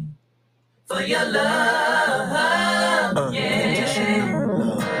anything for your love. Yeah.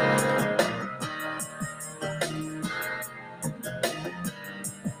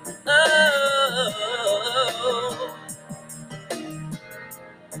 Oh,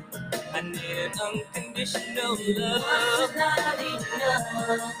 I need unconditional love. It's not enough.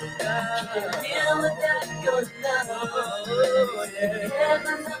 Can't deal without your love. Oh, yeah.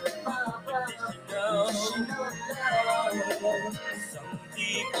 Unconditional love. Some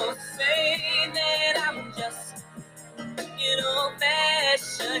people say that I'm just an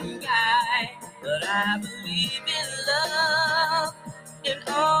old-fashioned guy, but I believe in love in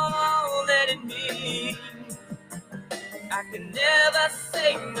all it means. I can never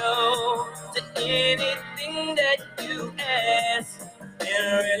say no to anything that you ask. And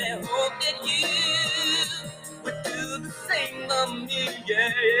I really hope that you would do the same for me.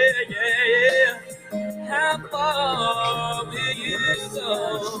 Yeah, yeah, yeah. How far will you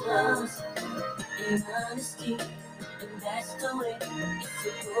go? In honesty, and that's the way it's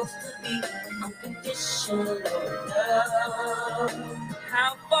supposed to be. Unconditional love.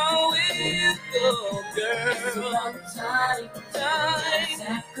 How far will you go, girl? It's about time,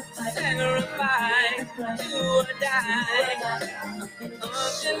 sacrifice, do or die.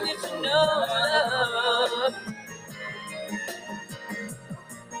 Unconditional love.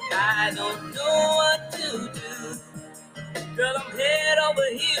 I don't know what to do. Girl, I'm head over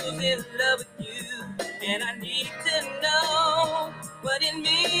heels in love with you, and I need to know what it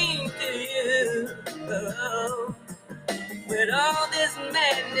means to you. Oh, with all this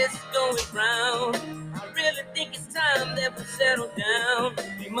madness going round, I really think it's time that we settle down.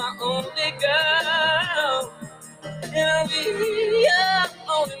 Be my only girl, and I'll be your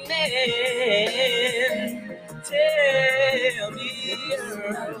only man. Tell me,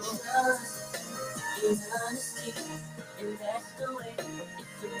 girl. In honesty, and that's the way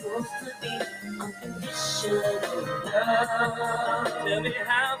it's supposed to be. Unconditional love. Tell me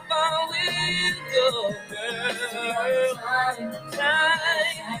how far will you go, girl?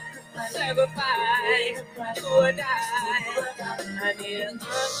 Time, sacrifice, do or die. I need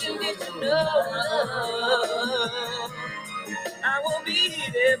unconditional love. I won't be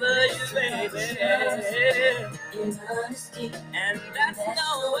there for you, baby. In honesty, and that's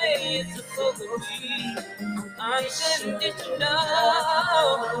the way it's supposed to be. Unconditional,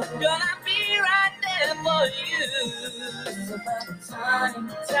 gonna be right there for you. It's about time,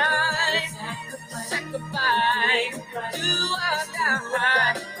 sacrifice, do or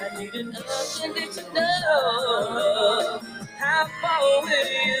die. I need an unconditional. How far will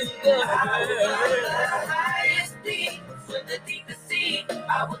you go? The highest peak, with the deepest sea,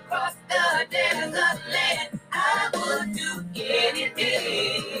 I would cross the desert land. I would do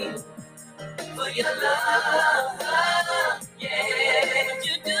anything for your love, yeah. Would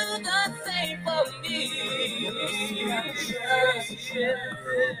you do the same for me?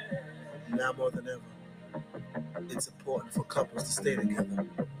 Now more than ever, it's important for couples to stay together.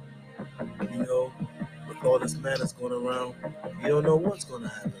 You know, with all this madness going around, you don't know what's going to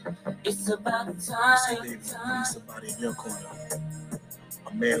happen. It's about time. So baby, you need somebody in your corner.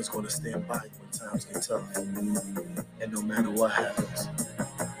 A man's going to stand by you when times get tough. And no matter what happens,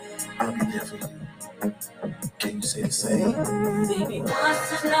 I'll be there for you. Can you say the same? Baby,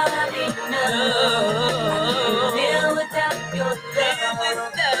 once is not enough. I can't live without your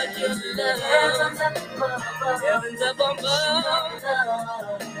love. Heaven's up above. Heaven's up above.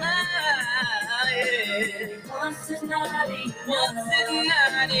 Baby, once is not enough. Once is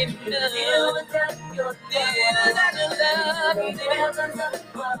not enough. Live without your love. Heaven's up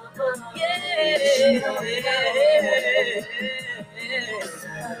above. Yeah.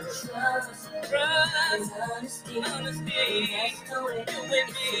 Trust, honesty, that's the way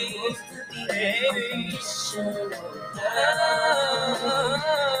it's supposed to be.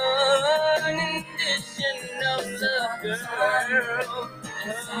 Unconditional love, girl.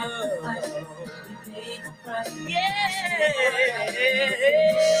 Sacrifice, we pay the price. Yeah,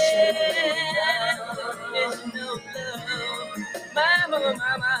 unconditional love,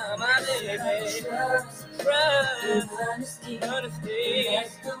 my baby. Trust, honesty, that's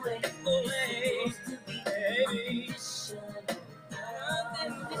the way it's supposed to be.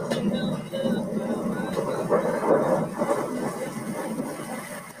 Unconditional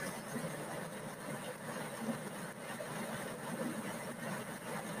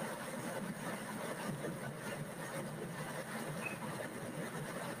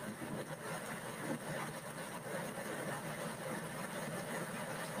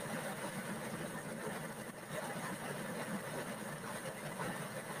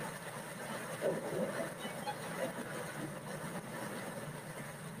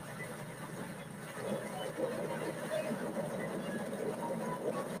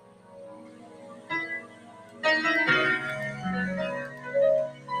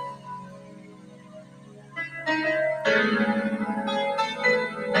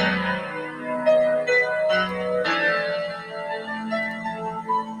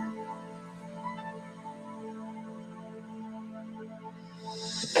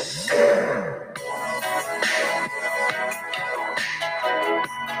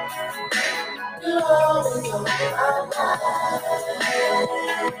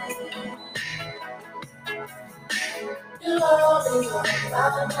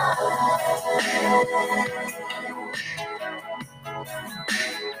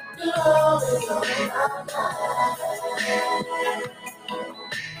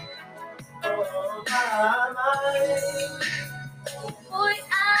Boy,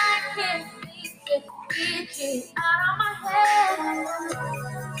 I can't seem to get you out of my head.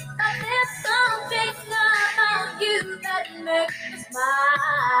 But there's something about you that makes me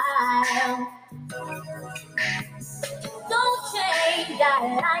smile. Don't change, I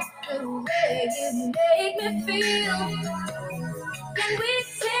like the way you make me feel. Can we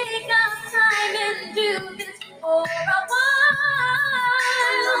take our time and do this for a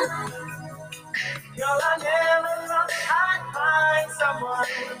while? Girl, I never thought I'd find someone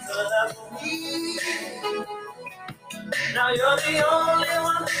to love me. Now you're the only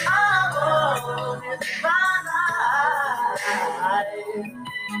one I want in my life.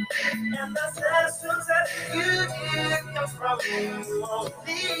 And the sessions that you give comes from you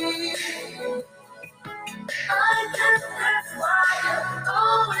only. I guess that's why you're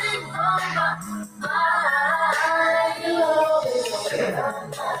going on my mind. You're always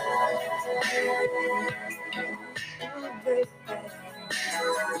on my mind.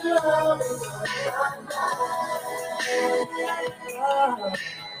 You're always on my mind.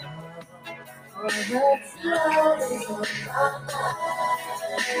 You're always on my mind.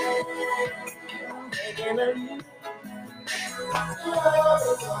 Thinking of you. You're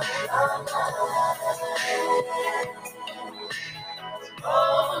always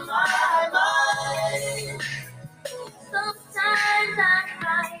on my mind. Sometimes I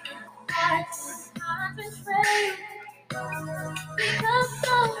find it hard to concentrate because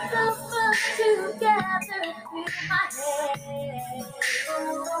both of us together fill my head.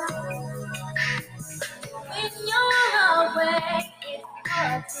 When you're away, it's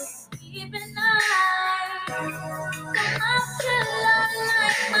hard to sleep at night. So much till I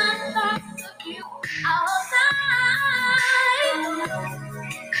like my thoughts of you all night.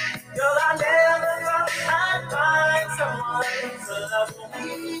 Girl, I never thought I'd find someone to love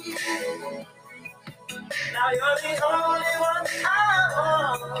me. Now you're the only one I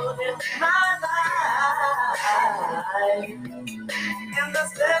want in my life. And the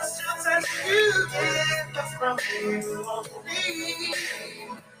special touch you give comes from you only.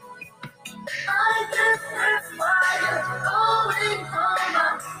 I guess that's why you're always on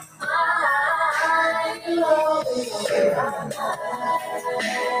my mind. You're always on my mind.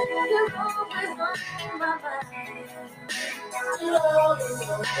 You're always on my mind. You're always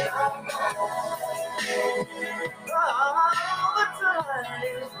on my mind. All the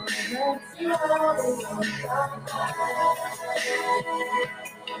time. You're always on my mind.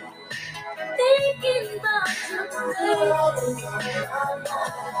 Thinking about you, baby.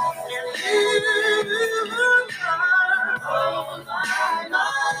 And you are on my mind. On my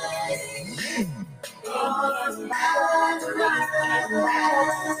mind. I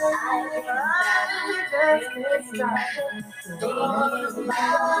just can't stop. On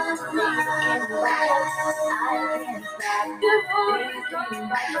my mind. I can't stop. You're always on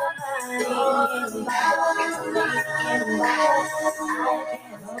my mind. On my mind.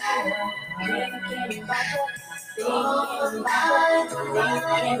 Thinking about you, thinking about you,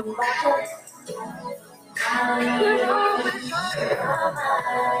 thinking about you. You're always on my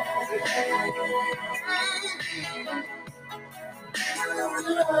mind.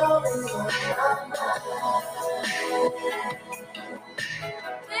 You're always on my mind.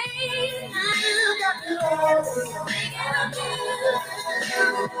 Baby, you got me always thinking of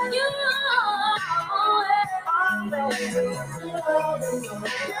you. You always, you're always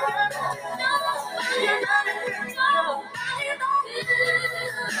on my mind.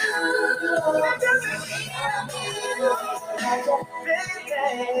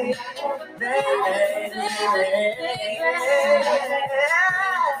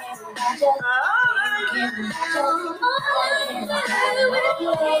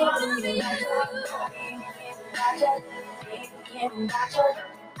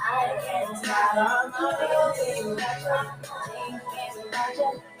 I can't stop thinking about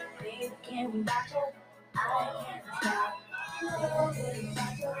you, thinking about you. I can't stop thinking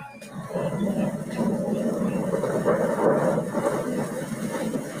about you.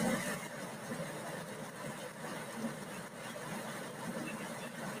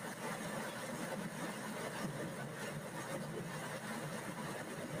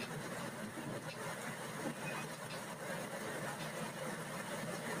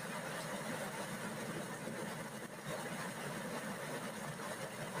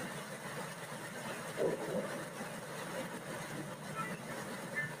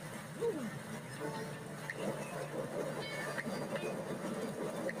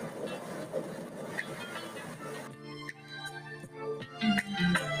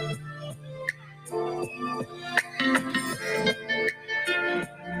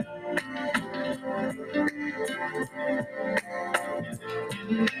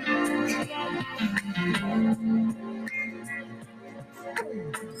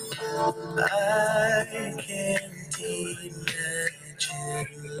 I can't imagine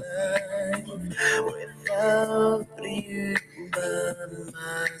life without you by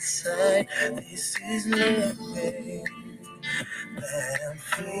my side. This is nothing that I'm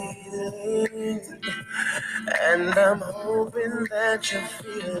feeling, and I'm hoping that you're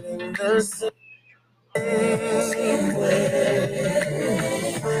feeling the same way.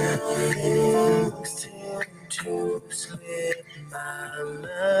 Things tend to slip my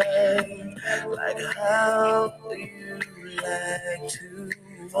mind, like how you like to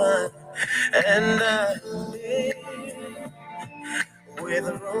run, and with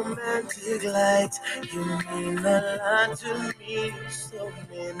romantic lights, you mean a lot to me in so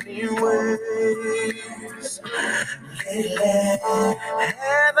many ways. Lately,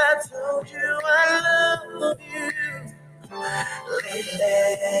 have I told you I love you?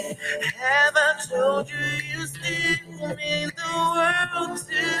 Lately, have I told you you still mean the world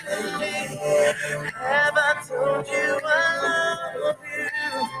to me? Have I told you I love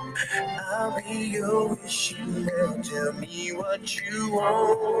you? I'll be your wishing well. Tell me what you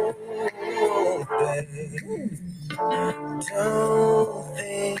want, babe. Don't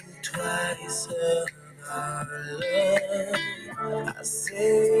think twice about love. I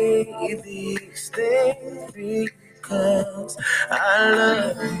say these things because I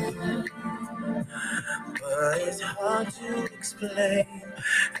love you, but it's hard to explain.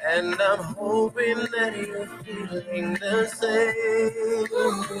 And I'm hoping that you're feeling the same.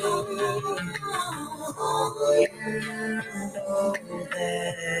 You know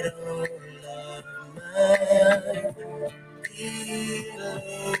that all of mine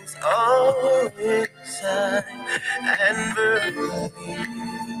feelings are inside, and verbally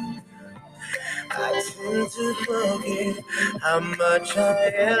I tend to forget how much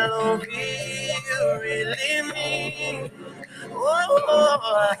I love you really mean.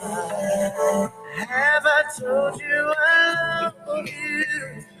 Oh, have I told you I love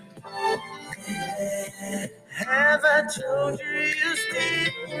you? Have I told you you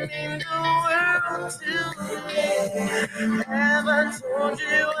still mean the world to me? Have I told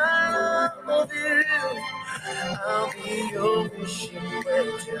you I love you? I'll be your wishing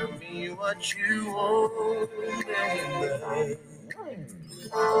well. Tell me what you want, baby.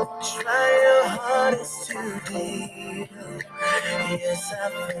 Try your hardest to deal. Yes, I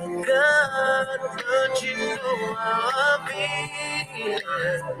forgot, but you know how I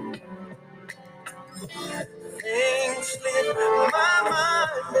feel. Things slip my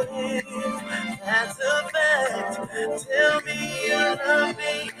mind, that's a fact. Tell me you love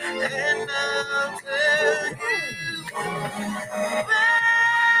me, and I'll tell you,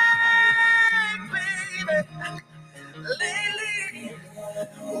 baby, lately,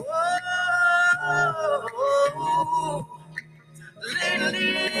 whoa,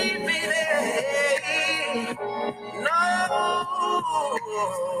 lately, baby. No,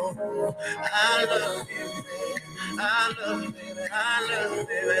 I love you, baby. I love you, baby. I love you,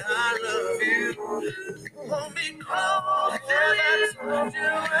 baby. I love you. Hold me close, and I told you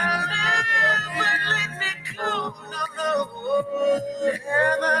I never let me go. No, no.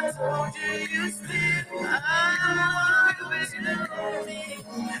 Have I told you you still I love you, still me?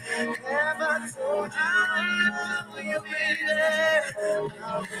 Have I told you I love you, baby?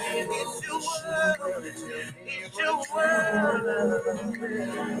 It's your world, it's your world.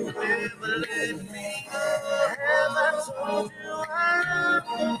 Never let me go. Have I told you I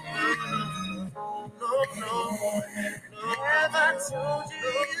love you? No, no, no. Have I told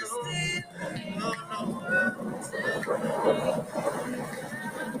you you still? No, no.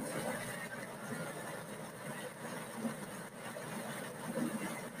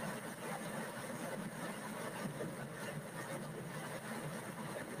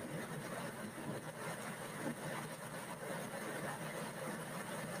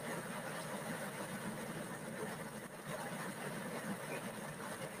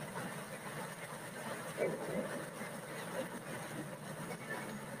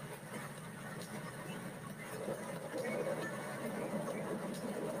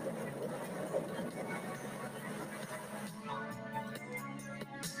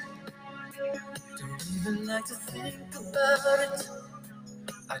 Don't even like to think about it.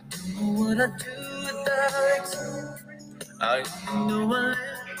 I don't know what I'd do without it. I only know I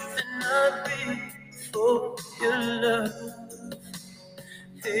live and I'd be for your love.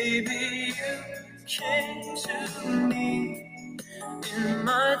 Baby, you came to me in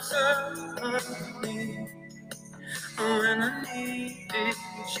my time of need. When I needed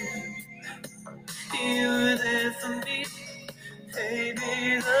you, you were there for me.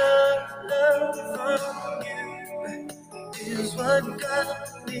 Maybe the love from you is what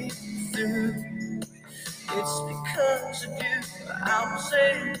got me through. It's because of you I was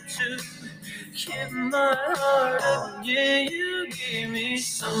able to keep my heart up. Yeah, you gave me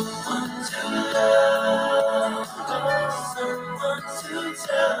someone to love, someone to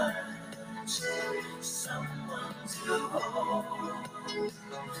touch, someone to hold,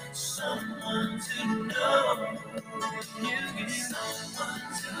 someone to know. You give me someone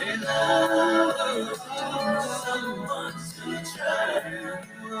to love, someone to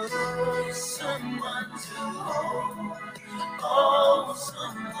trust, someone to hold. Oh,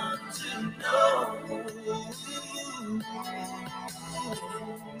 someone to know.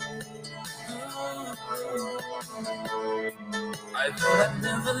 I thought I'd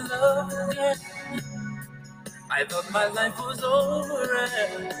never love again. I thought my life was over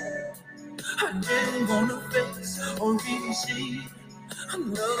and I didn't wanna face or even see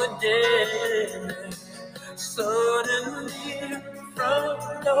another day. Suddenly from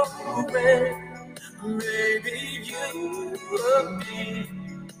nowhere, maybe you appeared.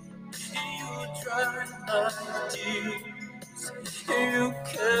 You dried my tears. You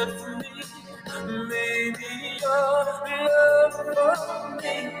cared for me. Maybe your love for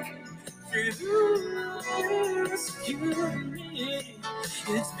me rescued me.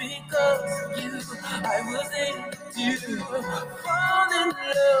 It's because of you I was able to fall in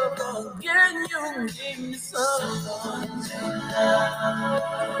love again. You gave me someone to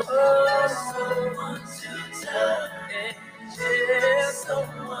love, someone to touch. Yeah,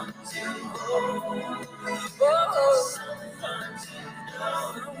 someone to hold. Oh, someone to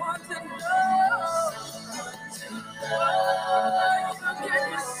know. Someone to know. Someone to love. You give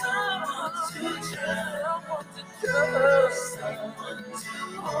me someone to trust. Someone to trust. Someone to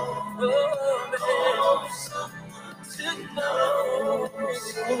hold. Oh, someone to know.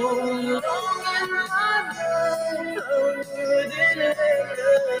 So long in my life, I wouldn't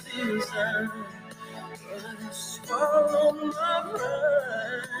have desire. Swallow my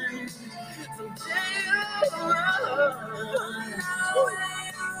pride. Someday you'll run. Now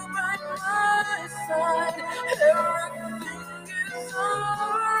you by my side, everything is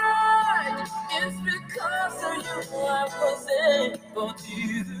alright. It's because of you I was able to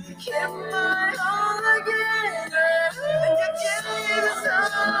keep my all again. And you gave me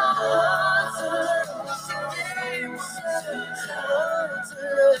someone to love. You gave me someone to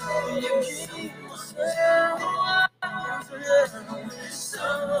love. You gave me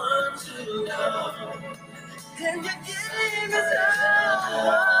someone to love. And you gave me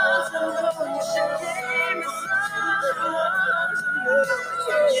someone to love. You gave me someone to love.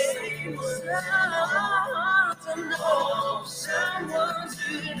 You gave me someone to know. Someone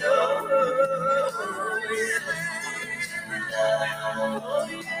to know. Oh, yeah, oh,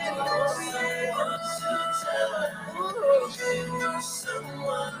 yeah.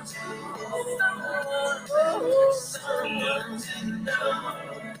 Someone to hold,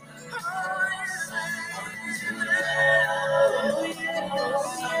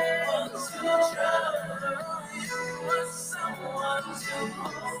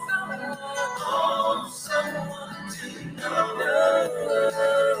 someone to know.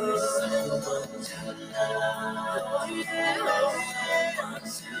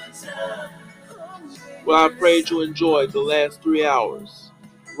 Well, I pray you enjoyed the last 3 hours.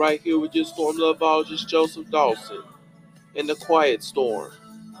 Right here with your storm loveologist, Joseph Dawson, in the Quiet Storm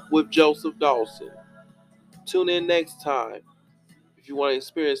with Joseph Dawson. Tune in next time if you want to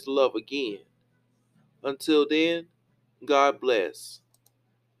experience the love again. Until then, God bless.